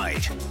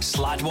Kilbride.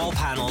 Slat wall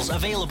panels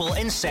available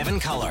in 7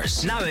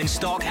 colours. Now in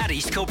stock at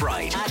East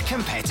Kilbride at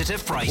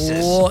competitive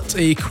prices. What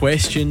a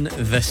question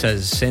this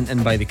is. Sent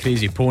in by the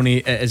Crazy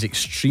Pony. It is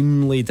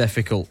extremely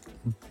difficult,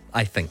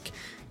 I think.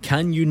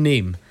 Can you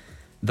name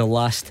the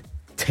last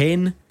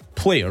 10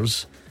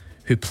 players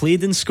who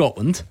played in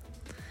Scotland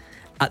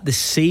at the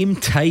same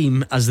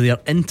time as their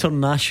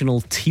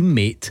international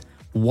teammate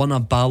won a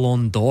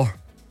Ballon d'Or?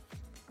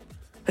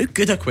 How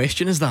good a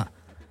question is that?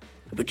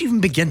 How would you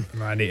even begin?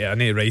 I need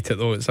to write it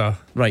though.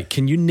 Right,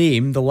 can you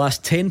name the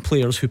last 10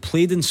 players who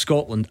played in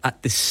Scotland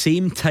at the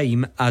same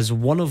time as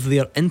one of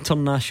their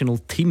international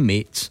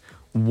teammates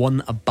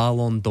won a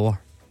Ballon d'Or?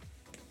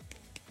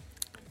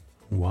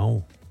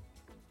 Wow,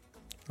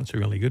 that's a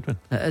really good one.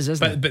 It is,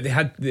 isn't it? But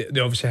they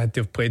obviously had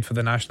to have played for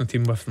the national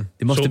team with them.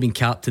 They must have been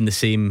capped in the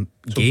same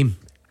game,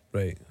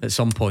 right? At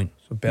some point.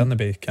 So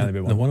Bernabe can't be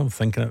one. The one I'm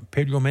thinking of,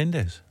 Pedro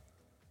Mendes,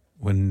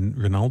 when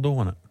Ronaldo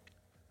won it.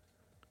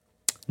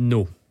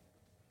 No.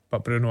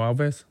 But Bruno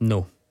Alves?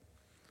 No.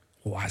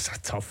 Oh, that's a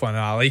tough one.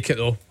 I like it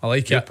though. I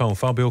like it.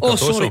 Fabio Oh,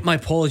 Cardoso. sorry, my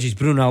apologies.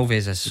 Bruno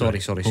Alves is. Sorry.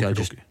 Okay, I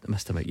just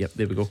missed him out. Yep,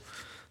 there we go.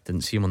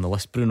 Didn't see him on the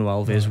list. Bruno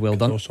Alves, well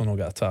done. Also not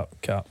got a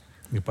cap.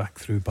 You're back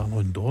through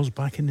Ballon d'Ors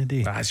back in the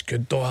day. That's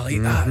good though. I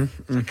like that.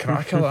 It's a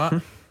cracker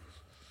that.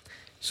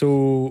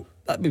 So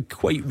that'd be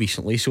quite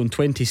recently. So in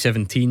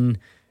 2017,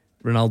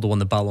 Ronaldo won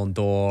the Ballon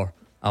d'Or.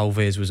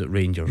 Alves was at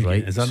Rangers,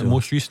 right? Is that the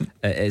most recent?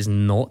 It is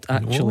not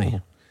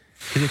actually.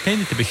 Because it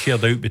tended to be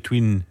shared out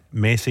between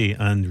Messi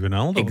and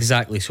Ronaldo.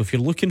 Exactly. So if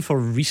you're looking for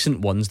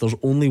recent ones, there's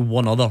only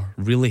one other,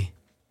 really.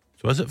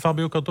 So is it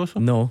Fabio Cardoso?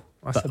 No.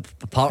 But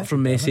apart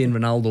from Messi and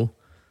Ronaldo,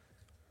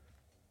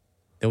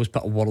 they always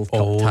put a World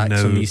Cup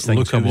tax on these things.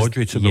 Luka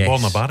Modric and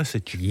Borna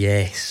Barisic.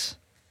 Yes.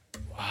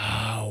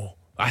 Wow.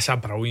 That's a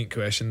brilliant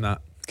question,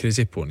 that.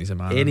 Crazy Pony's a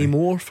man. Any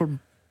more for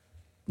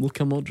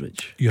Luka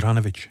Modric?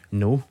 Juranovic.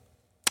 No.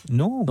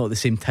 Not at the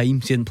same time.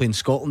 He didn't play in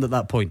Scotland at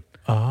that point.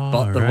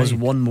 But there was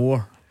one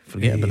more.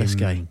 Forget about this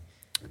guy.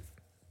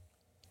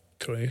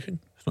 Croatian.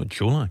 It's not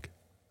Jolak.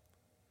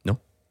 No,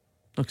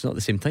 it's not at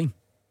the same time.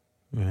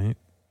 Right.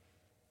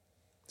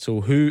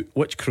 So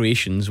which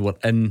Croatians were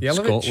in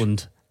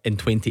Scotland in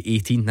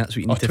 2018? That's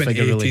what you need to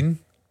figure, really.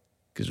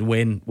 Because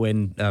when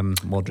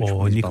Modric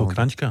won Niko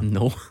Kranjčar.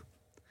 No. He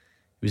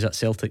was at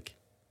Celtic.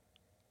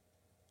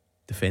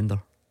 Defender.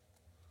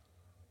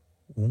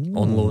 Ooh.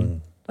 On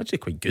loan. Actually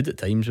quite good at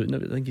times, but I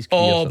think his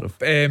career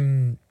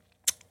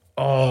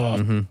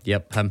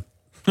yep, him.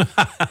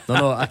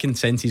 No, I can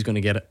sense he's going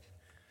to get it.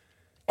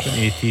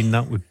 2018,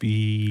 that would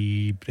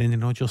be Brendan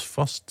Rodgers'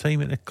 first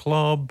time at the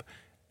club.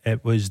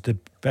 It was the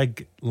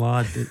big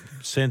lad at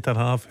centre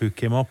half who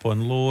came up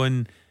on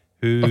loan.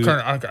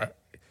 Benkovic.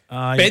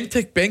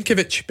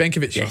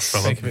 Yes,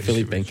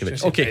 Filip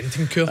Benkovic. Okay,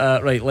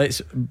 right.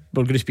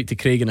 We're going to speak to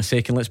Craig in a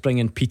second. Let's bring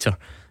in Peter,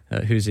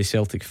 who's a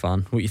Celtic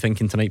fan. What are you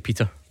thinking tonight,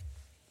 Peter?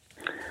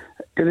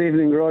 Good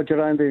evening, Roger,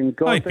 Andy, and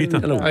Gordon. Hi, Peter.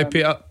 Hello. Hi,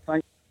 Peter.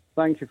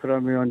 Thank you for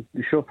having me on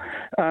the show.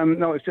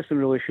 No, it's just in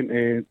relation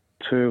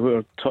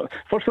to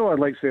first of all, I'd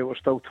like to say we're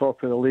still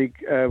top of the league.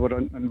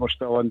 We're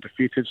still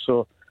undefeated,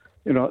 so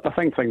I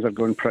think things are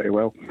going pretty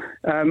well.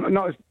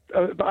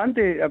 But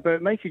Andy,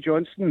 about Mikey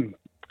Johnson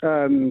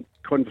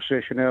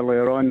conversation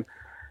earlier on,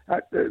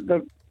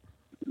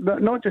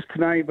 not just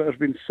tonight, but there's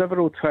been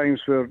several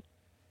times where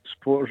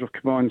supporters have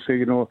come on and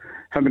say,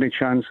 how many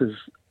chances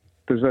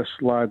does this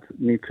lad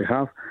need to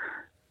have?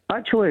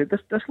 Actually,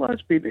 this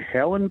lad's been to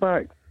hell and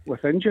back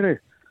with injury,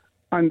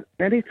 and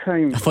any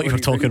time. I thought you were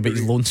talking about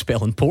his loan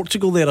spell in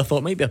Portugal there. I thought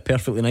it might be a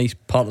perfectly nice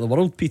part of the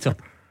world, Peter.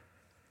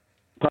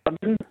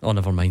 Pardon? Oh,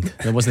 never mind.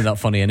 It wasn't that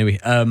funny anyway.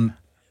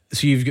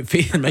 So you've got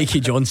faith in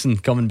Mikey Johnson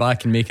coming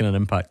back and making an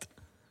impact?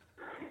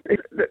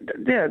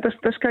 Yeah,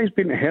 this guy's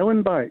been to hell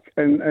and back,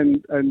 and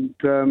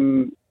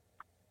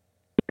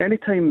any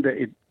time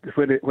that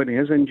when he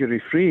is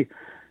injury free,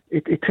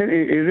 he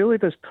really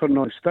does turn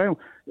on his style.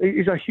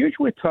 He's a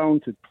hugely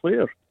talented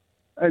player,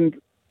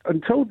 and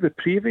until the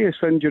previous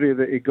injury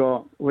that he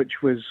got,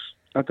 which was,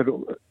 I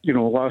don't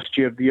know, last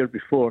year, the year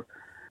before,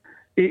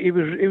 he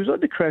was on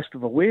the crest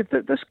of a wave.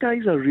 That this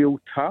guy's a real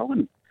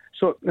talent.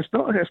 So it's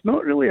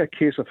not really a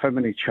case of how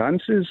many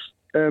chances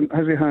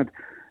has he had.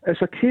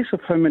 It's a case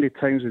of how many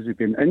times has he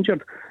been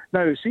injured.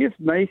 Now, see if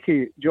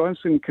Mikey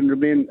Johnson can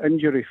remain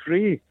injury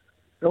free,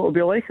 it'll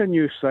be like a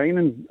new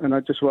signing, and I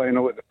just want to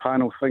know what the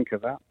panel think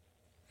of that.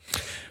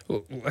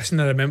 Well, listen,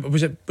 I remember,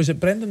 was it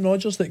Brendan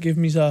Rodgers that gave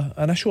me an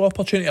initial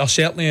opportunity, or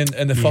certainly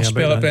in the first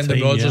spell at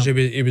Brendan Rodgers,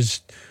 he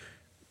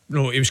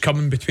was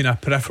coming between a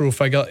peripheral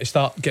figure to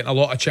start getting a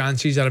lot of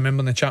chances. I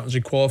remember in the Champions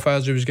League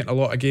qualifiers he was getting a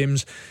lot of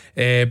games,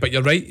 but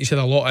you're right, he said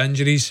a lot of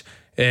injuries.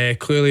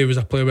 Clearly he was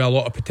a player with a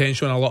lot of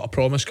potential and a lot of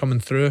promise coming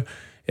through.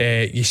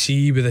 You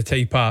see with the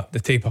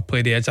type of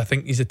player he is, I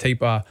think he's the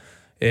type of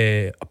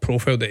a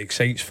profile that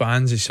excites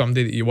fans. He's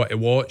somebody that you want to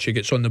watch. He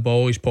gets on the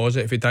ball, he's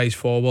positive, he dives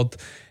forward,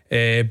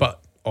 but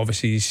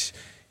obviously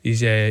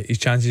his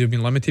chances have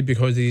been limited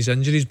because of these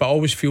injuries. But I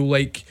always feel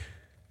like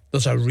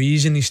there's a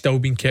reason he's still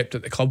been kept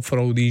at the club for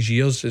all these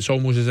years. It's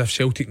almost as if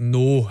Celtic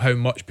know how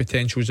much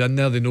potential's in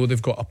there. They know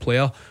they've got a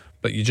player,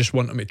 but you just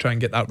want him to try and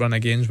get that run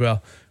of games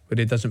where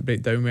he doesn't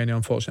break down with any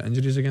unfortunate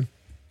injuries again.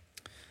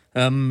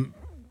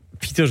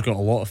 Peter's got a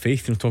lot of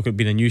faith in talking about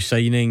being a new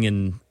signing,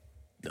 and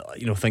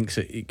thinks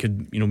that it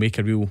could make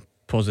a real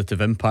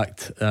positive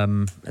impact.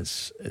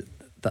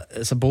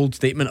 It's a bold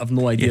statement. I've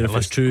no idea if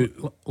it's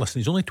true. Listen,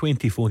 he's only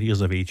 24 years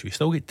of age. We've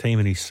still got time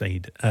on his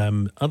side.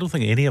 I don't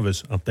think any of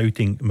us are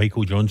doubting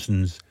Michael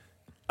Johnson's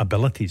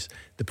abilities.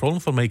 The problem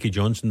for Mikey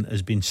Johnson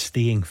has been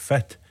staying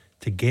fit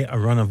to get a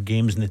run of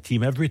games in the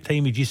team. Every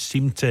time he just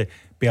seemed to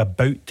be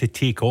about to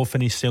take off in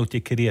his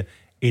Celtic career,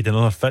 he had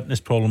another fitness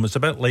problem. It's a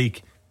bit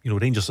like,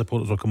 Rangers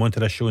supporters will come onto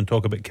this show and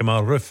talk about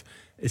Kemar Roof.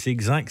 It's the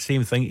exact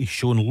same thing. He's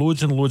shown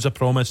loads and loads of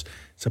promise.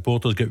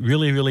 Supporters get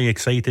really, really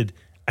excited,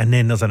 and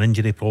then there's an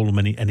injury problem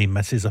and he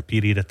misses a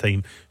period of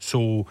time.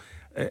 So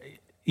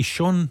he's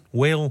shown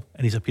well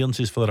in his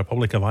appearances for the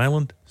Republic of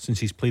Ireland since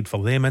he's played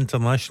for them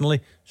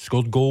internationally,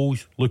 scored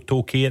goals, looked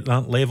okay at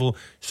that level.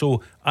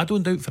 So I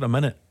don't doubt for a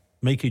minute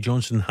Mikey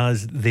Johnson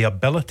has the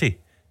ability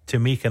to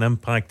make an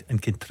impact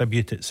and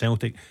contribute at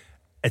Celtic.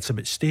 It's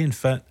about staying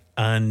fit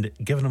and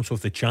giving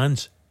himself the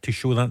chance to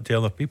show that to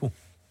other people.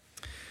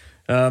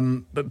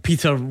 But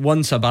Peter,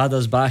 once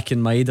Abada's back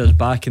and Maeda's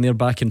back and they're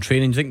back in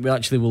training, do you think we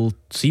actually will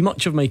see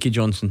much of Mikey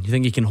Johnson? Do you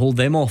think he can hold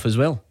them off as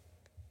well?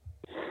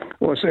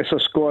 Well, it's a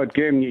squad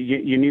game.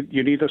 You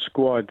need a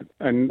squad,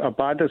 and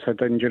Abada's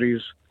had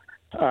injuries.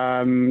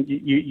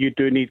 You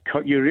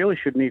really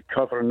should need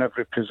cover in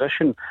every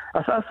position.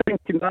 I think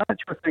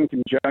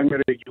in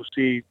January you'll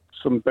see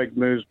some big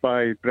moves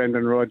by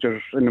Brendan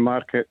Rodgers in the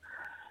market.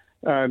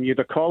 You had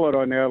a caller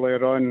on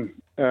earlier on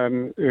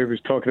who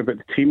was talking about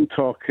the team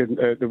talk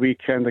at the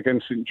weekend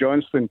against St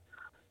Johnstone,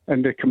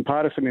 and the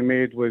comparison he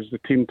made was the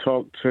team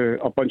talk to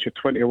a bunch of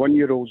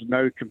 21-year-olds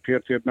now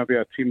compared to maybe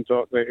a team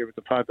talk that he would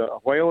have had a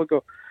while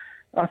ago.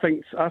 I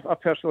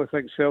personally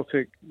think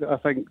Celtic, I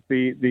think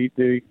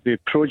the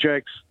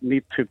projects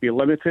need to be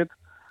limited,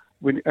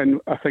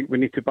 and I think we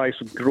need to buy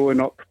some growing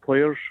up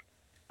players,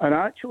 and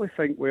I actually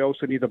think we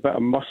also need a bit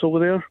of muscle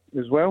there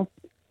as well.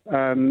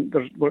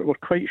 We're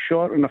quite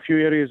short in a few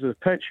areas of the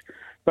pitch,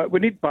 but we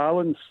need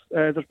balance.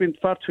 There's been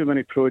far too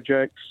many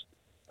projects,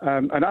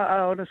 and I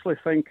honestly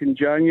think in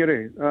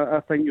January I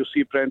think you'll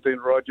see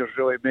Brendan Rodgers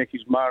really make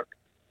his mark,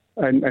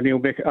 and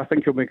I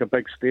think he'll make a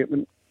big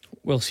statement.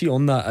 Well, see,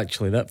 on that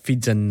actually, that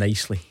feeds in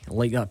nicely. I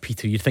like that,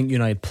 Peter. You'd think you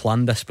and I had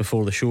planned this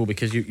before the show,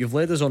 because you've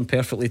led us on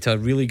perfectly to a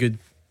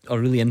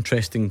really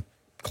interesting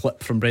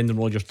clip from Brendan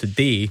Rodgers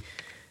today,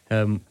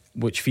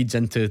 which feeds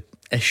into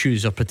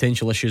issues or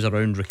potential issues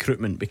around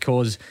recruitment,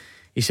 because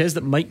he says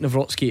that Mike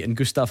Nawrocki and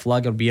Gustav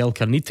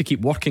Lagerbielke need to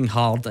keep working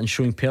hard and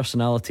showing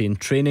personality in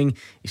training.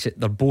 He said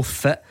they're both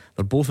fit,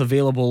 they're both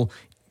available.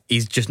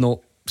 He's just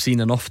not seen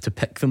enough to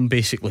pick them,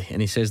 basically, and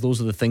he says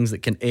those are the things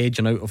that can edge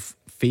an out of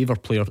favour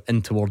player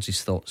in towards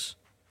his thoughts.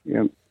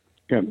 Yeah.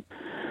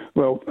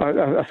 Well,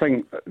 I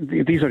think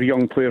these are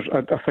young players.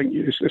 I think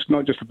it's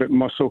not just about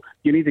muscle.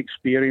 You need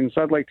experience.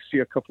 I'd like to see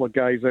a couple of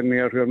guys in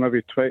there who are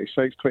maybe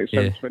 26,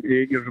 27,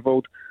 28 years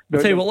old. I'll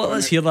tell you what,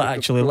 let's hear that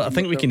actually. I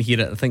think we can hear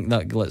it. I think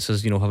that lets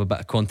us have a bit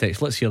of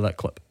context. Let's hear that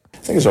clip. I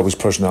think it's always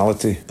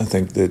personality. I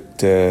think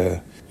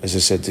that, as I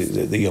said,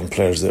 the young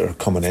players that are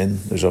coming in,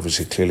 there's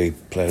obviously clearly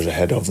players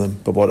ahead of them.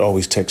 But what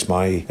always takes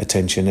my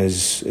attention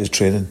is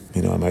training.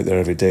 I'm out there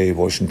every day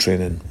watching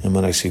training. And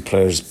when I see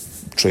players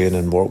train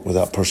and work with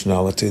that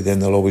personality, then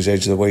they'll always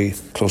edge the way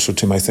closer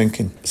to my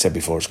thinking. I said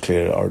before, it's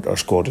clear our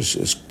squad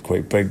is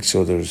quite big,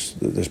 so there's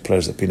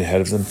players that have been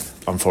ahead of them.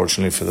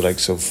 Unfortunately for the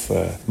likes of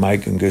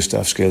Mike and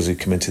Gustav, Scalesy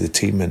come into the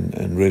team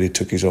and really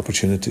took his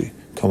opportunity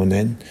coming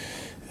in.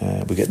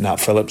 We get Nat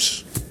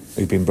Phillips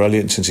He's been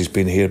brilliant since he's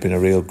been here, been a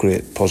real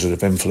great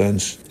positive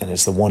influence, and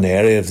it's the one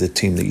area of the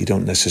team that you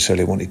don't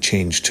necessarily want to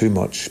change too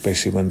much,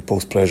 especially when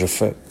both players are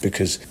fit,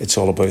 because it's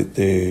all about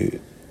the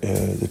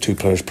two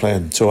players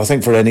playing. So I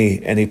think for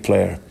any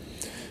player,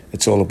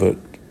 it's all about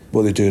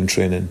what they do in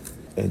training,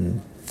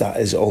 and that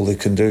is all they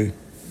can do.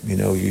 You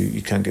know,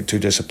 you can't get too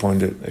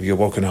disappointed if you're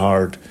working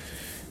hard,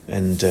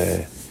 and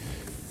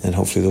then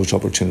hopefully those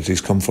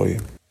opportunities come for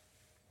you.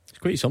 It's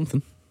quite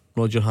something,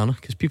 Rodger, Hannah,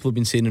 because people have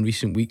been saying in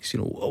recent weeks,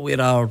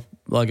 where are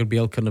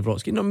Lagerbielke and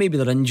Nawrocki? Maybe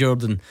they're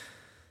injured and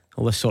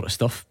all this sort of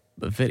stuff,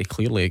 but very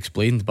clearly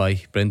explained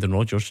by Brendan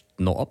Rodgers,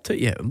 not up to it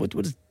yet. What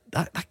is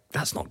that?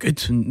 That's not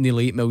good.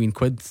 Nearly £8 million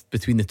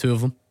between the two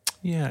of them.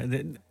 Yeah,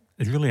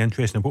 it's really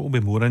interesting. What will be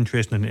more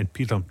interesting, and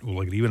Peter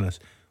will agree with this,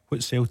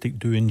 what Celtic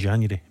do in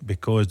January,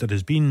 because there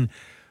has been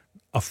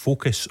a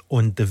focus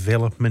on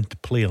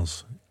development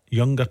players,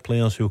 younger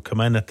players who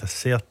come in at a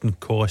certain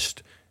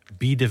cost,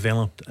 be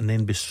developed and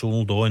then be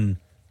sold on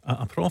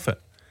at a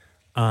profit.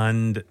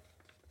 And it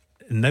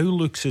now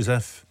looks as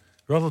if,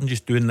 rather than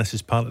just doing this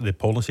as part of the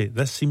policy,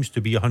 this seems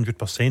to be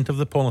 100% of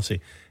the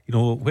policy.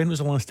 When was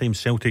the last time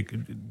Celtic,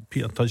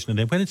 Peter touched on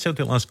it, when did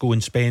Celtic last go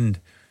and spend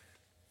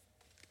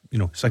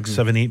 6,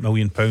 7, £8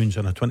 million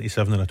on a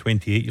 27 and a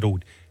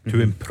 28-year-old to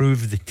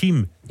improve the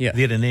team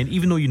there and then,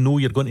 even though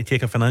you're going to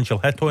take a financial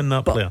hit on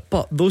that player?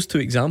 But those two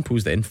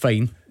examples then,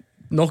 fine,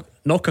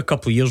 knock a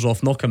couple of years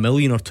off, knock $1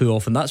 million or $2 million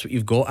off, and that's what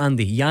you've got.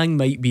 Andy, Yang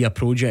might be a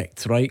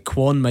project, right?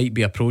 Kwon might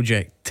be a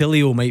project,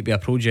 Tilio might be a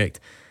project.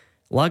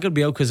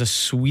 Lagerbielke is a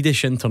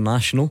Swedish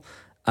international,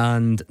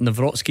 and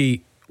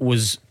Nawrocki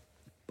was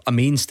a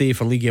mainstay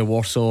for Legia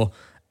Warsaw,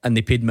 and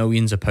they paid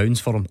millions of pounds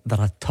for him. They're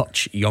a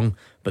touch young,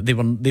 but they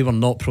were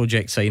not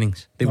project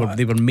signings. They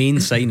were main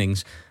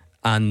signings,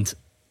 and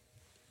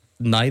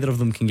neither of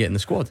them can get in the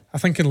squad. I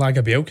think in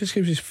Lagerbielke's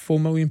case, it's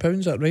 £4 million,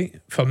 is that right?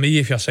 For me,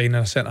 if you're signing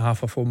a centre half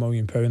for £4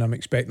 million, I'm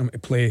expecting him to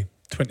play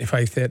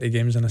 25-30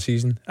 games in a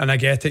season. And I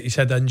get it, he's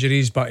had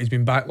injuries, but he's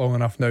been back long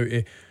enough now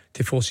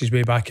to force his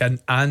way back in.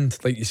 And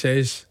like he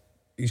says,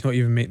 he's not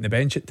even making the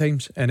bench at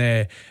times. And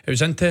it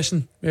was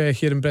interesting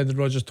hearing Brendan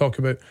Rodgers talk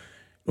about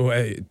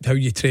how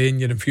you train,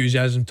 your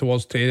enthusiasm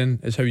towards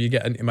training is how you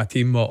get into my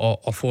team or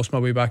force my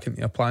way back into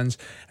your plans.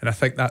 And I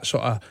think that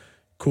sort of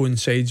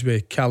coincides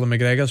with Callum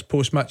McGregor's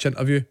post-match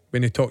interview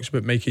when he talks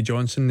about Mikey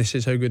Johnson. This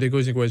is how good he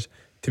goes. He goes,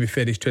 to be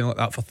fair, he's training like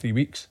that for 3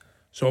 weeks.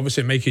 So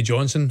obviously Mikey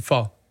Johnson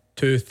for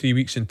 2-3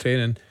 weeks in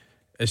training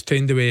is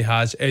trained the way he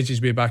has, edges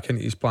his way back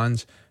into his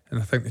plans, and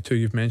I think the two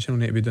you've mentioned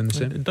will need to be doing the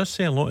same. It does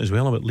say a lot as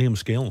well about Liam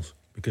Scales,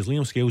 because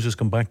Liam Scales has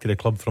come back to the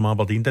club from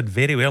Aberdeen, did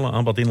very well at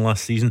Aberdeen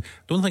last season.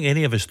 Don't think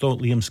any of us thought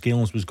Liam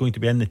Scales was going to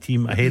be in the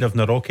team ahead of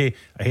Nawrocki,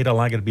 ahead of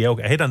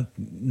Lagerbielke, ahead of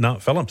Nat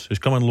Phillips, who's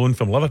come on loan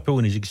from Liverpool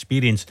and his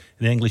experience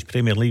in the English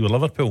Premier League with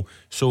Liverpool.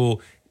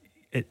 So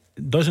it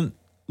doesn't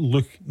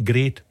look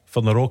great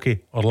for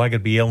Nawrocki or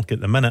Lagerbielke at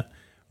the minute,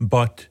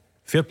 but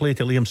fair play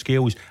to Liam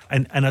Scales.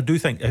 And I do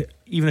think,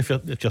 even if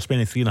you're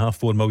spending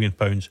 £3.5-4 million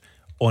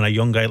on a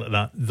young guy like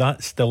that,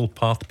 that's still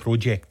part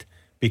project,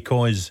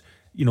 because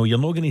you're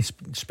not going to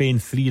spend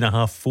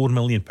 £3.5-4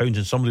 million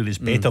on somebody that's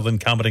better than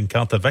Cameron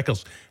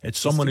Carter-Vickers. It's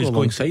someone who's going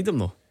alongside them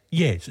though.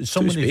 Yes, it's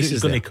someone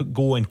who's going to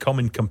go and come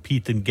and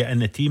compete and get in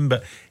the team.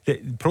 But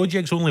the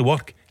projects only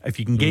work if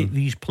you can get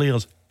these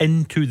players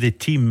into the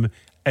team,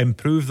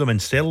 improve them and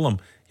sell them.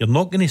 You're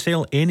not going to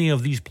sell any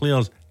of these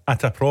players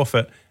at a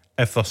profit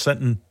if they're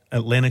sitting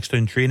at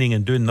Lennoxtown training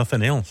and doing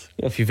nothing else.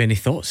 If you've any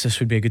thoughts,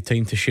 this would be a good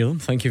time to share them.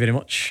 Thank you very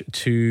much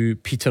to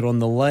Peter on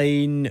the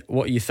line.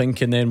 What are you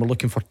thinking then? We're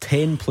looking for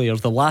 10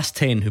 players, the last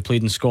 10 who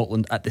played in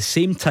Scotland at the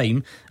same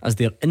time as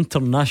their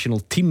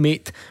international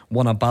teammate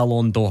won a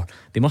Ballon d'Or.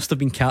 They must have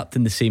been capped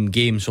in the same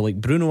game. So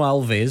like Bruno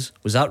Alves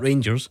was at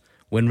Rangers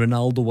when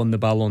Ronaldo won the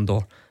Ballon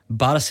d'Or.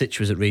 Barisic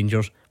was at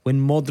Rangers when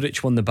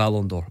Modric won the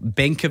Ballon d'Or.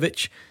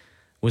 Benkovic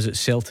was at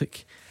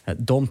Celtic.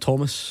 Dom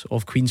Thomas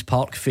of Queen's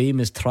Park fame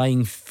is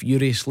trying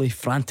furiously,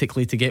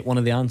 frantically to get one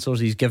of the answers.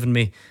 He's given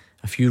me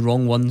a few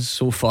wrong ones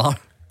so far.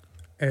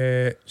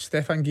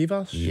 Stefan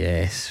Givas?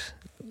 Yes.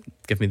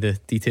 Give me the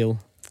detail.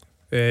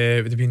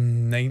 It would have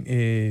been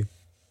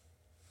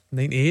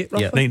 98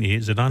 roughly? Yeah,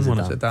 98. Zidane won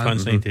it.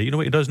 France 98. You know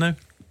what he does now?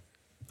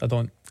 I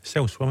don't.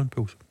 Sell swimming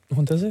pools.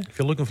 What does he? If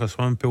you're looking for a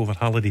swimming pool for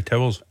Halliday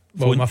Towers,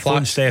 well, my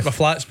flat's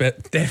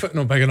definitely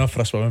not big enough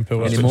for a swimming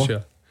pool anymore.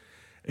 Sure.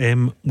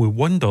 We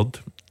wondered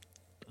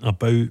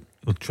about,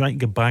 we'll try to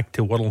get back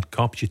to World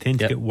Cups. You tend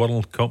to get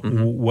World Cup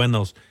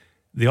winners.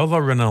 The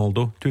other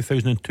Ronaldo,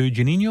 2002,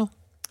 Juninho?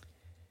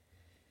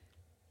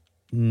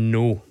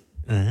 No.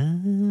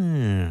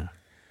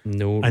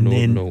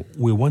 No.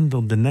 We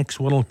wondered the next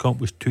World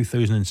Cup was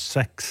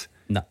 2006.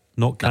 Not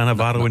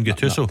Cannavaro and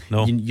Gattuso.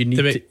 No.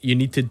 You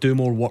need to do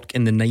more work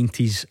in the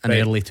 90s and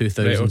early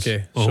 2000s. Right,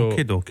 okay. So,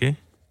 okay.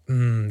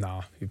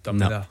 No, you've done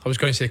me there. I was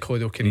going to say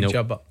Claudio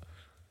Caniggia, but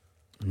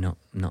No.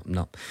 Do you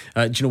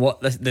know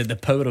what? The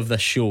power of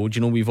this show, do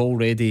you know we've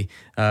already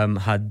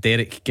had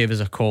Derek give us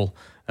a call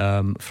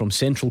from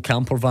Central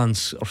Camper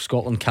Vans or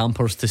Scotland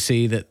Campers to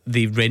say that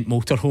they rent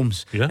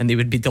motorhomes, and they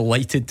would be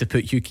delighted to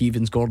put Hugh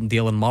Keevins, Gordon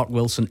Dale and Mark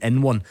Wilson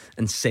in one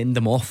and send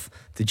them off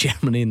to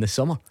Germany in the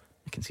summer.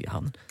 I can see it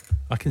happening.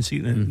 I can see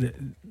that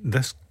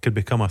this could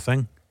become a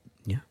thing.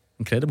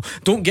 Incredible.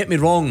 Don't get me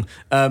wrong,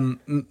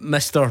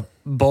 Mr.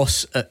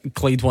 Boss at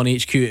Clyde 1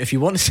 HQ. If you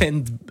want to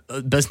send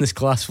business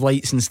class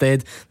flights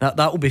instead, that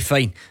will be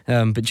fine.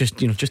 But just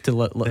to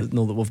let us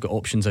know that we've got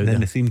options out there.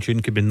 Then the theme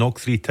tune could be knocked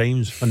 3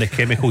 times on the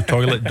chemical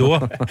toilet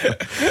door.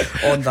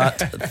 On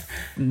that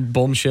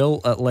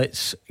bombshell,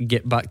 let's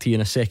get back to you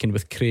in a second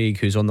with Craig,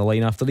 who's on the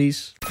line after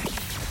these.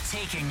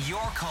 Taking your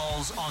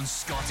calls on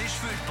Scottish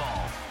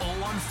football.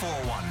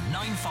 0141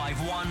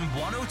 951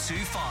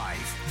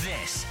 1025.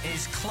 This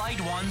is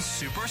Clyde 1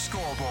 Super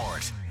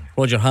Scoreboard.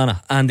 Rodger,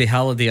 Hannah, Andy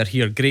Halliday are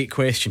here. Great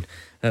question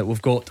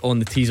we've got on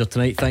the teaser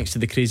tonight. Thanks to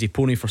the Crazy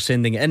Pony for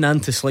sending it in,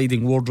 and to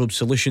Sliding Wardrobe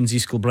Solutions,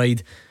 East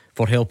Kilbride,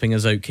 for helping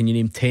us out. Can you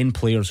name 10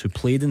 players who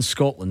played in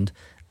Scotland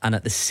and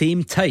at the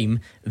same time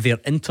their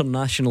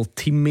international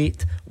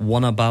teammate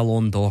won a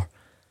Ballon d'Or?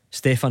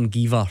 Stefan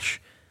Givarch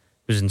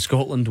was in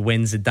Scotland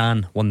when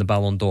Zidane won the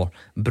Ballon d'Or.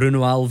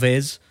 Bruno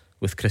Alves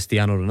with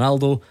Cristiano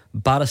Ronaldo.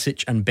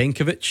 Barisic and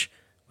Benkovic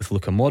with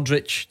Luka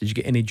Modric. Did you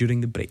get any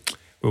during the break?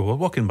 Well, we're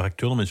walking back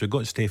tournaments. We've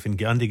got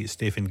Andy gets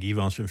Stefan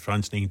Givarch from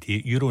France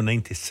 98, Euro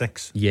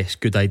 96. Yes,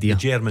 good idea.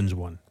 The Germans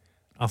won.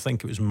 I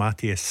think it was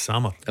Matthias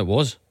Sammer. It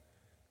was.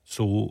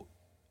 So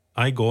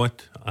I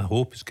got, I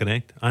hope it's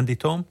correct, Andy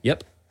Tom.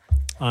 Yep.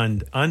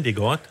 And Andy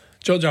got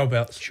George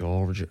Alberts.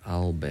 George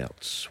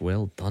Alberts.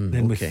 Well done.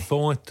 Then okay. we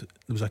thought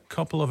there was a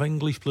couple of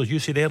English players. You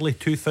said early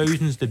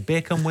 2000s. Did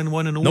Beckham win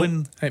one and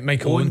Owen? Nope.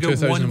 Michael Owen, got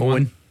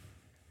 2001.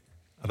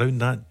 Around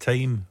that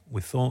time,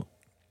 we thought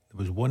there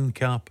was one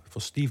cap for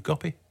Steve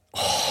Guppy.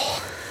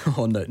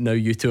 Oh, now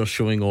you two are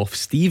showing off.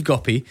 Steve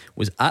Guppy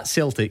was at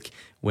Celtic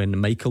when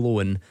Michael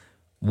Owen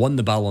won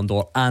the Ballon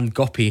d'Or, and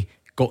Guppy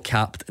got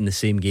capped in the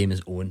same game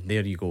as Owen.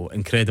 There you go.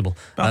 Incredible.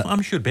 But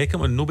I'm sure Beckham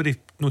won.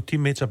 No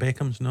teammates of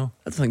Beckham's. No,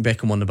 I don't think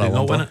Beckham won the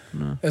Ballon d'Or.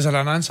 No. Is there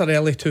an answer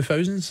early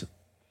 2000s?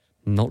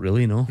 Not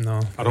really, no.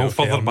 Are all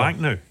further back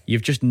now?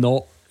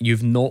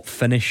 You've not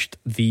finished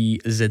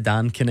the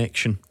Zidane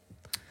connection.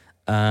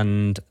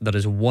 And there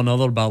is one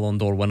other Ballon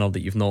d'Or winner that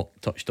you've not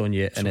touched on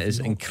yet, and it is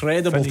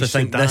incredible to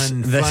think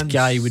this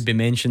guy would be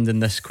mentioned in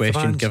this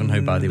question, France, given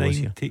how bad he was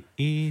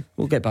here.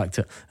 We'll get back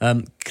to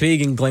it.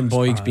 Craig in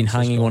Glenboig's been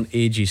hanging on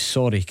ages.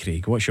 Sorry,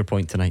 Craig, what's your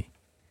point tonight?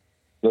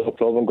 No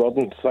problem,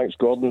 Gordon. Thanks,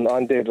 Gordon.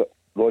 Andy,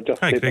 Rodger,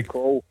 hi, take Craig. a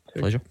call.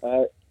 Pleasure.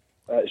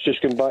 It's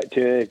just come back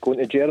to going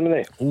to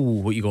Germany. Oh,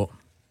 what you got?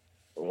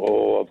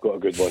 Oh, I've got a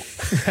good one.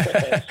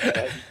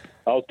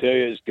 I'll tell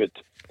you, it's good.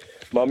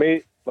 My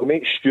mate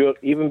Stuart,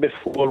 even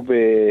before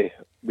we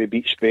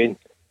beat Spain,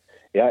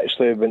 he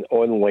actually went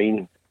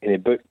online and he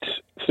booked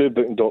through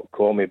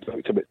booking.com. He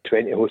booked about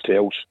 20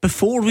 hotels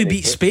before we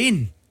beat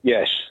Spain.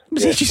 Yes, it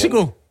was ages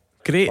ago.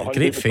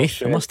 Great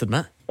faith, I must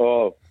admit.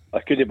 Oh, I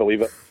couldn't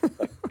believe it.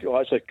 I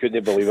actually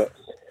couldn't believe it.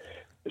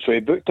 So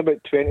he booked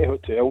about 20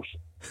 hotels.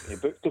 He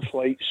booked the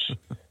flights.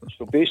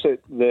 So basically,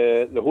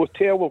 the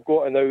hotel we've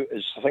got now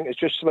is, I think it's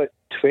just about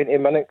 20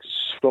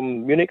 minutes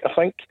from Munich. I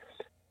think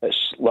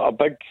it's like a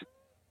big,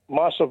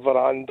 massive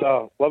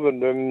veranda, living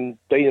room,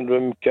 dining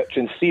room,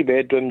 kitchen, 3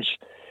 bedrooms.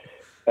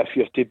 If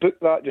you're to book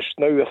that just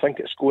now, I think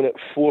it's going at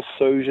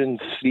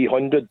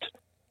 4,300.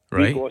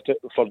 Right. We got it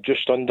for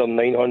just under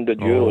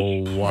 €900.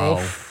 Oh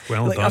wow!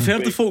 Well done. I've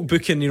heard the folk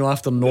booking,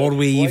 after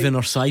Norway even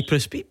or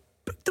Cyprus. But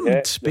booked them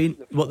in Spain.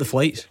 What the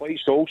flights? The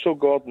flights also,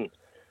 Gordon.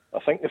 I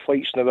think the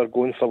flights now are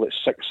going for like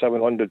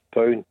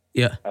 £600-700.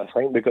 Yeah. I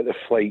think we got the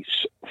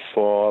flights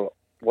for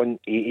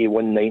 180,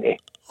 190.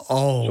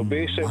 Oh, so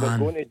basically,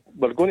 man.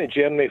 we're going to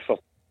Germany for.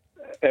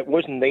 It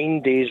was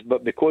 9 days,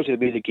 but because of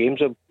the way the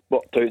games have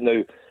worked out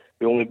now,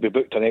 we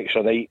booked an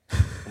extra night,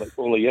 like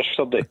only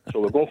yesterday. So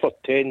we're going for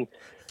 10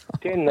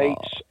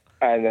 nights,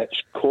 and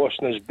it's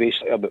costing us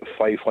basically about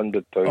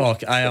 £500. Oh,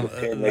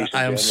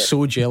 I am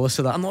so jealous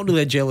of that. I'm not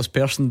really a jealous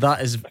person.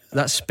 That's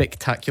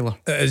spectacular.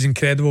 It is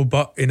incredible,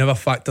 but he never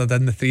factored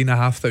in the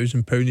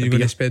 £3,500 you're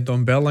going to spend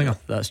on Berlinger.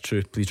 That's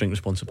true. Please drink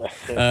responsibly.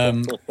 How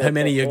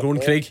many are you going,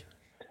 Craig?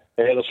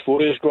 There's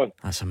 4 years gone.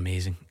 That's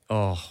amazing.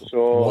 Oh,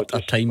 so what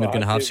a time you're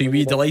going to have. So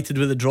you delighted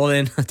with the draw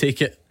then, I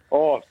take it?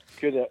 Oh,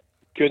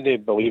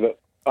 couldn't believe it.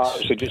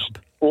 Actually, just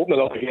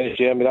opening up against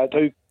Germany.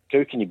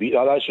 How can you beat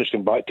that? That's just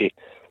going back to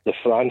the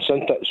France,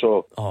 isn't it?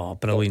 So, oh,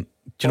 brilliant.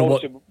 Do you know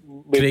what,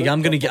 Craig?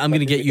 I'm going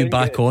to get you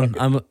back on.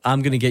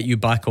 I'm going to get you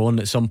back on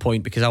at some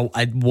point, because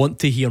I want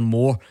to hear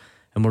more.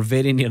 And we're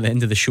very near the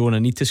end of the show, and I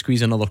need to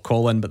squeeze another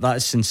call in, but that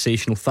is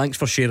sensational. Thanks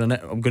for sharing it.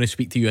 I'm going to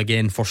speak to you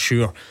again for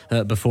sure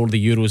before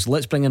the Euros.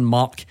 Let's bring in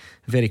Mark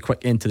very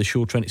quick into the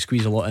show, trying to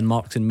squeeze a lot in.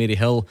 Mark's in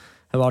Maryhill.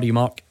 How are you,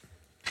 Mark?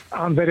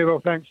 I'm very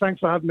well, thanks.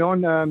 Thanks for having me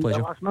on the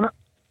last minute.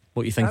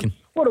 What are you thinking?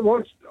 What it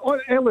was,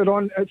 earlier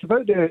on, it's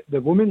about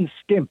the women's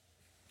game.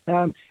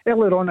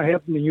 Earlier on, I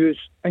heard in the news,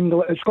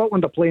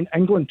 Scotland are playing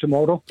England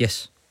tomorrow.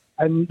 Yes.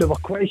 And they were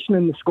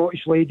questioning the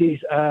Scottish ladies,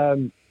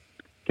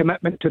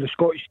 commitment to the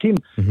Scottish team.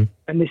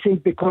 And they say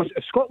because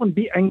if Scotland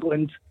beat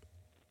England,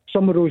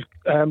 some of those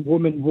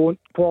women won't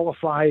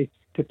qualify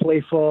to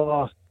play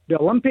for the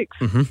Olympics.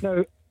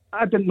 Now,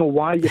 I didn't know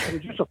why. You could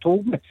have just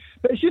told me.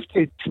 But it's just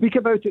to speak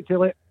about it to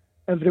let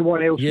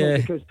everyone else know,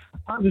 because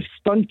I was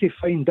stunned to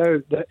find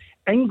out that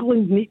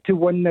England need to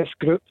win this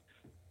group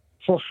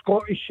for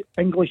Scottish,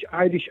 English,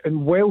 Irish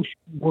and Welsh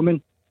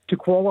women to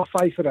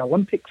qualify for the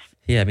Olympics.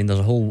 Yeah, I mean, there's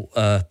a whole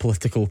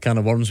political can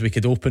of worms we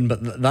could open,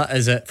 but that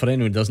is it. For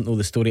anyone who doesn't know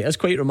the story, it's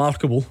quite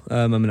remarkable.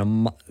 I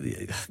mean,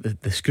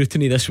 the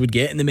scrutiny this would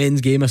get in the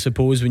men's game, I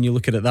suppose, when you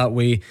look at it that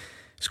way.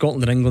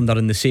 Scotland and England are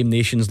in the same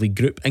Nations League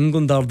group.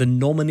 England are the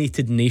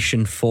nominated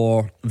nation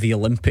for the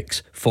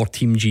Olympics for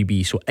Team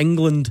GB. So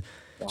England...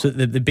 So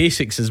the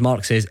basics, as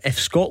Mark says, if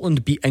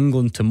Scotland beat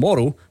England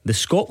tomorrow, the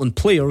Scotland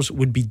players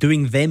would be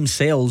doing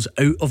themselves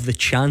out of the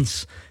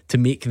chance to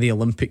make the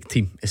Olympic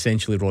team,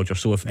 essentially, Roger.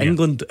 So if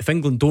England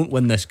don't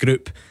win this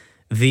group,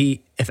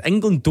 if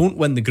England don't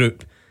win the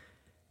group,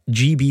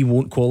 GB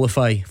won't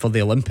qualify for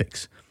the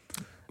Olympics.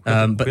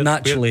 But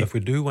naturally, if we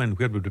do win,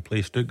 where would we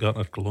play? Stuttgart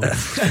or Cologne?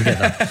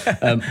 Forget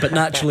that. But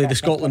naturally, the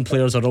Scotland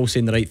players are all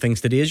saying the right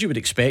things today, as you would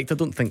expect. I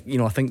don't think,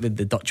 I think that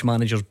the Dutch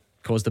managers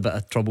caused a bit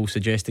of trouble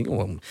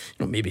suggesting,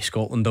 maybe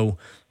Scotland will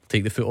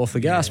take the foot off the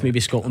gas. Maybe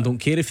Scotland don't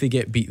care if they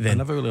get beat then. I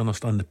never really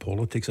understand the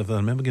politics of that. I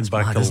remember going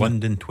back to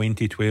London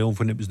 2012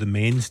 when it was the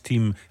men's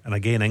team, and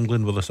again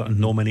England were the sort of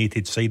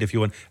nominated side, if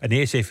you want, and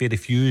the SFA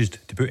refused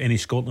to put any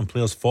Scotland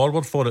players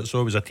forward for it. So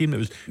it was a team that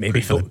was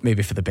maybe for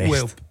the best.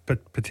 Well,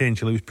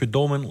 potentially it was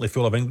predominantly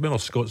full of England.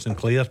 Scott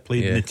Sinclair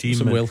played in the team.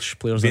 Some Welsh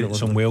players.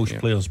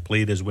 Players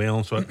played as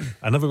well. So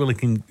I never really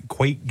can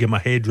quite get my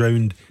head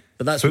round.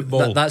 But that's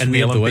football. That's in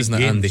weird, the though, isn't it,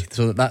 games. Andy?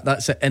 So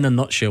that's it in a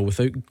nutshell,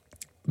 without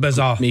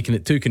bizarre making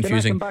it too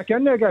confusing. Can I come back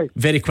in there, guys?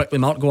 Very quickly,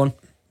 Mark, go on.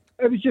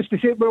 It was just to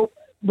say, well,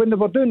 when they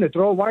were doing the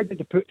draw, why did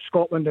they put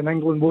Scotland and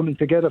England women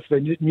together if they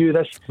knew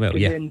this? Well,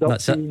 yeah,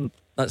 that's it.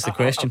 That's the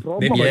question.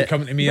 Maybe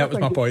coming to me, that was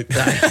my point.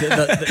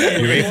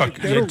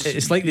 UEFA,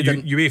 it's like they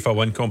didn't. UEFA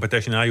one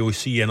competition,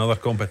 IOC another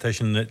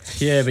competition.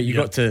 But you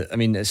got to. I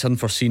mean, it's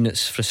unforeseen,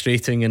 it's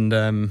frustrating, and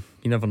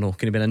you never know.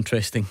 Can it be an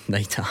interesting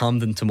night at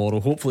Hampden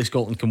tomorrow? Hopefully,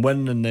 Scotland can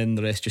win, and then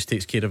the rest just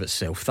takes care of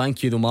itself.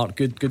 Thank you, though, Mark.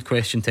 Good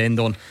question to end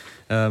on.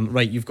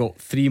 Right, you've got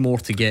 3 more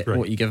to get. Right.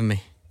 What are you giving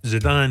me?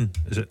 Zidane.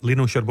 Is it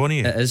Lino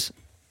Charbonnier? It is.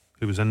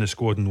 Who was in the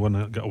squad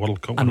and got a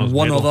World Cup and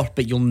one medal. other,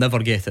 but you'll never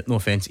get it. No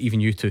offence, even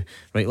you two.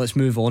 Right, let's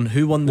move on.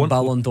 Who won the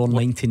Ballon d'Or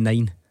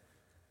 99?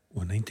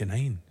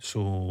 99.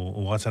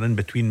 So that's an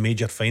in-between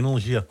major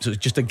finals year. So it's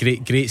just a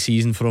great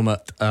season from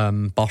at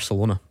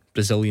Barcelona.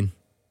 Brazilian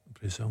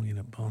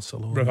at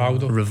Barcelona.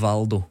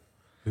 Rivaldo.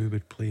 Who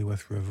would play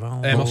with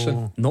Rivaldo?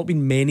 Emerson. Not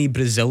been many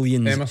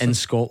Brazilians in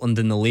Scotland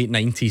in the late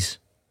 90s.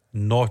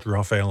 Not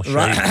Rafael.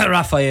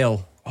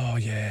 Rafael. Oh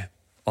yeah.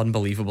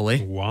 Unbelievable,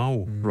 eh?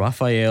 Wow.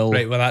 Rafael.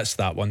 Right, well that's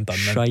that one done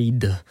then.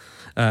 Clyde.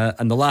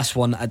 And the last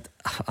one,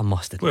 I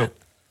must admit. Well,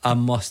 I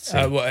must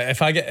say.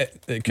 If I get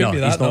it, it could be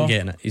that.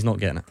 He's not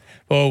getting it.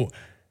 Well,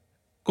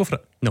 go for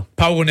it. No.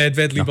 Paolo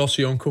Nedved, Lee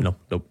Borsionko.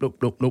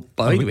 No.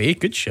 By the way,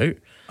 good shout.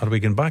 Are we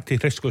going back to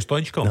Hristo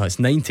Stoichkov? No, it's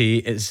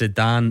 98. It's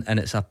Zidane, and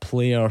it's a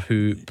player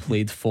who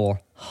played for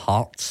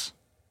Hearts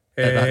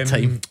at that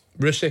time.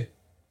 Russi.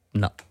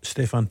 No.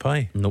 Stefan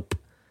Pai. Nope.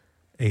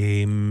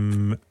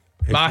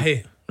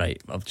 Mahi. Right,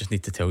 I just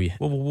need to tell you.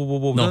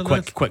 Whoa. No,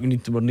 quick.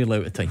 We're nearly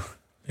out of time.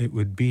 It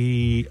would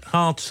be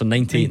Hearts. So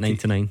 98,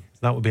 99.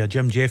 That would be a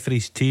Jim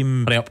Jeffries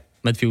team. Hurry up,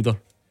 midfielder.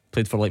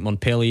 Played for like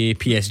Montpellier,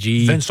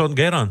 PSG. Vincent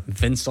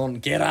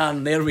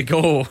Guérin, there we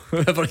go.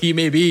 Whoever he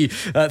may be.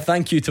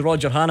 Thank you to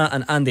Rodger Hannah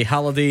and Andy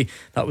Halliday.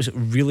 That was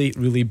really,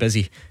 really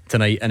busy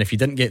tonight. And if you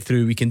didn't get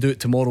through, we can do it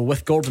tomorrow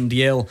with Gordon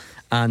Duncan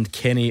and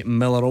Kenny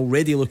Miller.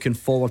 Already looking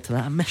forward to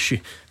that. I miss you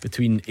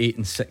between 8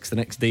 and 6 the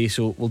next day.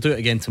 So we'll do it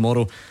again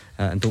tomorrow.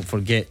 And don't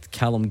forget,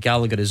 Callum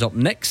Gallagher is up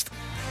next.